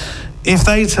today. If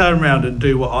they turn around and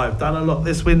do what I've done a lot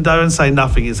this window and say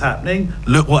nothing is happening,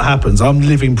 look what happens. I'm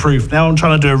living proof now. I'm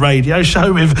trying to do a radio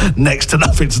show with next to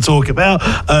nothing to talk about.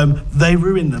 They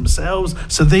ruin themselves.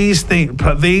 So these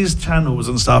channels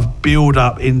and stuff build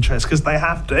up interest because they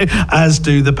have to, as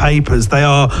do the papers. They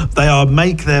are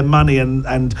make their money,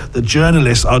 and the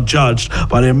journalists are judged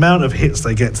by the amount of hits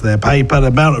they get to their paper, the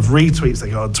amount of retweets they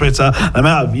get on Twitter, the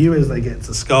amount of viewers they get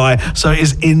to Sky. So it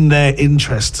is in their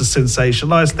interest to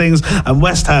sensationalise things. And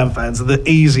West Ham fans are the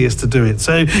easiest to do it.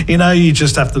 So, you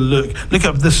just have to look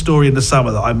up the story in the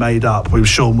summer that I made up with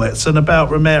Sean Wetson about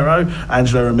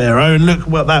Angelo Romero, and look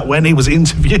what that when he was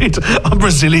interviewed on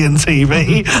Brazilian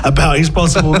TV about his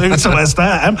possible move to West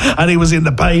Ham, and he was in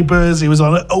the papers, he was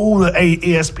on all the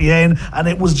ESPN, and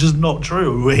it was just not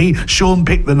true. Sean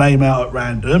picked the name out at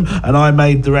random, and I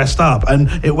made the rest up, and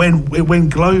it went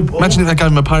global. Imagine if they gave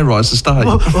him a pay rise to stay.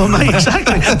 Well, mate,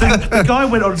 exactly. The guy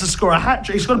went on to score a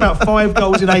hat-trick. He's got about 5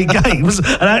 goals in 8 games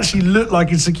and actually looked like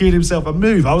he'd secured himself a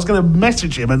move. I was going to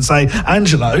message him and say,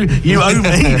 Angelo, you owe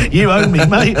me,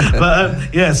 mate.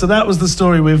 But so that was the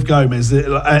story with Gomez.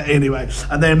 Anyway,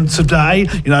 and then today,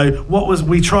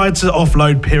 we tried to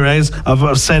offload Pires.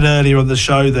 I've said earlier on the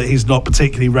show that he's not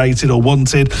particularly rated or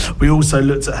wanted. We also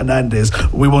looked at Hernandez.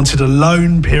 We wanted to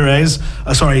loan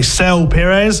sell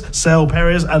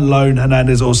Pires and loan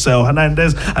Hernandez, or sell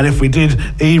Hernandez. And if we did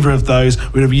either of those,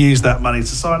 we'd have used that money to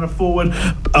sign a forward.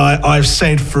 I've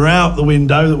said throughout the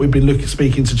window that we've been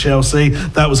speaking to Chelsea.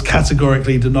 That was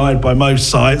categorically denied by most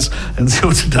sites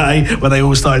until today, when they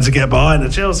all started to get behind the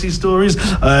Chelsea stories.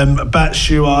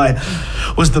 Batshuayi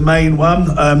was the main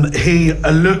one. He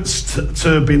looks to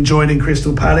have been joining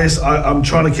Crystal Palace. I'm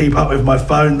trying to keep up with my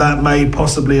phone. That may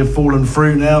possibly have fallen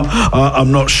through now.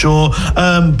 I'm not sure.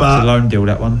 But it's a loan deal,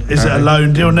 that one. Is it a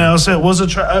loan deal now? So it was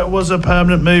a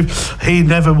permanent move. He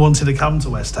never wanted to come to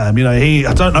West Ham.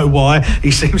 I don't know why.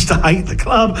 He seems to hate the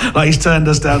club. Like, he's turned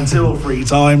us down 2 or 3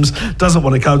 times. Doesn't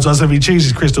want to come to us. If he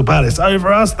chooses Crystal Palace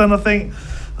over us, then I think,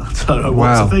 I don't know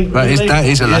what to think. That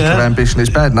is a lack of ambition.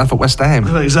 It's bad enough at West Ham.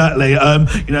 Exactly.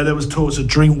 There was talks of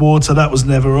Drinkwater. That was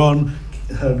never on.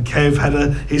 Kev had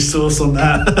his source on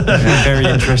that. Very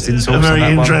interesting source. Very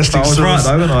on that interesting one. But I was source.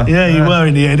 right though, wasn't I? Yeah, you were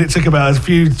in the end. It took about a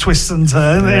few twists and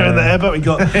turns here and there, but we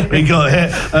got it.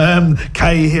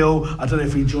 Cahill, I don't know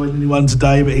if he joined anyone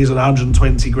today, but he's on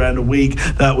 120 grand a week.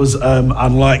 That was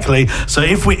unlikely. So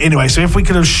if we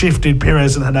could have shifted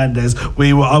Pires and Hernandez,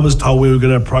 I was told we were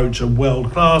going to approach a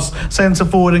world class centre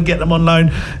forward and get them on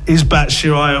loan. Is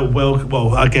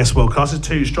Batshuayi I guess world class is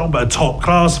too strong, but a top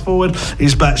class forward?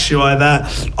 Is Batshuayi that?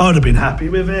 I'd have been happy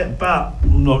with it, but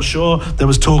I'm not sure. There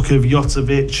was talk of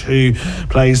Jotovic, who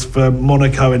plays for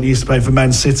Monaco and used to play for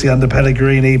Man City under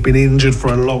Pellegrini. Been injured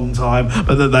for a long time,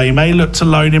 but that they may look to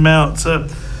loan him out to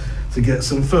get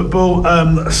some football.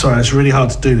 Sorry, it's really hard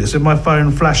to do this with my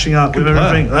phone flashing up with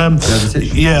everything.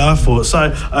 Yeah, I thought so.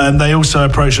 They also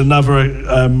approached another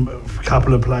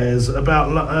couple of players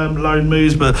about loan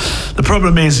moves, but the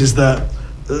problem is that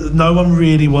no one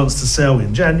really wants to sell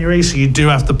in January, so you do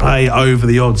have to play over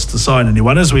the odds to sign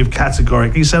anyone, as we've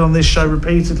categorically said on this show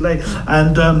repeatedly.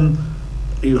 And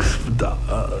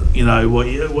you know what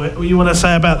you want to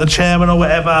say about the chairman or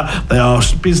whatever. They are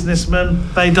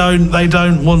businessmen. They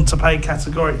don't want to pay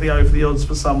categorically over the odds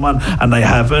for someone, and they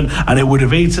haven't. And it would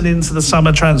have eaten into the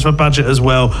summer transfer budget as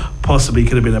well. Possibly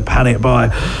could have been a panic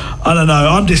buy. I don't know.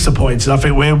 I'm disappointed. I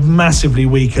think we're massively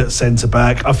weak at centre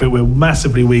back. I think we're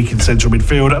massively weak in central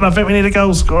midfield, and I think we need a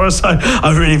goal scorer. So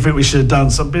I really think we should have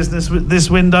done some business with this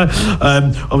window.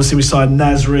 Obviously, we signed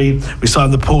Nasri. We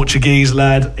signed the Portuguese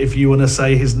lad. If you want to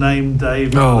say his name,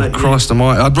 Dave. Oh, Christ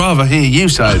almighty. I'd rather hear you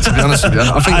say it, to be honest with you.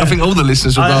 I think all the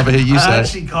listeners would rather hear you say it. I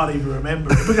actually can't even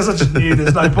remember it because I just knew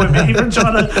there's no point me even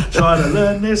trying to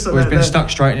learn this. Well, he's been stuck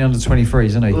straight in the under-23s,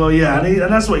 hasn't he? Well, yeah,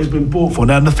 and that's what he's been bought for.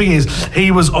 Now, the thing is,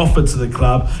 he was offered to the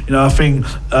club. You know, I think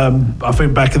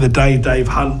back in the day, Dave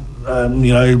Hunt,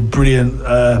 brilliant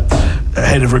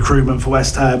head of recruitment for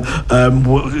West Ham,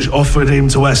 offered him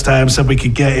to West Ham, said we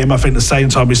could get him. I think the same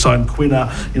time we signed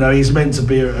Quinner. You know, he's meant to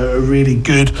be a really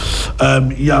good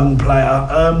young player.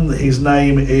 His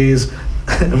name is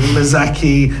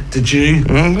Mazaki Deju.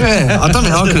 Yeah, I don't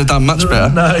think I could have done much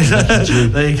better. No,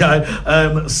 there you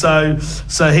go. So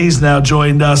he's now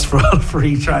joined us for a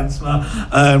free transfer.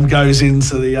 Goes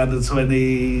into the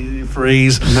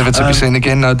under-23s. Never to be seen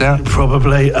again, no doubt.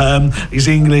 Probably. His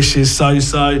English is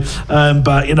so-so,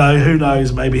 but you know, who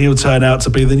knows? Maybe he'll turn out to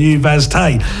be the new Vaz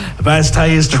Tay. Vaz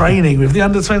Tay is training with the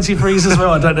under-23s as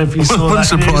well. I don't know if you saw that. Wouldn't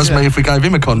surprise me if we gave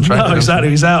him a contract. No,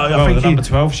 exactly. He's out. I think the number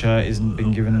 12 shirt isn't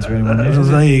been given to anyone.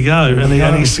 There you go. And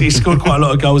he scored quite a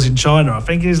lot of goals in China, I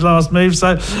think, in his last move.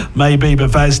 So maybe,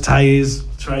 but Vaz Tay is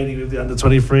training with the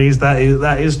under-23s.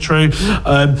 That is true.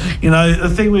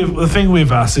 The thing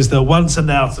with us is that once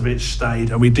Arnautovic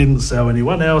stayed and we didn't sell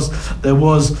anyone else, I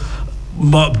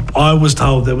was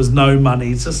told there was no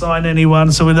money to sign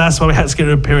anyone, so that's why we had to get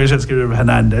rid of Pires, had to get rid of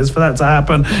Hernandez. For that to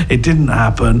happen, it didn't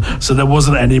happen, so there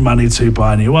wasn't any money to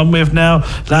buy anyone with now.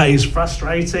 That is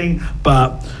frustrating,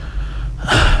 but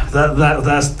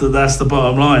that's the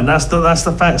bottom line. That's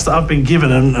the facts that I've been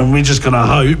given, and we're just going to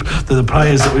hope that the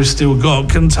players that we've still got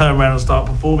can turn around and start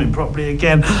performing properly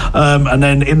again. And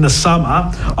then in the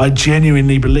summer, I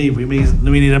genuinely believe we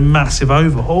need a massive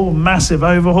overhaul.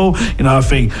 You know, I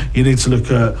think you need to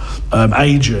look at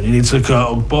Adrian, you need to look at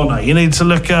Ogbonna, you need to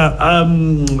look at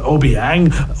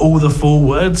Obiang, all the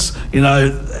forwards. You know,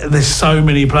 there's so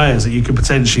many players that you could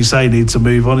potentially say need to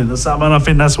move on in the summer, and I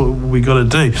think that's what we got to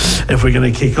do if we're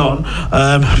going to kick on.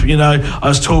 I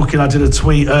did a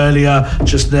tweet earlier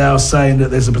just now saying that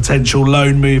there's a potential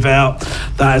loan move out.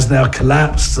 That has now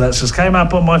collapsed. That just came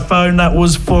up on my phone. That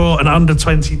was for an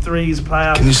under-23s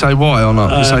player. Can you say why or not?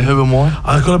 Can you say who and why?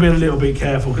 I've got to be a little bit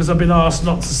careful because I've been asked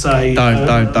not to say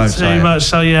don't too much.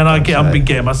 So yeah, and I've been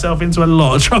getting myself into a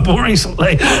lot of trouble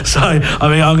recently. So I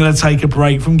mean, I'm going to take a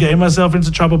break from getting myself into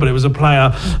trouble. But it was a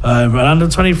player, an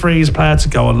under-23s player, to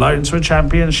go on loan to a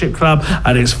championship club,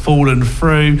 and it's fallen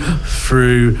through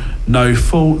no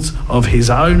fault of his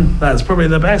own. That's probably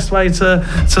the best way to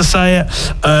say it.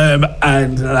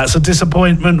 And that's a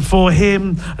disappointment for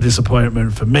him, a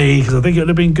disappointment for me, because I think it would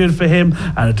have been good for him,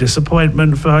 and a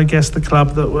disappointment for, I guess, the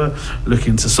club that were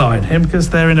looking to sign him, because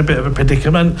they're in a bit of a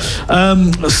predicament.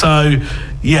 So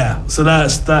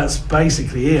that's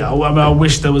basically it. I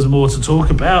wish there was more to talk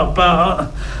about,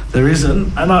 but there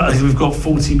isn't. And we've got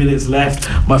 40 minutes left.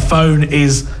 My phone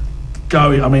is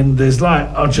going. I mean, there's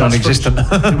non-existent.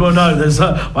 Well, no, there's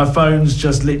my phone's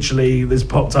just literally. There's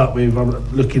popped up with. I'm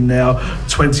looking now.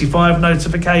 25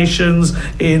 notifications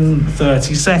in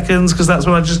 30 seconds because that's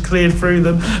when I just cleared through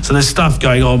them. So there's stuff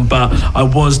going on, but I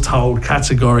was told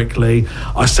categorically.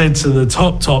 I said to the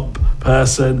top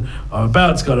person. I'm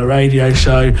about to go on a radio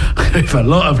show with a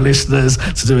lot of listeners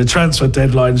to do a transfer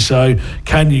deadline show.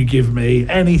 Can you give me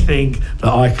anything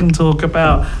that I can talk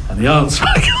about? And the answer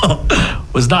I got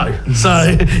was no.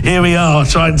 So here we are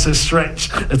trying to stretch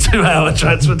a 2-hour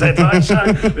transfer deadline show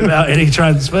without any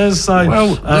transfers. So,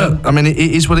 look, I mean, it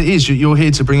is what it is. You're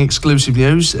here to bring exclusive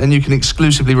news, and you can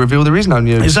exclusively reveal there is no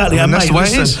news. Exactly, and and that's mate, the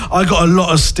way it is. I got a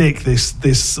lot of stick this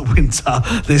winter,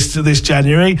 this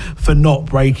January, for not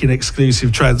breaking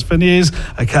exclusive transfer news.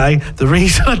 Okay, the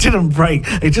reason I didn't break,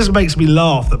 it just makes me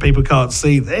laugh that people can't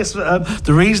see this.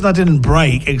 The reason I didn't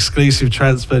break exclusive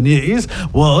transfer news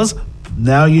was,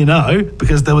 now you know,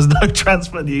 because there was no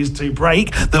transfer news to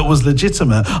break that was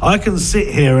legitimate. I can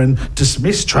sit here and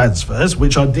dismiss transfers,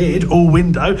 which I did all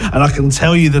window, and I can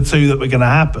tell you the two that were going to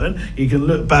happen. You can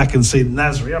look back and see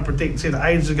Nasri. I predicted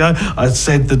ages ago. I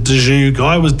said the Dejoux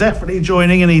guy was definitely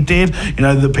joining, and he did. You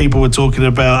know, that people were talking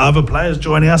about other players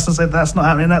joining us, and said that's not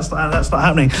happening. That's not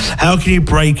happening. How can you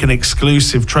break an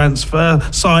exclusive transfer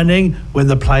signing when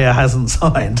the player hasn't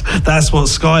signed? That's what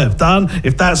Sky have done.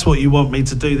 If that's what you want me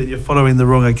to do, then you're following the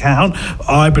wrong account.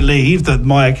 I believe that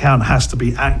my account has to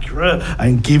be accurate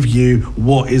and give you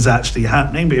what is actually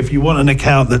happening. But if you want an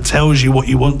account that tells you what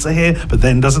you want to hear but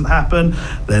then doesn't happen,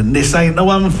 then this ain't the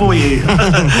one for you. So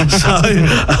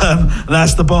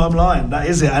that's the bottom line. That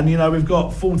is it. And you know, we've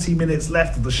got 40 minutes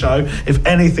left of the show. If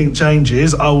anything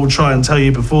changes, I will try and tell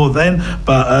you before then,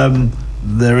 but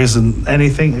there isn't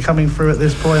anything coming through at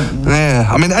this point. Yeah,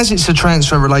 I mean, as it's a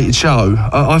transfer-related show,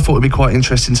 I thought it'd be quite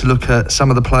interesting to look at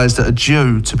some of the players that are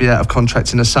due to be out of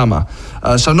contract in the summer.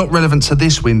 So not relevant to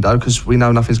this window, because we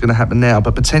know nothing's going to happen now,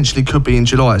 but potentially could be in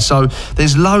July. So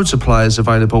there's loads of players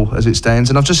available as it stands,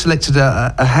 and I've just selected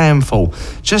a handful,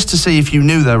 just to see if you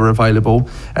knew they were available,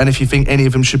 and if you think any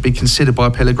of them should be considered by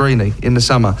Pellegrini in the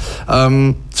summer.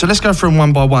 So let's go through them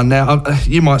one by one. Now,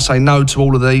 you might say no to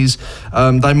all of these.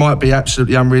 They might be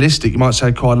absolutely unrealistic. You might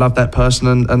say, I love that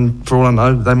person, and for all I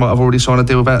know, they might have already signed a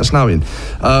deal without us knowing.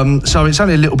 So it's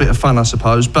only a little bit of fun, I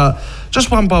suppose, but just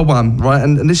one by one, right?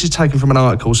 And this is taken from an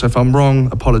article, so if I'm wrong,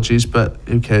 apologies, but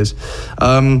who cares?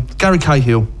 Gary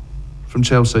Cahill from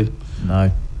Chelsea.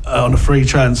 No. On a free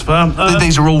transfer.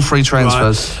 These are all free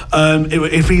transfers. Right.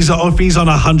 If he's on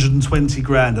 120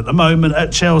 grand at the moment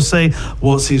at Chelsea,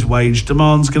 what's his wage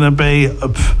demands going to be?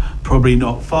 Probably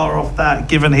not far off that.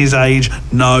 Given his age,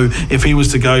 no. If he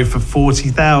was to go for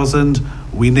 40,000,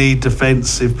 we need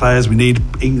defensive players. We need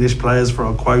English players for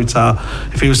our quota.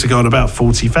 If he was to go on about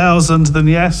 40,000, then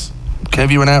yes.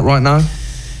 Kev, you went out right now?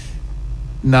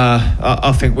 Nah,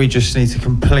 I think we just need to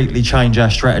completely change our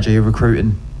strategy of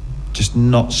recruiting. Just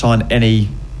not sign any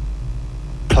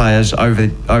players over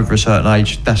a certain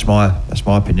age. That's my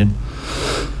opinion.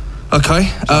 Okay.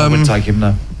 So I wouldn't take him,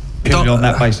 no. Purely on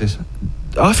that basis.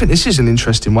 I think this is an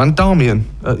interesting one. Darmian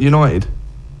at United.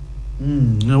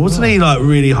 Wasn't he like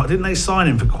really hot? Didn't they sign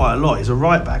him for quite a lot? He's a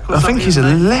right back. I think he's a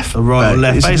left. A right or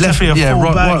left. He's definitely a full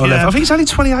back. Right or left. I think he's only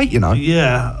 28, you know.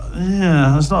 Yeah,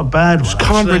 that's not a bad one. Just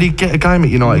can't really get a game at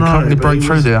United. Can't really break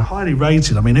through there. Highly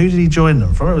rated. I mean, who did he join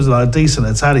them from? It was like a decent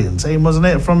Italian team, wasn't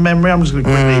it? From memory, I'm just going to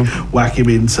quickly whack him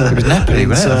into. It was Napoli,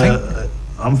 wasn't it? I think.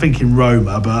 I'm thinking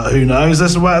Roma, but who knows?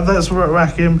 Let's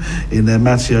whack him in there.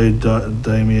 Matteo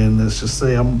Darmian. Let's just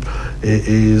see. It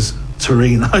is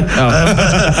Torino.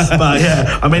 But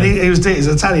yeah, I mean, he's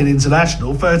Italian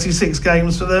international, 36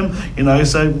 games for them, you know,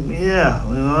 so yeah,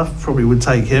 I probably would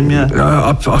take him, yeah.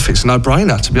 I think it's a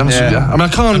no-brainer, to be honest with you. I mean, I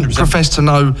can't 100%. Profess to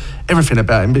know everything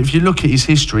about him, but if you look at his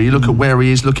history, you look at where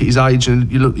he is, look at his age,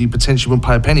 and you potentially wouldn't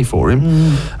pay a penny for him,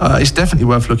 it's definitely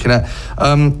worth looking at.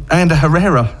 And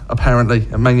Herrera, apparently,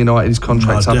 at Man United, his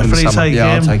contract's up in the summer.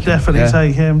 I'll take him. Definitely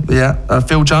take him. Yeah,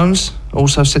 Phil Jones,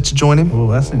 also set to join him.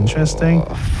 Oh, that's interesting.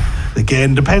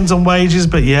 Again, depends on wages,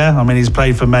 but yeah, I mean, he's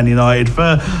played for Man United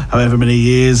for however many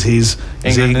years. He's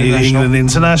England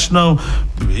international.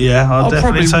 Yeah, I'll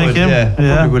definitely take him. Yeah,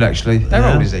 probably would actually.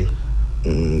 How old is he?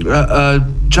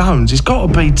 Jones, he's got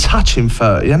to be touching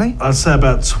 30, hasn't he? I'd say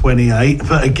about 28,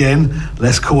 but again,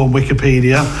 let's call on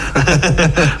Wikipedia.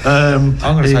 I'm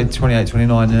going to say 28,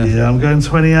 29, yeah. Yeah, I'm going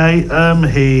 28.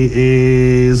 He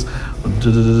is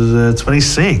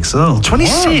 26. Oh,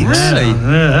 26? Really?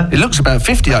 Yeah. He looks about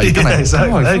 58, doesn't he?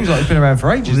 Exactly. Oh, it feels like he's been around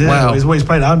for ages. Yeah, wow. He's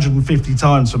played 150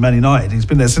 times for Man United. He's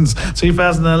been there since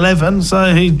 2011,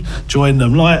 so he joined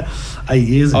them like 8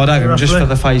 years ago. I don't even just for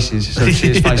the faces. So see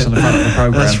his face on the front of the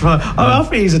programme. That's right. I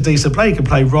think he's a decent player. He can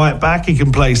play right back, he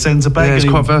can play centre back. Yeah, he's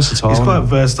quite versatile. He's quite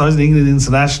versatile. He's an England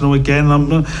international again.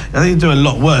 I think he'd do a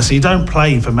lot worse. He don't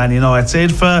play for Man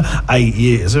United for 8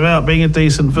 years without being a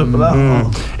decent footballer.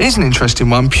 It's an interesting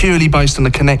one, purely based on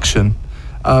the connection.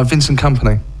 Vincent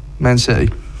Kompany, Man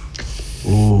City.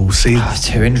 Oh, see,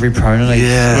 2 injury prone, isn't he?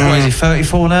 Yeah. What is he?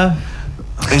 34 now.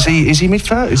 Is he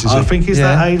mid-30s? I think he's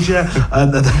that age, yeah.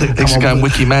 He's going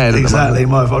wiki mad. Exactly.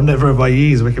 I've never ever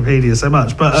used Wikipedia so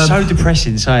much, but so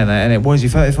depressing saying that, isn't it? What is he?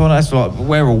 34? That's like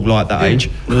we're all like that age.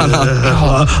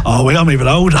 I'm even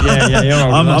older. Yeah, you're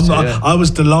older. I was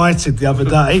delighted the other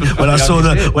day when I saw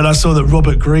that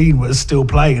Robert Green was still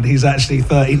playing and he's actually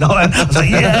 39. I was like,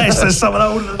 yes, there's someone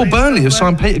older than me. Well, Burnley have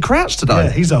signed Peter Crouch today.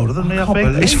 Yeah, he's older than me, I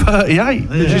think. He's 38.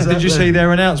 Did you see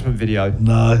their announcement video?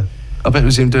 No. I bet it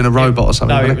was him doing a robot or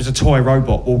something. No, it was a toy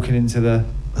robot walking into the.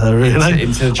 Really?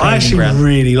 Into the I actually ground.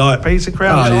 really like Peter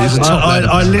Crouch.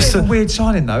 I listen. It's a weird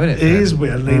signing though, isn't it? It is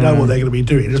weird. You know what they're going to be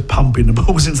doing, just pumping the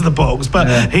balls into the box.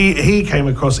 But he came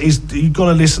across. You've got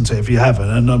to listen to it if you haven't.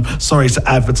 And I'm sorry to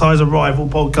advertise a rival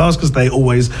podcast because they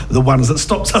always the ones that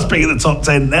stops us being in the top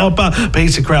 10 now. But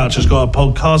Peter Crouch has got a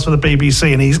podcast for the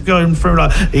BBC, and he's going through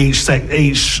like each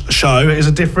show is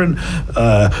a different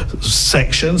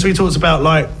section. So he talks about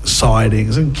like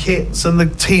signings and kits and the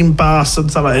team bus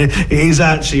and stuff like that. It is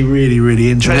actually really,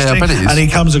 really interesting. Yeah, I bet it is. And he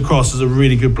comes across as a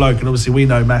really good bloke. And obviously we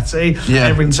know Matty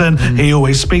Everington. He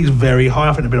always speaks very high.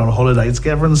 I think they've been on a holiday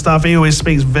together and stuff. He always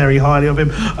speaks very highly of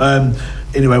him.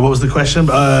 Anyway, what was the question?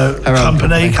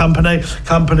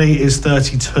 Company is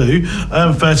 32,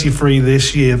 33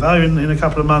 this year though. In a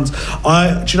couple of months, do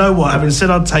you know what? Having said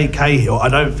I'd take Cahill, I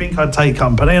don't think I'd take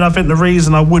Company, and I think the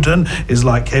reason I wouldn't is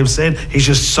like Kev said, he's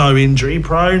just so injury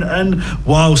prone. And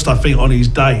whilst I think on his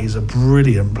day he's a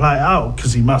brilliant player,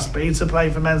 because he must be to play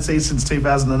for Man City since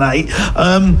 2008.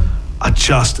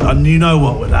 You know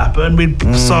what would happen. We'd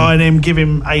sign him, give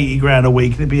him 80 grand a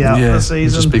week, and he'd be out for the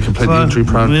season. Just be completely injury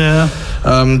prone. Yeah.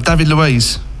 David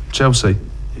Luiz, Chelsea.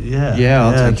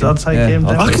 I'll take him.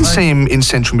 I can see him in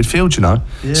central midfield, you know.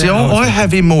 Yeah, see, I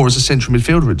have him more as a central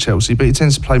midfielder at Chelsea, but he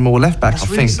tends to play more left back, That's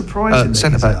really surprising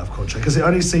centre back. Out of contract, because it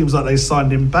only seems like they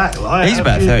signed him back. He's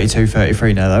about 32,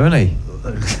 33 now, though, isn't he?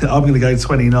 I'm going to go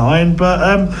 29,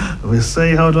 but we'll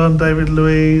see. Hold on, David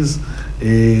Luiz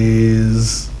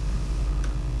is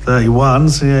 31,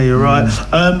 so yeah, you're right.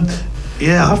 He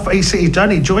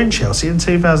only joined Chelsea in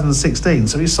 2016,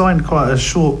 so he signed quite a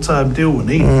short-term deal when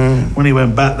he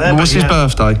went back there. What's his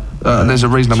birthday? And there's a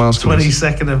reason I'm asking.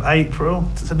 22nd of April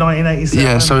to 1987.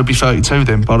 Yeah, so he'll be 32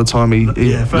 then by the time he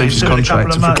leaves his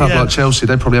contract. And for a club like Chelsea,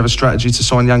 they probably have a strategy to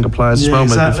sign younger players as well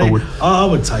moving forward. I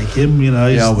would take him. You know,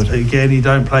 I would. Again, he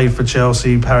don't play for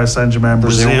Chelsea, Paris Saint-Germain,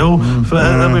 Brazil,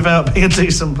 without being a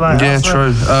decent player. Yeah,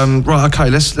 true. Right, okay,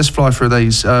 let's fly through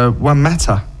these. One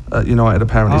Mata at United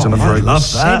apparently is on a very love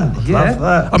that. Love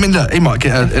that. I mean, look, he might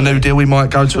get a new deal. He might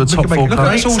go to a top 4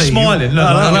 club. It's all smiling. Look,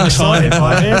 I'm excited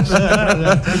by him.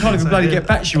 You can't even bloody get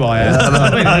Batshuayi.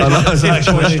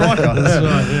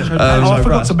 I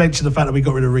forgot to mention the fact that we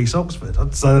got rid of Reece Oxford.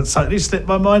 So that totally slipped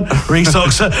my mind. Reece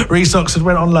Oxford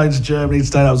went on loan to Germany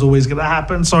today. That was always going to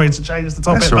happen. Sorry to change the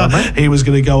topic, but he was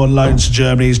going to go on loan to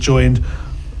Germany. He's joined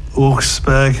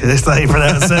Augsburg, that's how you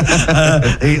pronounce it.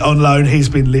 He on loan.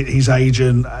 His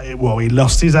agent. Well, he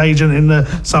lost his agent in the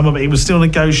summer, but he was still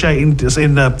negotiating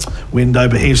in the window.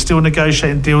 But he was still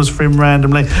negotiating deals for him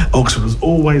randomly. Oxford was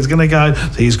always going to go.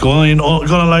 So he's gone on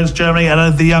loan to Germany,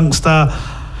 and the youngster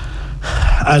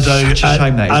Ado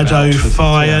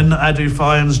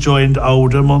Fiennes joined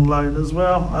Oldham on loan as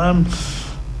well.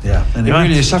 Anyway. It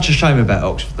really is such a shame about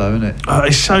Oxford, though, isn't it?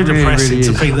 It's so depressing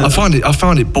really to think that. I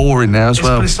find it boring now as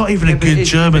well. But it's not even a good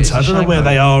German team. I don't know where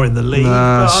they are in the league.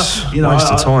 Waste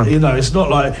of time. It's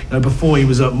not like before he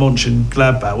was at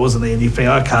Mönchengladbach, wasn't he? And you think,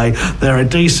 okay, they're a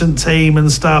decent team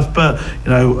and stuff, but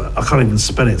I can't even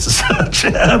spell it to search.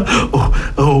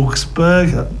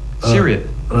 Augsburg. Syria.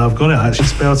 I've got it. I actually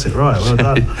spelt it right. Well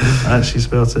done. I actually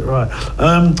spelt it right.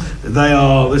 They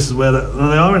are. This is where they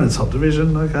are in the top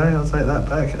division. Okay, I'll take that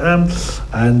back.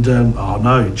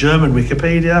 German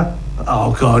Wikipedia.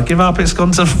 Oh God, give up. It's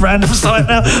gone to a random site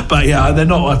now. But yeah, they're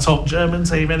not a top German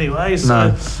team anyway.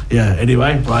 So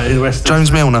anyway, right. In the West.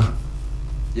 James Milner.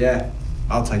 Yeah,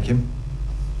 I'll take him.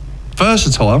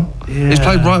 Versatile. He's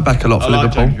played right back a lot for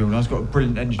Liverpool. James Milner. He's got a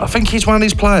brilliant engine. I think he's one of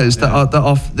these players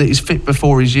that is fit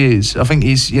before his years. I think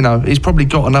he's probably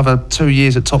got another 2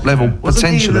 years at top level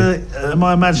potentially. Am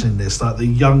I imagining this like the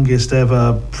youngest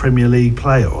ever Premier League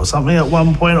player or something at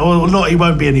one point, or not? He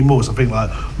won't be anymore. So I think like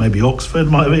maybe Oxford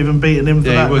might have even beaten him for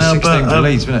that. He was 16 for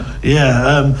Leeds, wasn't it?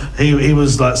 Yeah, he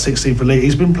was like 16 for Leeds.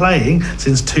 He's been playing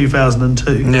since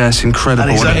 2002. Yeah, it's incredible.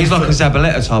 And he's like a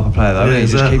Zabaleta type of player, though. Yeah, he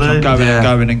just keeps on going and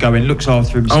going and going. Looks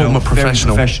after himself. Ultimate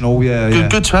professional.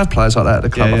 Good to have players like that at the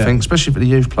club, I think, especially for the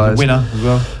youth players. Winner as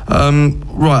well.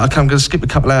 Right, okay, I'm going to skip a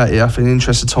couple out here in the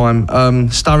interest of time.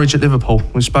 Sturridge at Liverpool.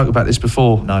 We spoke about this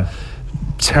before. No.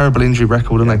 Terrible injury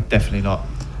record, isn't he? Definitely not.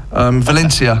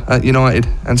 Valencia at United,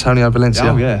 Antonio Valencia.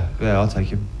 Oh yeah, I'll take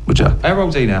him. Would you? How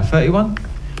old's he now? 31.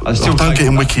 Don't get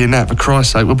him wiki in that, for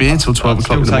Christ's sake. We'll be here till 12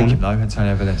 o'clock in the morning. I'll take him though,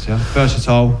 Antonio Valencia.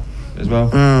 Versatile as well.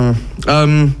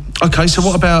 Okay, so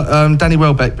what about Danny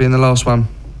Welbeck being the last one?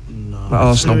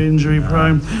 Arsenal. So injury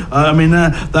prone. I mean,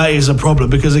 that is a problem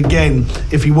because, again,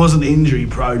 if he wasn't injury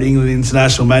prone, England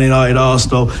international, Man United,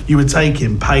 Arsenal, you would take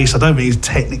him. Pace, I don't think he's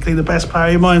technically the best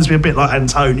player. He reminds me a bit like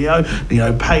Antonio,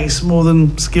 pace more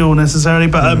than skill necessarily,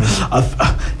 but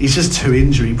he's just too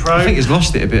injury prone. I think he's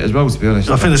lost it a bit as well, to be honest.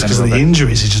 I think it's because of the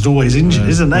injuries. He's just always injured,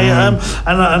 isn't he? And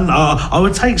I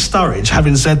would take Sturridge.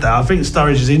 Having said that, I think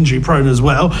Sturridge is injury prone as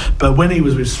well, but when he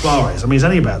was with Suarez, I mean, he's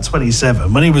only about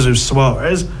 27. When he was with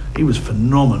Suarez, he was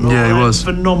phenomenal. Yeah, he was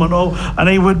phenomenal, and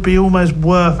he would be almost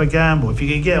worth a gamble if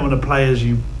you could get one of the players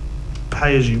you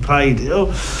pay as you play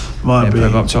deal. Might be put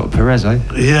him up top of Perez, eh?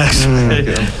 Yes,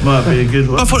 might be a good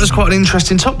one. I thought it was quite an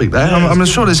interesting topic there. I'm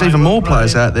sure there's even more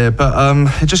players out there, but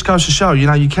it just goes to show,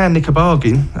 you can nick a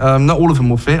bargain. Not all of them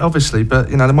will fit, obviously,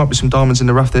 but there might be some diamonds in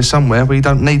the rough there somewhere where you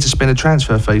don't need to spend a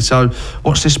transfer fee. So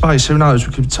watch this space. Who knows?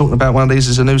 We could be talking about one of these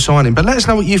as a new signing. But let us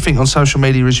know what you think on social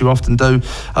media, as you often do.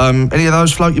 Any of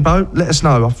those float your boat? Let us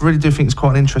know. I really do think it's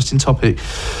quite an interesting topic.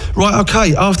 Right,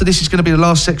 okay. After this is going to be the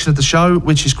last section of the show,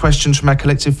 which is questions from our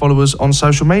collective followers on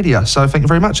social media. So thank you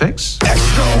very much, X.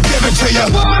 X gon' give it to you.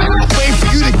 Wait for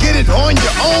you to get it on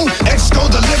your own. X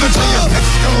gon' deliver to you. X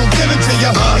gon' give it to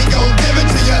you. He gon' give it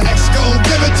to you. X gon'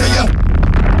 give it to you.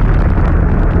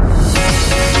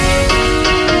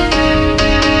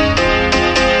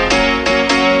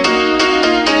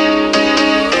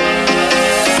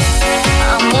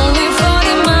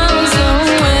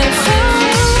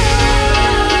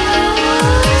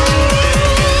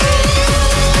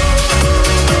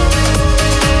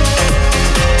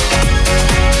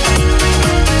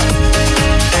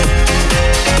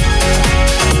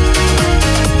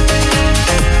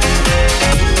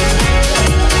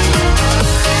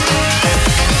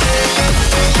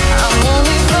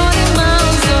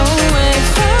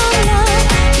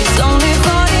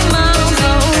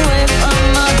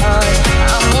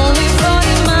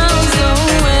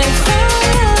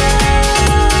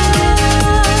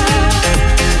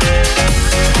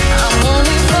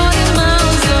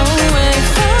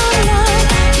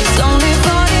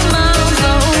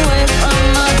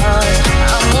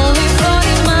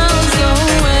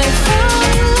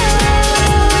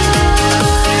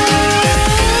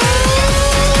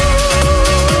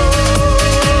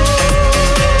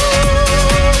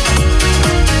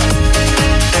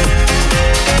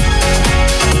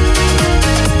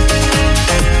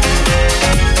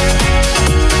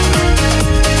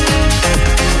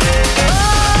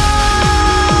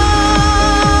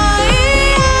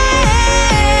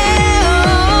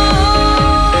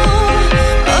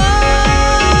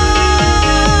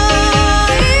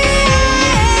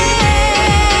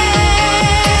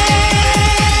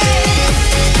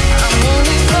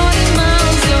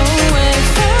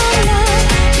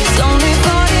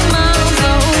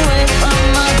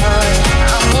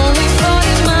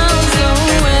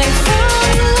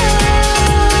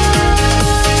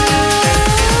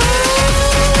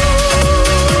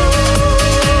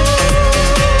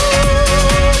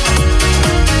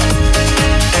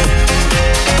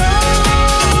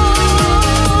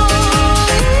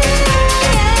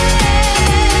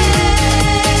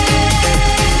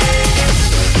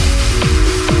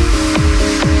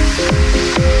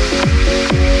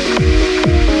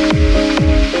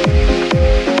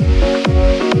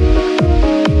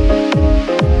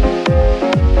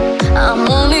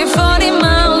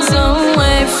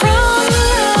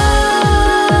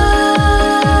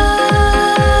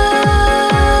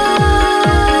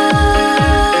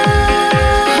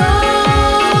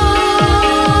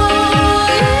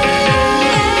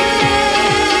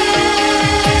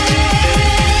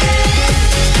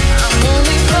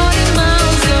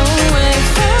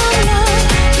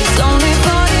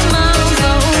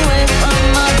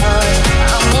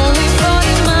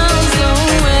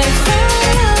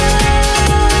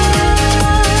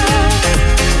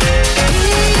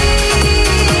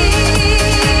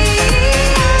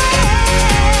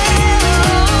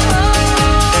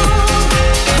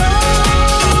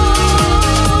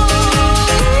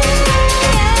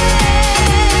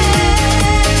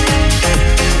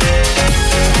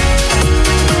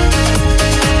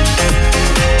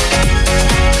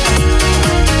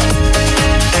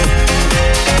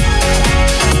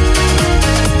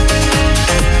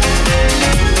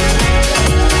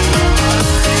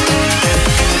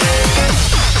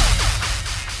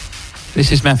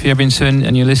 This is Matthew Ebrington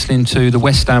and you're listening to The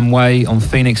West Ham Way on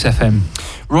Phoenix FM.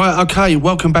 Right, okay,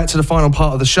 welcome back to the final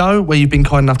part of the show where you've been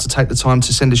kind enough to take the time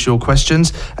to send us your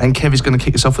questions, and Kev is going to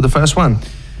kick us off with the first one.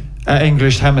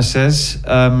 English Hammer says,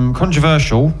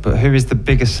 controversial, but who is the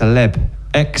biggest celeb?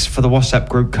 X for the WhatsApp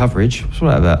group coverage. What's all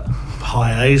that about?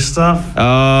 High A stuff.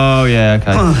 Oh, yeah,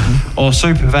 okay. Or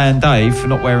Super Fan Dave for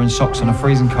not wearing socks on a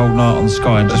freezing cold night on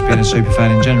Sky and just being a super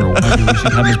fan in general. Maybe we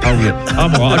should have his poll it.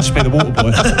 I'm alright, I'll just be the water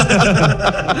boy.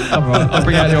 I'm alright, I'll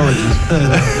bring out the oranges.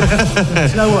 Do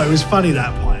you know what? It was funny,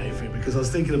 that Pie A thing, because I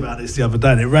was thinking about this the other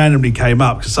day and it randomly came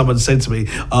up because someone said to me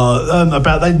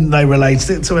about they related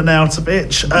it to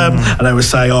Arnautovic, and they were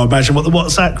saying, imagine what the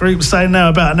WhatsApp group's saying now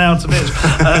about Arnautovic.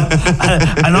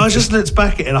 And I just looked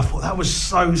back at it and I thought that was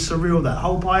so surreal, that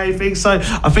whole Pie A thing. So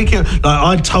I think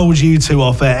I told you two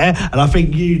off air, and I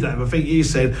think you, Dave, I think you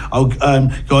said, I'll go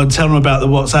and tell them about the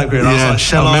WhatsApp group. And I was like,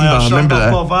 shall I remember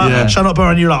that. Bother? Yeah. Shut up,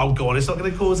 and you're like, oh God, it's not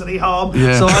going to cause any harm.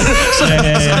 Yeah. So I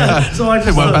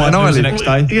just the next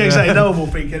day. Yeah, exactly. No one will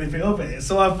think anything of it.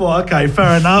 So I thought, okay,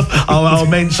 fair enough. I'll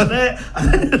mention it.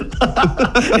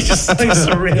 It's just so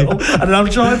surreal. And then I'm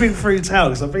driving through town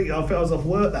because I think I was off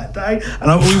work that day,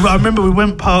 and I remember we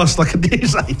went past like a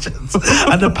newsagent,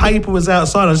 and the paper was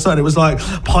outside. I said it was like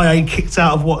Pie A kicked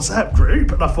out of WhatsApp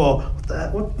group, and I thought,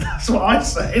 that's what I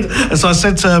said. And so I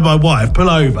said to my wife, pull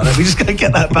over, let me just go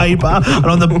get that paper. And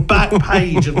on the back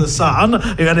page of the Sun,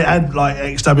 it had like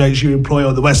XWHU employee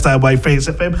on the West Ham Way Phoenix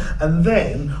FM, and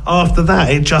then after that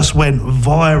it just went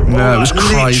viral. No, it was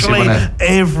crazy, literally wasn't it?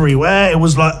 Everywhere. It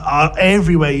was like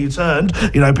everywhere you turned,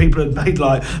 people had made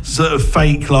like sort of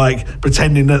fake, like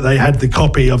pretending that they had the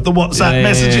copy of the WhatsApp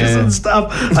messages and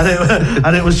stuff,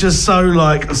 and it was just so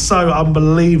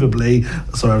unbelievably.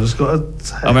 Sorry, I've just got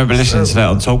to. I remember listening to that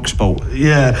on TalkSport.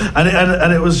 Yeah,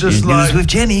 and it was just like with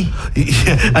Jenny.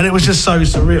 Yeah, and it was just so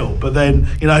surreal. But then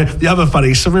the other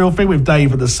funny surreal thing with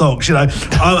Dave and the socks.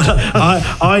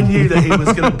 I knew that he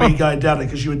was going to be going down there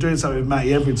because you were doing something with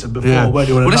Matty Everington before. Yeah. Weren't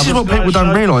you, Well, this is what people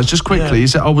don't realise, just quickly,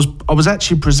 is that I was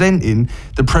actually presenting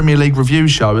the Premier League review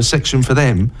show, a section for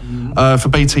them, for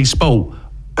BT Sport,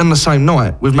 on the same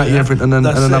night with Matty Everington and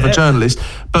another journalist.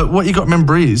 But what you got to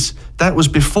remember is that was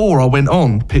before I went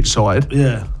on pitch side.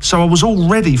 Yeah. So I was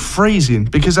already freezing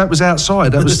because that was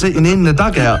outside. That was sitting in the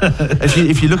dugout.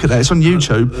 If you look at that, it's on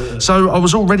YouTube. So I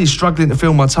was already struggling to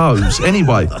feel my toes.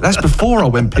 Anyway, that's before I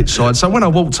went pitch side. So when I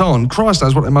walked on, Christ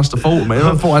knows what they must have thought of me.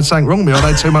 I thought I'd something wrong with me. I'd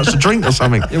had too much to drink or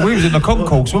something. Yeah, we was in the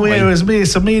concourse, weren't we? It was me.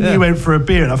 So me and you went for a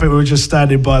beer, and I think we were just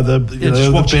standing by the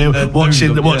watching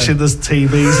the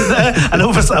TVs, and all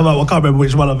of a sudden, I can't remember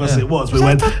which one of us it was. We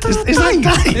went, is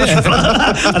that Dave?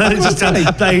 Yeah. And then it's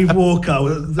just Dave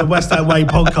Walker, the West Ham Way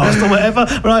podcast or whatever,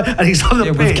 right? And he's on the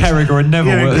pitch. With Carragher and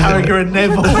Neville. Yeah, Carragher and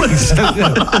Neville.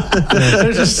 It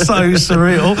was just so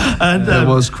surreal. And that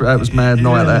was mad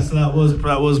night. That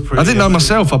was pretty. I didn't know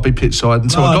myself I'd be pitch side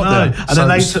until I got there. And then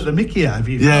they took the mickey out of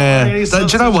you. Yeah. Do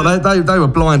you know what? They were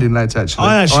blinding lads, actually.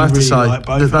 I have to really say like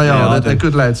both. They're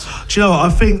good lads. Do you know what? I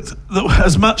think that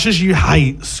as much as you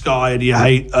hate Sky and you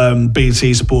hate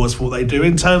BT Sports for what they do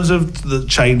in terms of the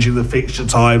changing the fixture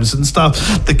times and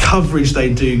stuff, the coverage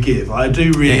they do give, I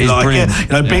do really like brilliant.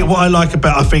 It. What I like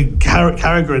about, I think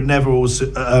Carragher and Neville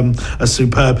are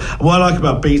superb. What I like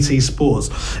about BT Sports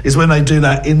is when they do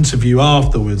that interview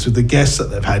afterwards with the guests that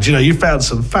they've had. You found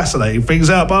some fascinating things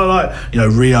out, but like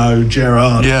Rio,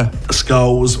 Gerrard,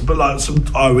 Scholes, but like some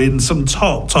Owen, some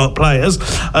top players.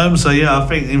 So I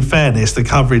think in fairness, the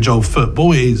coverage of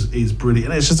football is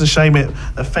brilliant. It's just a shame it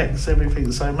affects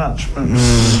everything so much.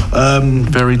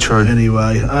 Very true.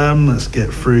 Anyway, let's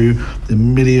get through the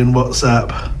million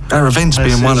WhatsApp. Our events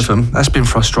being one of them. That's been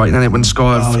frustrating, hasn't it? When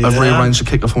Sky have rearranged the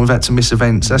kick-off and we've had to miss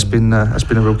events. That's been a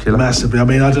real killer. Massively. I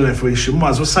mean, I don't know if we should. Might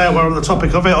as well say it. We're on the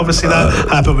topic of it. Obviously, that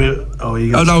happened with. I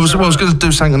was going to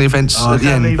do something on the events at the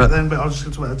end, but I was just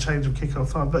going to talk about the change of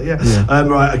kick-off time. But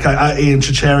right, okay. Ian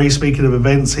Chicheri, speaking of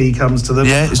events, he comes to them.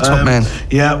 Yeah, he's top man.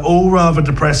 Yeah, all rather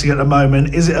depressing at the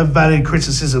moment. Is it a valid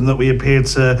criticism that we appear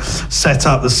to set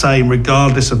up the same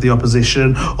regardless of the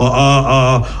opposition, or are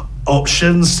our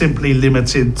options simply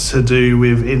limited to do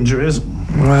with injuries?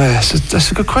 Well,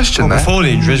 that's a good question. Before the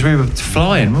injuries, we were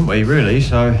flying, weren't we? Really,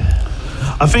 so.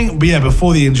 I think,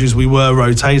 before the injuries, we were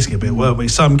rotating a bit, weren't we?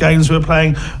 Some games we were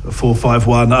playing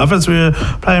 4-5-1, others we were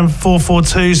playing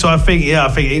 4-4-2. So I think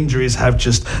injuries have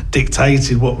just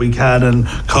dictated what we can and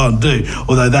can't do.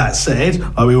 Although that said,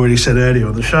 like we already said earlier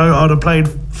on the show, I'd have played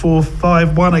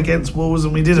 5-1 against Wolves,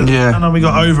 and we didn't. Yeah. And then we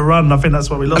got overrun. I think that's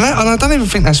why we lost. And I don't even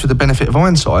think that's with the benefit of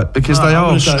hindsight, because they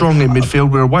are strong in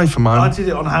midfield. We're away from home. I did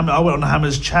it on Hammer. I went on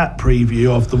Hammer's chat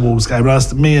preview of the Wolves game.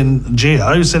 Me and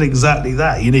Gio said exactly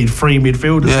that. You need 3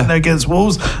 midfielders in there against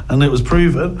Wolves, and it was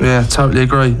proven. Yeah, totally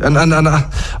agree. And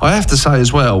I have to say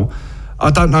as well,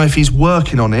 I don't know if he's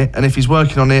working on it, and if he's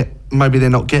working on it, maybe they're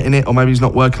not getting it, or maybe he's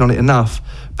not working on it enough.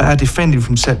 But our defending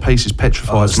from set pieces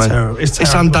petrifies me. It's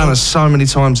It's undone us so many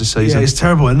times this season. Yeah, it's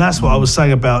terrible, and that's what I was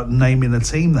saying about naming a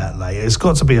team that late. It's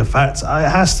got to be a fact. It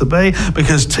has to be,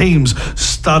 because teams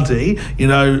study,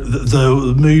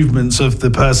 the movements of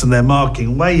the person they're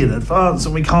marking way in advance,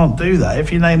 and we can't do that.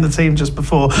 If you name the team just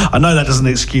before, I know that doesn't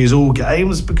excuse all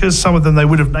games, because some of them they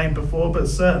would have named before, but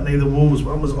certainly the Wolves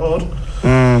one was odd.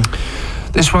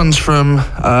 This one's from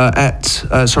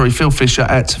Phil Fisher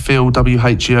at Phil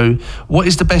WHU. What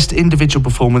is the best individual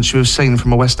performance you have seen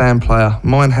from a West Ham player?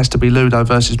 Mine has to be Ludo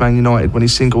versus Man United when he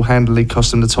single-handedly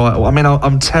cost them the title. I mean,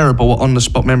 I'm terrible at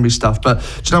on-the-spot memory stuff, but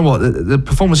do you know what? The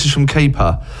performances from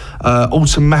keeper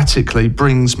automatically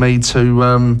brings me to... do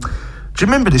you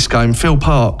remember this game? Phil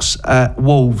Parks at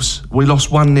Wolves. We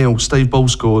lost 1-0. Steve Ball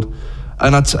scored.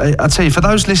 And I tell you, for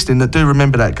those listening that do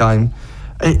remember that game,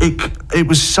 it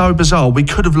was so bizarre. We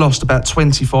could have lost about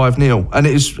 25-0, and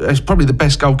it's probably the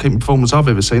best goalkeeping performance I've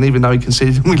ever seen, even though he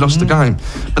conceded we lost the game.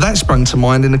 But that sprung to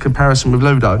mind in the comparison with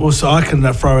Ludo. Also, I can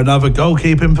throw another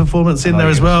goalkeeping performance in there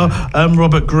as well.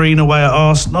 Robert Green away at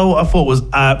Arsenal, I thought was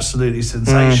absolutely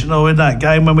sensational in that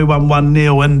game when we won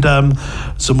 1-0, and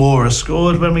Zamora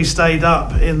scored when we stayed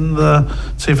up in the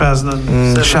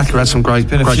 2007. Xhaka had some great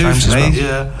games as well.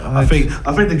 Yeah, I think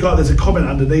there's a comment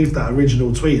underneath that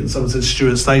original tweet, and someone said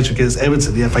Stuart Stage against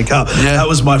Everton, the FA Cup. Yeah. That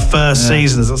was my first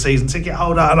season as a season ticket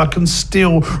holder, and I can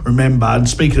still remember, and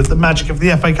speaking of the magic of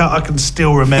the FA Cup, I can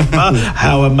still remember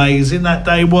how amazing that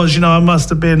day was. I must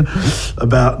have been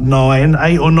about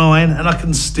 8 or 9, and I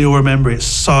can still remember it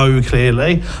so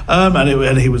clearly.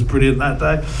 And he was brilliant that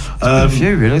day. A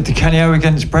few, really. Di Canio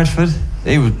against Bradford.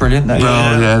 He was brilliant that day.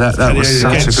 That was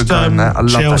such a good game. I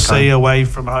love Chelsea that game. Away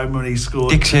from home when he scored.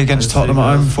 Dixie against Tottenham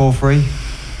at home, 4-3.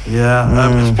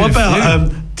 Yeah. What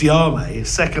about Diame,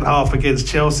 second half against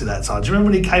Chelsea that time? Do you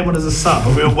remember when he came on as a sub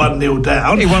and we were 1-0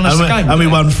 down? He won us the game. And we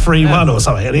won 3-1 or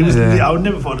something. And he was, I would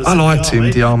never thought I liked him,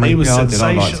 Diame. He was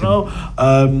sensational.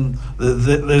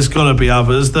 There's got to be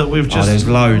others that we've just there's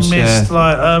loads, missed.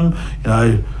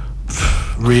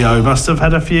 Rio must have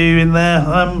had a few in there.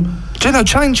 Do you know,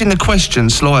 changing the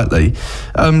question slightly,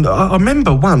 I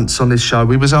remember once on this show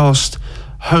we was asked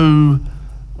who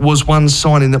was one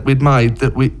signing that we'd made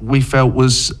that we felt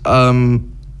was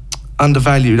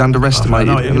undervalued, underestimated.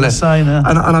 I know what you're going to say now.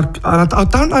 And I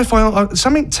don't know if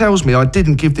something tells me I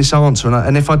didn't give this answer,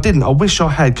 and if I didn't, I wish I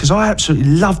had, because I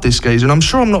absolutely love this geezer, and I'm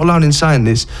sure I'm not alone in saying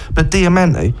this, but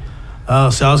Diamante.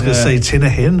 Oh, so I was going to say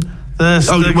Tinahin. He was.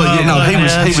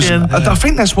 I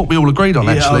think that's what we all agreed on.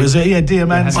 Actually,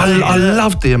 Diamante. I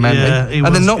love Diamante,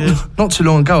 and then not too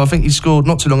long ago, I think he scored.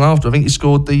 Not too long after, I think he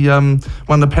scored the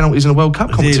one of the penalties in the World Cup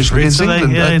competition against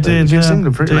England. Yeah, he did.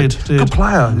 Good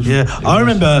player. Yeah, I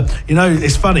remember.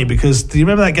 It's funny because do you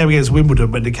remember that game against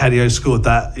Wimbledon when Di Canio scored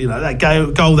that?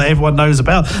 That goal that everyone knows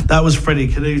about. That was Freddie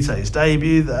Canute's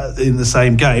debut in the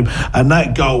same game, and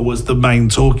that goal was the main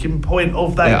talking point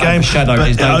of that game.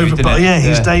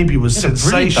 His debut was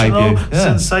sensational.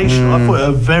 Sensational. I thought he was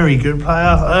a very good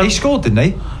player. He scored, didn't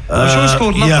he? I'm sure he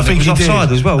scored nothing. I think he did.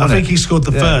 Offside as well. I think he scored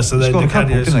the first, and then Di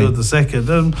Canio scored the second.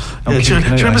 Do you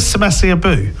remember Samasi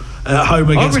Abu at home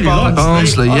against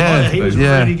Barnsley? He was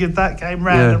really good that game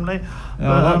randomly.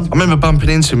 I remember bumping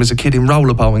into him as a kid in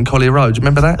Rollerball in Collier Road. Do you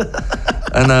remember that?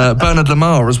 And Bernard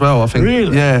Lamar as well, I think.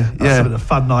 Really? Yeah. That's been a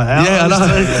fun night out. Yeah, I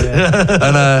know.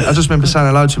 And I just remember saying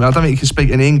hello to him. I don't think he could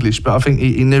speak any English, but I think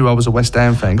he knew I was a West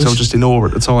Ham fan because I was just in awe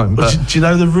at the time. But do you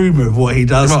know the rumour of what he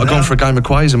does? He might have gone for a game of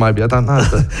Quasar, maybe. I don't know.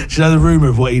 But. Do you know the rumour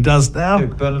of what he does now?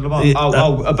 Bernard Lamar.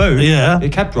 Abu. Yeah. A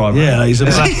cab driver. Yeah, he's a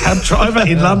black cab driver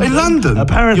in London. In London?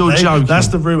 Apparently. You're joking. That's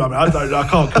the rumour. I mean, I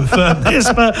can't confirm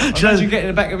this, but you get in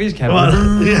the back of his cab.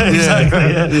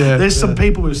 Yeah. There's some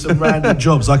people with some random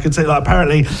jobs. I could say,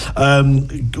 apparently,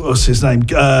 what's his name?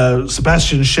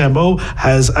 Sebastian Schemmel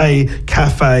has a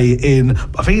cafe in,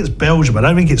 I think it's Belgium. I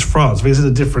don't think it's France. I think it's in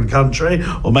a different country,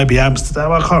 or maybe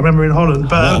Amsterdam. I can't remember in Holland.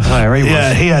 But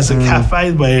he has a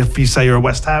cafe where if you say you're a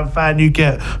West Ham fan, you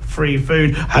get free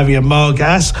food. Javier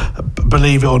Margas,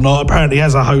 believe it or not, apparently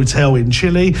has a hotel in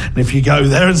Chile, and if you go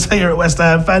there and say you're a West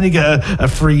Ham fan, you get a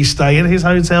free stay in his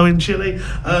hotel in Chile.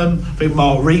 I think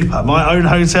Mark Reaper might own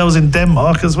hotels in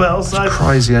Denmark as well. So it's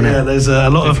crazy, isn't it? Yeah, there's a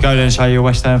lot If you go there and say you're a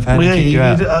West Ham fan, Well, they kick you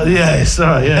out.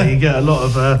 You get a lot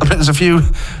of. I bet there's a few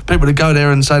people that go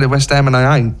there and say they're West Ham and they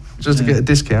ain't, just to get a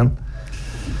discount.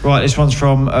 Right, this one's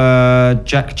from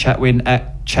Jack Chatwin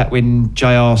at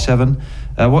ChatwinJR7.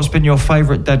 What's been your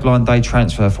favourite deadline day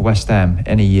transfer for West Ham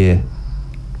any year?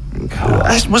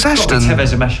 Was Ashton?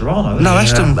 Tevez and Mascherano. No,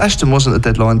 Ashton wasn't a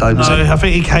deadline day, was No, it? I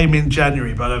think he came in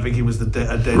January, but I don't think he was a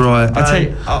deadline. Right. I tell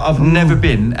you, I've never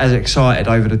been as excited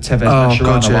over the Tevez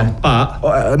Mascherano one,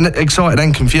 but excited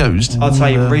and confused. I'd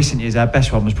say in recent years our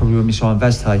best one was probably when we signed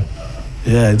Vazte.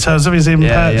 Yeah, in terms of his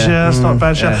impact, that's not a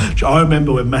bad shout. yeah. I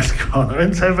remember when Mascherano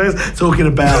and Tevez talking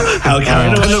about how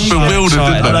carried They looked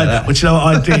bewildered, didn't they? But you know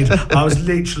what I did? I was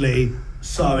literally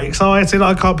so excited.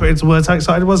 I can't put into words how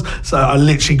excited I was. So I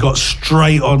literally got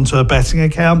straight onto a betting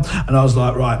account and I was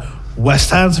like, right, West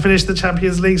Ham to finish the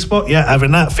Champions League spot, yeah,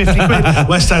 having that, 50 quid.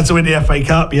 West Ham to win the FA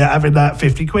Cup, yeah, having that,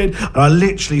 50 quid. And I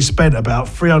literally spent about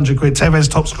 300 quid.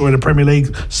 Tevez top scorer in the Premier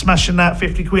League, smashing that,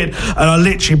 50 quid. And I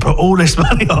literally put all this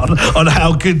money on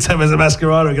how good Tevez and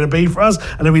Mascherano are going to be for us.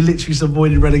 And then we literally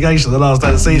avoided relegation the last day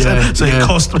of the season. It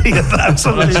cost me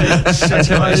absolutely.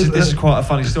 This is quite a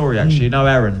funny story, actually. You know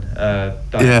Aaron?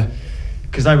 Yeah.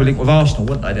 Because they were linked with Arsenal,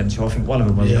 weren't they, them two? I think one of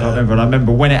them was. I can't remember. And I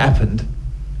remember when it happened,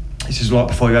 this is like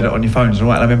before you had it on your phones, and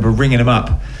I remember ringing him up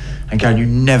and going, you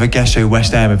never guess who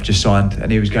West Ham have just signed.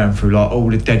 And he was going through like all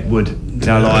the dead wood, you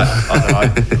know, like, I don't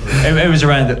know. It was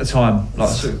around at the time, like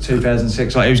sort of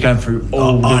 2006, like he was going through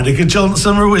all Idika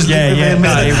Johnson was he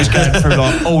was going through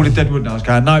like all the dead wood, and I was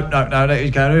going, no. He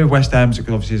was going, who West Ham's,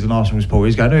 because obviously he's an Arsenal supporter,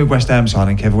 he's going, who West Ham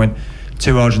signing? Kevin went,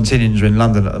 2 Argentinians are in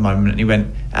London at the moment, and he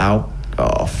went, ow.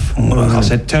 Off. I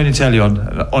said, turn your telly on.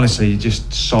 And honestly,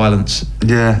 just silence.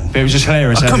 Yeah, but it was just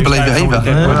hilarious. I couldn't believe it either.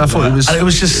 I thought it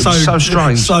was just so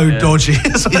strange, so dodgy.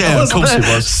 Yeah, of course it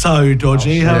was so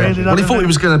dodgy. Well, he thought he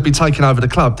was going to be taking over the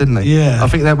club, didn't he? Yeah, I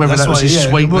think that whether that was his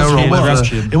sweetener or whatever.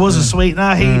 It was a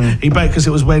sweetener. He because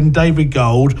it was when David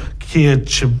Gold, Kia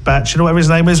Chabachin, or whatever his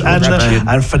name is,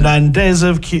 and Fernandez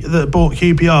that bought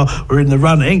QPR were in the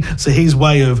running. So his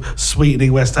way of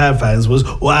sweetening West Ham fans was,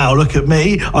 wow, look at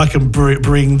me, I can bring 2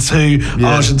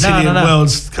 Argentinian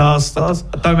world-class stars.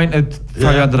 I don't mean to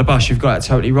throw you under the bus, you've got that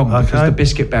totally wrong, because the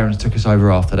Biscuit Barons took us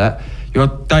over after that. Your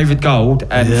David Gold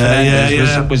and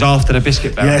Fernandez was after the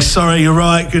Biscuit Barons. Yeah, sorry, you're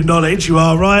right. Good knowledge. You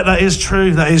are right. That is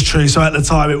true. So at the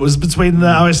time, it was between the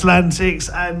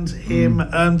Icelandics and him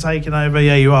taking over.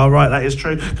 Yeah, you are right. That is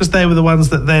true. Because they were the ones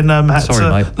that then had to...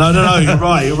 Mate. No, you're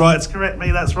right. You're right to correct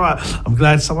me. That's right. I'm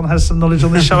glad someone has some knowledge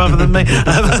on this show other than me.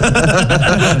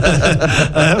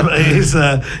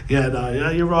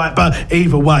 You're right. But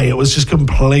either way, it was just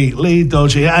completely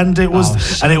dodgy. And it was...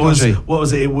 What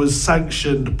was it? It was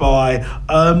sanctioned by...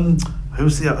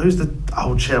 who's the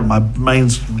old chairman? My main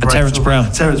Terence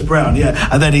Brown. Terence Brown, yeah.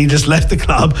 And then he just left the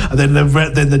club, and then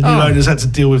the new owners had to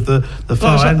deal with the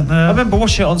fine. I remember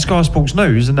watching it on Sky Sports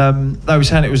News, and they were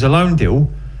saying it was a loan deal.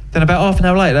 Then about half an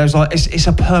hour later, they was like, it's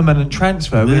a permanent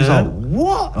transfer. We was like,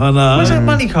 what? I know. Where's that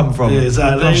money come from? Yeah,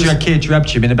 exactly. Obviously, you had Keir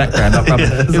Trabachim in the background. Like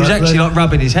It was actually like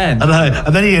rubbing his hand. I know.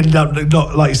 And then he ended up,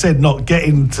 not like you said, not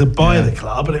getting to buy the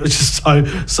club, and it was just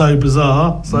so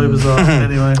bizarre.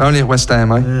 Anyway. Only at West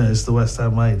Ham, eh? Yeah, it's the West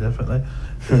Ham way, definitely.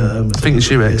 I think it's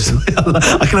you, X.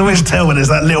 I can always tell when there's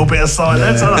that little bit of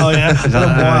silence. I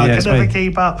can never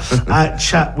keep up. At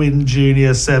Chatwin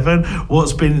Junior 7,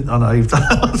 what's been? Oh no, you've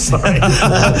done. Sorry.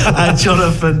 At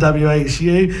Jonathan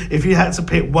WHU, if you had to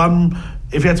pick one,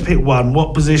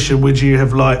 what position would you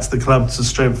have liked the club to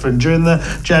strengthen during the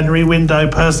January window?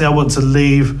 Personally, I want to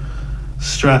leave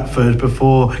Stratford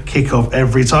before kick-off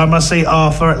every time. I see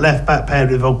Arthur at left back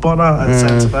paired with Ogbonna at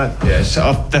centre back. Yeah, so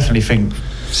I definitely think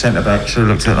centre back. Should have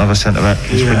looked at another centre back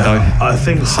this window. I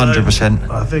think 100%.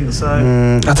 I think so.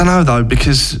 I don't know though,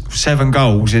 because 7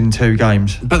 goals in 2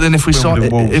 games. But then if we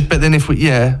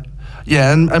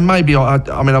and maybe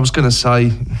I mean I was going to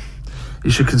say you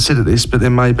should consider this, but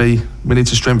then maybe we need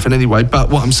to strengthen anyway. But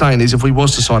what I'm saying is, if we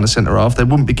was to sign a centre half, they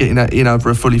wouldn't be getting in over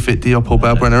a fully fit Diop or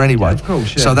Balbrenner anyway. Of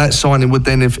course, yeah. So that signing would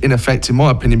then, in effect, in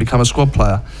my opinion, become a squad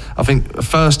player. I think a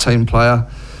first team player.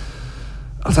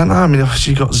 I don't know. I mean,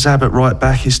 obviously you got Zab at right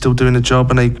back. He's still doing the job,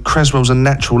 and Creswell's a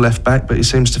natural left back, but he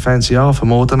seems to fancy Arthur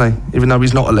more, doesn't he? Even though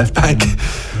he's not a left back. Do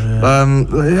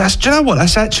you know what?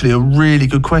 That's actually a really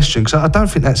good question, because I don't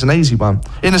think that's an easy one.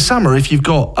 In the summer, if you've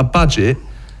got a budget,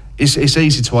 it's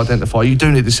easy to identify. You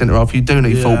do need the centre half, you do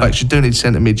need fullbacks, you do need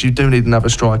centre mids, you do need another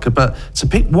striker. But to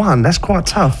pick one, that's quite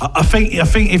tough. I think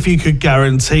if you could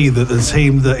guarantee that the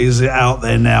team that is out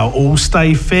there now all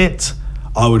stay fit,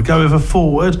 I would go with a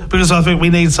forward because I think we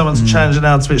need someone to challenge an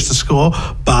Arnautovic to score,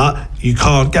 but you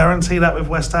can't guarantee that with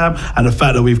West Ham, and the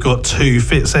fact that we've got 2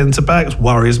 fit centre-backs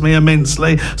worries me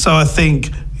immensely. So I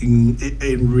think in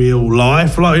real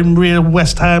life, like in real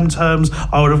West Ham terms,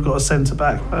 I would have got a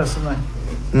centre-back personally.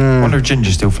 I wonder if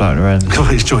Ginger's still floating around.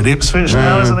 He's joined Ipswich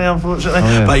now, isn't he, unfortunately?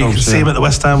 But you can see him at the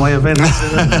West Ham Way event.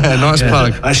 Nice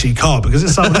plug. Actually, you can't because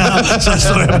it's sold out, so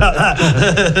sorry about that.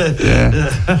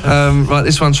 Right,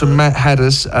 this one's from Matt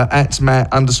Hadders, at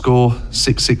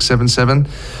Matt_6677.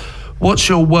 What's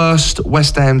your worst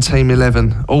West Ham team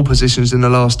 11? All positions in the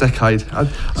last decade.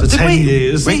 So 10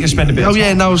 years. We can spend a bit of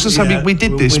time. I was just saying we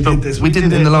did this, but we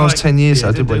didn't in the last 10 years,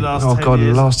 though, did we? Oh, God, in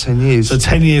the last 10 years. So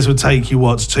 10 years would take you,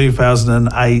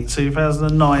 2008,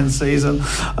 2009 season.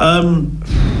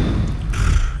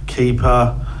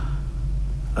 Keeper.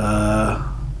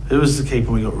 Who was the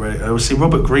keeper we got ready?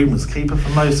 Robert Green was the keeper for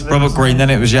most of it. Robert Green,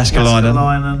 then it was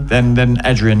Jaskalainen. Then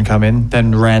Adrian come in,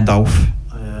 then Randolph.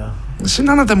 So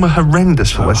none of them were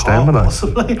horrendous for West Ham, were they?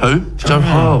 Possibly. Who? Joe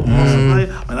Hart.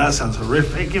 Possibly. I mean, that sounds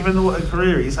horrific given what a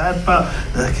career he's had, but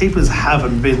the keepers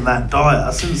haven't been that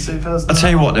dire since 2000. I'll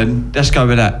tell you what then, let's go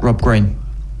with that, Rob Green.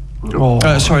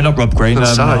 Sorry, not Rob Green. Joe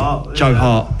Hart. Joe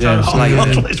Hart.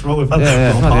 What's wrong with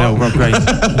that? Bloody hell, Rob Green.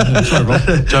 Sorry, Rob.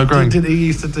 Joe Green. Did he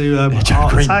used to do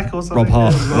Heart Attack or something?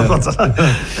 Rob Hart.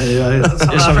 Anyway, so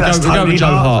we go with Joe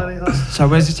Hart. So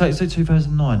where's it take to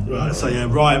 2009? Right, so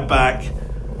right back.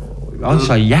 I'd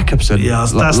say Jakobsen. Yeah,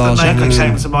 that's the name that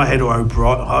came to my head. Or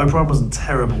O'Brien. O'Brien wasn't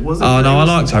terrible, was it? Oh no, I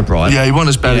liked O'Brien. Yeah, he wasn't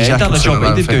as bad as Jakobsen.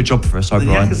 He did do a job for us,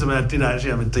 O'Brien. Jakobsen did actually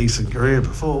have a decent career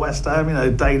before West Ham.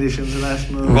 Danish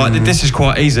international. Right, this is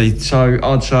quite easy. So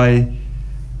I'd say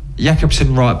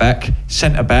Jakobsen right back,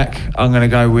 centre back. I'm going to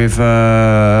go with.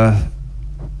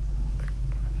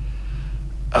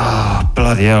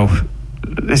 Bloody hell!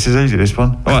 This is easy. This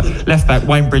one. All right, left back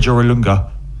Wayne Bridge or Ilunga.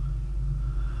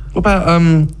 What about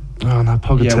Oh no,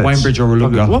 Pogatetz. Yeah, Wayne Bridge or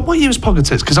Ilunga. What year was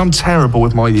Pogatetz? Because I'm terrible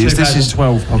with my years.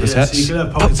 2012 Pogatetz. Yeah, so you can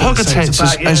have Pogatetz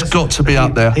has got to be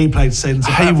up there. He played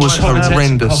centre. He was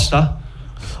horrendous. Costa.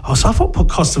 Oh, so I thought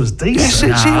Costa was decent. Yes,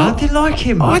 I didn't like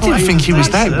him. I didn't think he was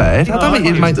that bad. I don't think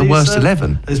he'd make the worst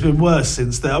 11. There's been worse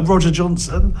since then. Roger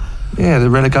Johnson. Yeah, the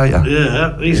relegator.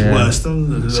 Yeah, he's worse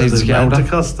than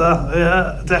Costa.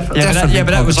 Yeah, definitely. Yeah,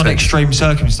 but that was on extreme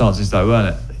circumstances, though,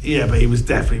 weren't it? Yeah, but he was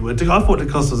definitely. I thought Da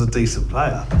Costa was a decent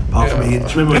player. Apart from do you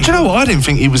know what? I didn't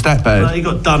think he was that bad. He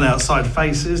got done outside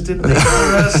faces, didn't he?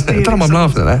 I don't know why I'm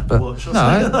laughing at that, but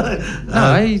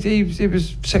no, he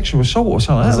was sexual assault or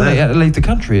something. He had to leave the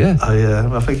country. Yeah. Oh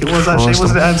yeah, I think it was actually.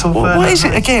 Wasn't it Anton? What is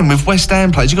it again with West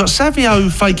Ham players? You got Savio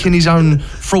faking his own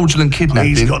fraudulent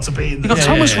kidnapping. He's got to be in. You got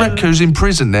Thomas Repke who's in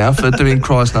prison now for doing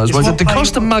Christ knows what. Da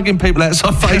Costa mugging people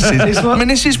outside faces. I mean,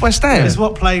 this is West Ham. It's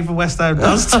what playing for West Ham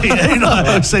does to you.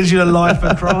 Sends you a life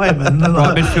of crime. And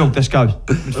right, midfield. Let's go.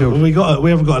 Midfield. We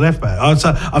haven't got an F back. I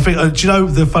think. Do you know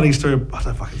the funny story? I don't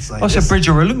know if I can say. I said Bridge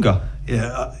or Ilunga.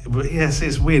 Yeah, yes,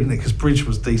 it's weird, isn't it? Because Bridge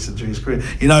was decent during his career.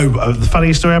 You know, the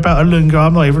funny story about Ilunga,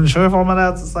 I'm not even sure if I'm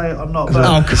allowed to say it or not.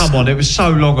 Oh, come on, it was so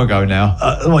long ago now.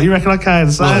 What, you reckon I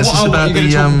can say it? What are you going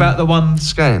to talk about the one...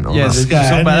 Scan? Yeah, the scan.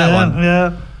 Talk about that one?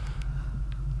 Yeah.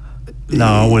 No,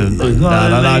 I wouldn't. No,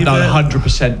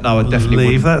 100%. No, I definitely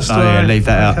leave wouldn't. that story. No, yeah, leave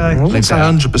that out. I wouldn't say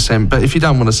 100%, but if you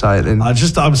don't want to say it, then I've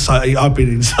been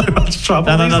in so much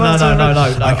trouble. No.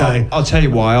 Okay, I'll tell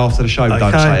you why after the show. Okay.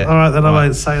 Don't say it. All right, then I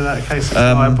won't say that in case it's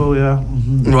liable. Yeah.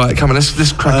 Right, come on,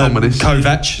 let's crack on with this.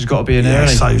 Kovac has got to be in there.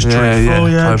 So he's dreadful.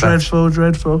 Yeah, dreadful.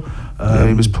 Yeah,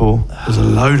 he was poor. There's a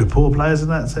load of poor players in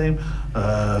that team.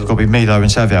 It's got to be Milo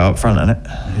and Savio up front, isn't it?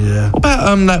 Yeah. What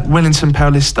about that Wellington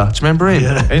Paulista? Do you remember him?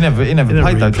 Yeah. He never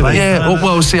played though, did he? Yeah.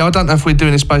 Well, see, I don't know if we're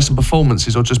doing this based on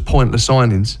performances or just pointless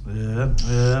signings.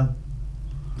 Yeah.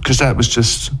 Because that was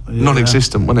just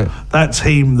non-existent, wasn't it? That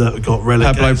team that got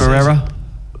relegated. Pablo Barrera.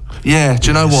 Yeah, do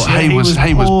you know what? He was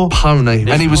pony,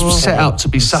 and he was set up to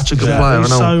be such a good player.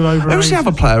 Who was the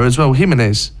other player as well?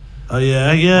 Jimenez. Oh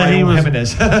yeah, he was.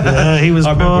 Jimenez. Yeah, he was.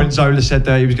 I remember when Zola said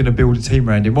that he was going to build a team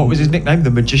around him. What was his nickname?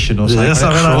 The Magician or something?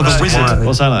 Yeah, or the Wizard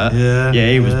or something like that.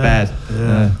 Yeah, he was bad.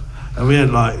 Yeah. And we had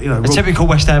a typical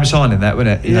West Ham signing, that,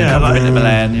 wasn't it? Coming into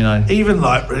Milan, Even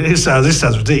this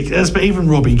sounds ridiculous, but even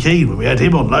Robbie Keane, when we had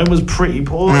him on loan, was pretty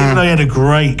poor. Even though he had a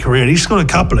great career, he scored a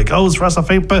couple of goals for us, I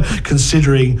think. But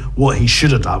considering what he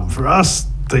should have done for us,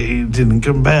 he didn't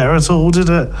compare at all, did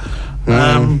it?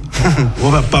 What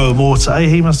about Boa Morte?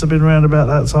 He must have been around about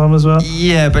that time as well.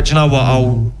 Yeah, but you know what?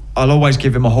 I'll always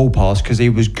give him a whole pass because he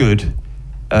was good.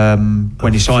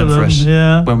 when he signed for us.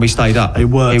 Yeah. When we stayed up, He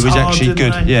worked was hard, actually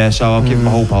didn't good. he? Yeah, so I'll give him a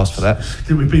hall pass for that.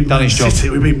 Did we beat Done Man his job. City?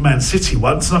 We beat Man City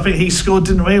once, and I think he scored,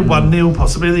 didn't we? 1-0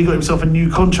 possibly. Then he got himself a new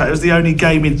contract. It was the only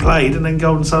game he'd played, and then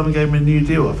Golden Southern gave him a new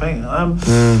deal, I think.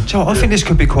 So I think this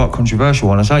could be quite controversial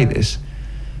when I say this,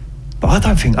 but I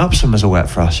don't think Upson was all out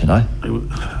for us, you know.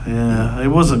 Yeah, it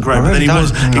wasn't great, I but really then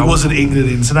don't. he was an England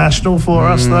international for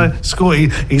us, though. I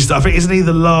think isn't he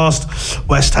the last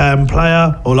West Ham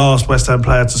player or last West Ham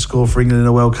player to score for England in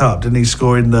a World Cup? Didn't he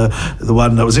score in the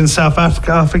one that was in South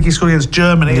Africa? I think he scored against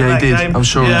Germany. Yeah, in that he did. game. I'm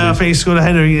sure he Yeah, I did. think he scored a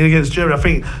header against Germany. I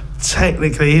think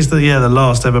technically he's the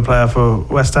last ever player for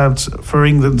West Ham for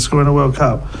England to score in a World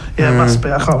Cup. Yeah, it must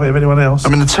be. I can't think of anyone else. I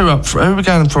mean, the two up. Who are we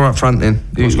going for up front then?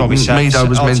 It's got to be Mido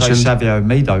was I'd say mentioned. Savio,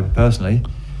 Mido, personally.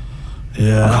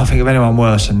 Yeah. I can't think of anyone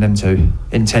worse than them two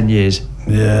in 10 years.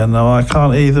 Yeah, no, I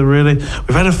can't either, really. We've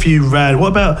had a few What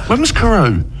about... When was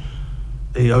Carew?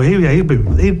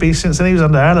 He'd be since then. He was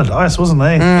under Allardyce, wasn't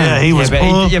he? Yeah, he was but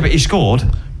poor. he scored.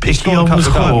 Piquion was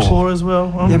quite poor as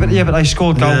well. Yeah, but they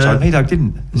scored goals. Yeah. Mido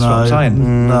didn't. That's what I'm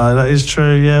saying. No, that is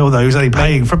true. Yeah, although he was only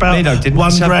paying for about Mido didn't.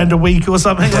 £1,000 a week or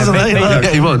something, wasn't he? Yeah,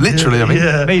 he was literally. I mean,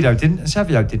 Yeah. Mido didn't, and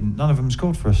Savio didn't. None of them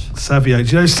scored for us. Savio, do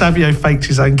you know Savio faked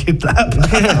his own kidnap?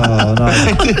 Oh no!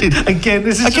 Again,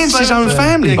 this is Against just his own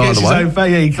family, by against the his way. own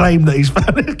family. Yeah, he claimed that his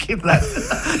family was kidnapped.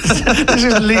 This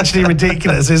is literally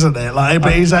ridiculous, isn't it? Like,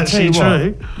 but it's actually I'll tell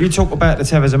you true. what, you talk about the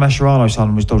Tevez and Mascherano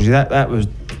signing was dodgy. That was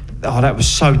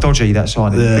so dodgy, that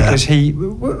signing, because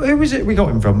who was it we got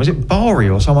him from? Was it Bari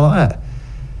or someone like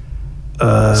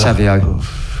that? Savio.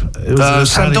 It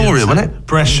was Sampdoria, wasn't it?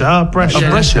 Brescia.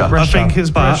 Brescia. I think it's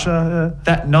But Brescia.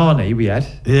 that Nani we had.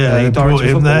 Yeah, they director brought of him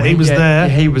football, there. He was there.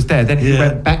 He was there. Then he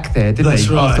went back there, didn't That's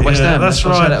he? right, After West yeah, Ham. that's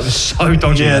what I'm saying. right. That was so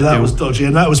dodgy. Yeah, that deal. was dodgy,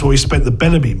 and that was what we spent the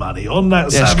Bellamy money on.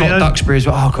 That Yeah, Savio. Scott Duxbury as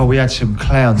well. Oh god, we had some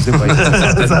clowns, didn't we? We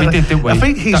did, didn't we? I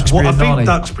think Duxbury and Nani.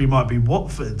 Duxbury might be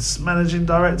Watford's managing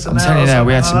director I'm now. telling you now,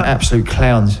 we had some like that. absolute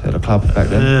clowns at the club back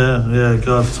then. Yeah,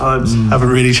 God, times haven't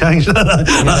really changed.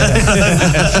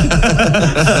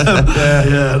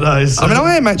 Yeah, no. So, I mean,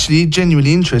 I am actually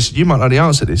genuinely interested. You might know the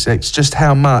answer to this, X. Just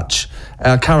how much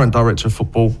our current director of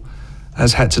football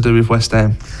has had to do with West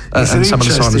Ham and some of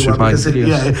the signings we've made.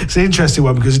 It's an interesting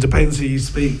one because it depends who you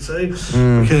speak to.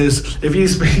 Because if you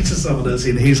speak to someone that's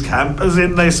in his camp, as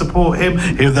in they support him,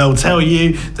 they'll tell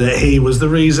you that he was the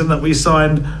reason that we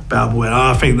signed Balboa.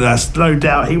 I think that's no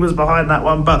doubt he was behind that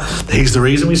one, but he's the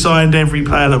reason we signed every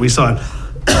player that we signed.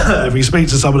 If you speak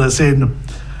to someone that's in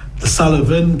the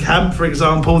Sullivan camp, for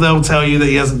example, they'll tell you that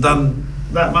he hasn't done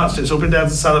that much. It's all been down to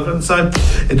Sullivan. So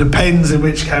it depends in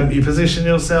which camp you position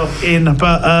yourself in.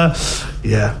 But I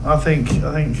think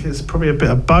it's probably a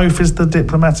bit of both is the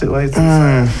diplomatic way to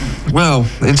say. Well,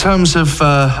 in terms of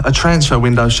a transfer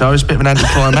window show, it's a bit of an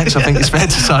anticlimax, I think it's fair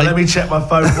to say. Let me check my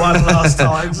phone one last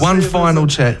time. One final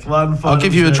check. One final I'll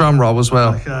give you a check. drum roll as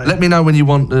well. Okay. Let me know when you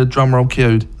want the drum roll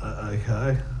cued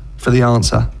Okay. for the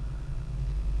answer.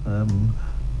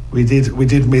 We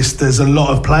did miss. There's a lot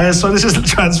of players, so this isn't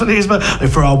transfer news, but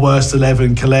for our worst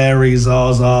 11, Kaleri,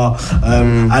 Zaza,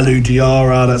 Alou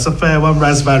Diarra, that's a fair one.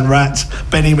 Razvan Rat,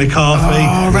 Benny McCarthy.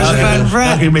 Oh, Razvan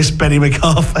Rat. We missed Benny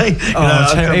McCarthy.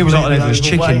 He was like an English completely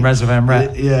chicken, overweight. Razvan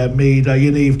Rat. Yeah, Mido,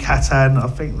 Yaniv Katan. I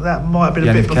think that might have been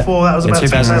a bit before. That was about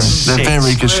 2006. 2006. They're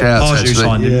very good shouts, Arju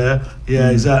signed actually. him. Yeah,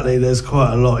 exactly. There's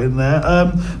quite a lot in there.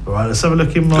 Right, let's have a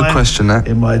look in my Good question, that.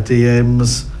 in my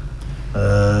DMs.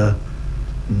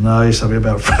 No, something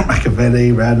about Frank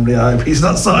McAvenny randomly. I hope he's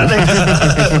not signing.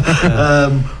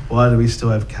 Why do we still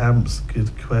have camps?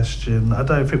 Good question. I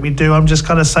don't think we do. I'm just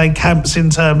kind of saying camps in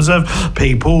terms of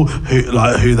people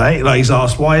who they he's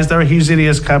asked why is there a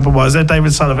Husilius camp and why is there a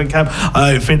David Sullivan camp?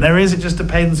 I don't think there is. It just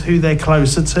depends who they're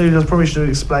closer to. I probably should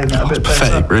explain that a bit better.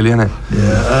 Pathetic, really, isn't it?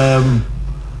 Yeah.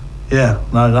 Yeah,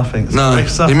 no, nothing. No,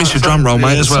 you missed your drum roll,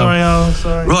 mate, as well.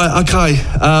 Sorry. Right, okay.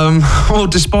 Well,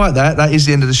 despite that is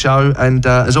the end of the show, and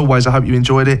as always, I hope you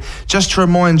enjoyed it. Just to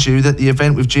remind you that the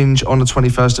event with Ginge on the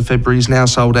 21st of February is now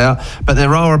sold out, but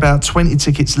there are about 20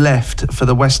 tickets left for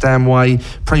the West Ham Way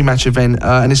pre-match event,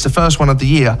 and it's the first one of the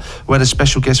year where the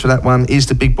special guest for that one is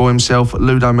the big boy himself,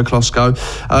 Ludo McCloskey.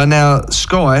 Now,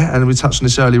 Sky, and we touched on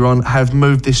this earlier on, have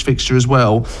moved this fixture as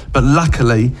well, but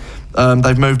luckily,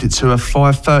 they've moved it to a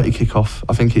 5:30 kickoff,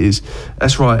 I think it is.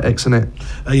 That's right, isn't it?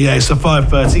 Yeah, it's a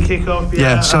 5:30 kickoff.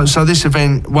 Yeah. So this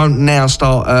event won't now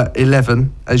start at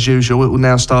 11 as usual. It will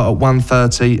now start at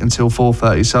 1:30 until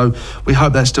 4:30. So we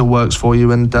hope that still works for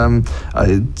you. And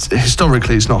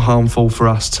historically, it's not harmful for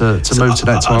us to move to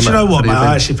that time. Do you know what, mate?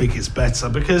 I actually think it's better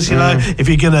because, you know, if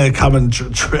you're going to come and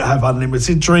have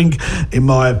unlimited drink, in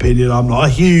my opinion, I'm not a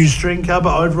huge drinker,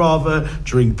 but I'd rather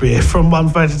drink beer from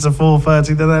 1:30 to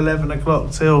 4:30 than 11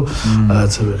 o'clock till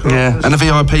 2 o'clock. Yeah, and the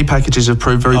VIP packages have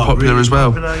proved very popular really as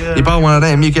well. popular, yeah. You buy one of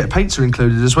them, you get pizza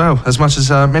included as well, as much as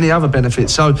many other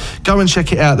benefits. So go and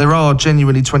check it out. There are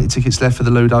genuinely 20 tickets left for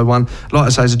the Ludo one. Like I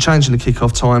say, there's a change in the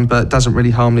kick-off time, but it doesn't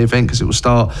really harm the event because it will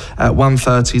start at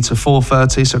 1:30 to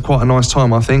 4:30, so quite a nice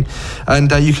time, I think.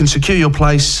 And you can secure your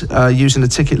place using the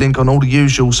ticket link on all the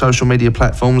usual social media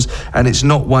platforms, and it's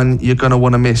not one you're going to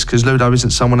want to miss because Ludo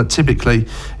isn't someone that typically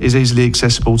is easily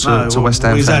accessible to West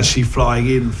Ham he's fans. actually flying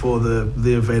in for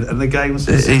the event and the games.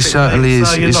 He certainly is.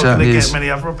 So you're not going to get many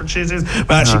other opportunities.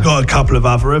 We've actually got a couple of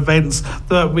other events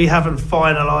that we haven't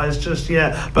finalised just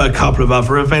yet, but a couple of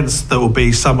other events that will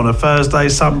be some on a Thursday,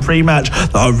 some pre-match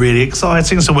that are really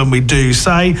exciting. So when we do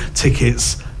say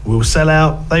tickets will sell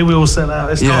out, they will sell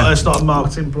out. It's not a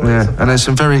marketing play. Yeah, and there's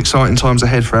some very exciting times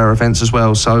ahead for our events as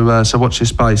well, so watch your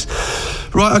space.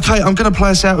 Right, okay, I'm going to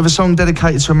play us out with a song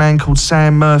dedicated to a man called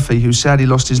Sam Murphy, who sadly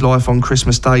lost his life on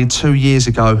Christmas Day 2 years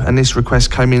ago, and this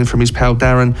request came in from his pal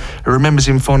Darren, who remembers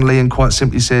him fondly and quite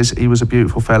simply says he was a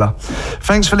beautiful fella.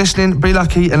 Thanks for listening, be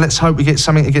lucky, and let's hope we get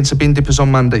something against the Bin Dippers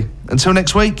on Monday. Until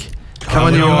next week, come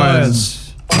on your irons.